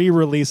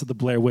pre-release of the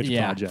Blair Witch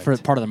Project. for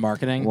part of the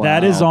marketing? Wow.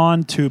 That is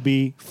on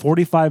Tubi,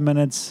 45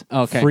 minutes,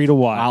 Okay. free to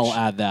watch. I'll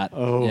add that.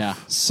 Oh. Yeah.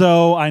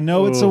 So I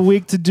know it's a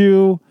week to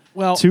do,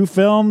 Well, 2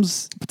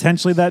 films,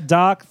 potentially that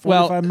doc,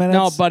 45 minutes.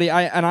 No, buddy,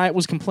 I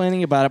was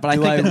complaining about it, but I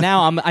think that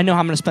now I know how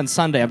I'm going to spend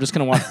Sunday. I'm just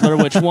going to watch Blair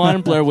Witch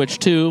 1, Blair Witch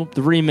 2,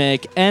 the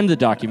remake, and the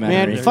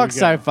documentary. Man, fuck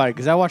sci-fi,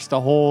 because I watched the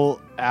whole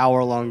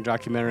hour-long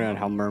documentary on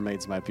how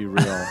mermaids might be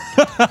real.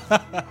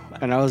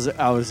 And I was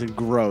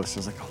engrossed. I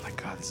was like, oh my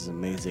God, this is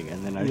amazing.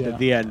 And then at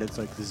the end, it's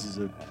like, this is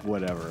a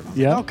whatever.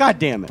 Yeah. Oh, God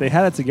damn it. They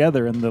had it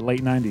together in the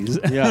late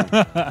 90s.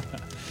 Yeah.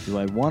 Do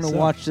I want to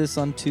watch this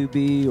on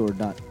Tubi or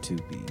not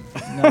Tubi?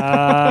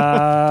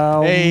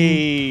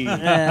 Hey.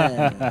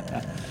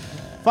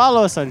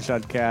 Follow us on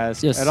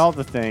Shudcast Yes. at all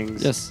the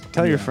things. Yes.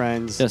 Tell your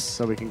friends Yes.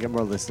 so we can get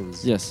more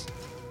listens. Yes.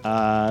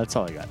 That's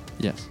all I got.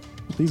 Yes.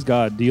 Please,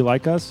 God, do you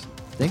like us?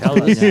 Thanks Tell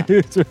for us.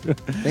 thanks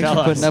Tell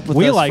for putting us. up with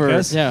We us like for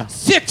us. Yeah.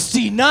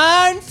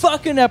 69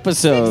 fucking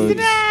episodes.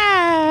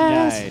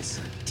 Nice.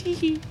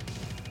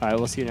 All right,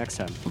 we'll see you next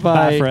time.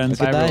 Bye, friends.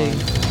 Bye, Goodbye.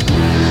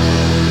 everyone.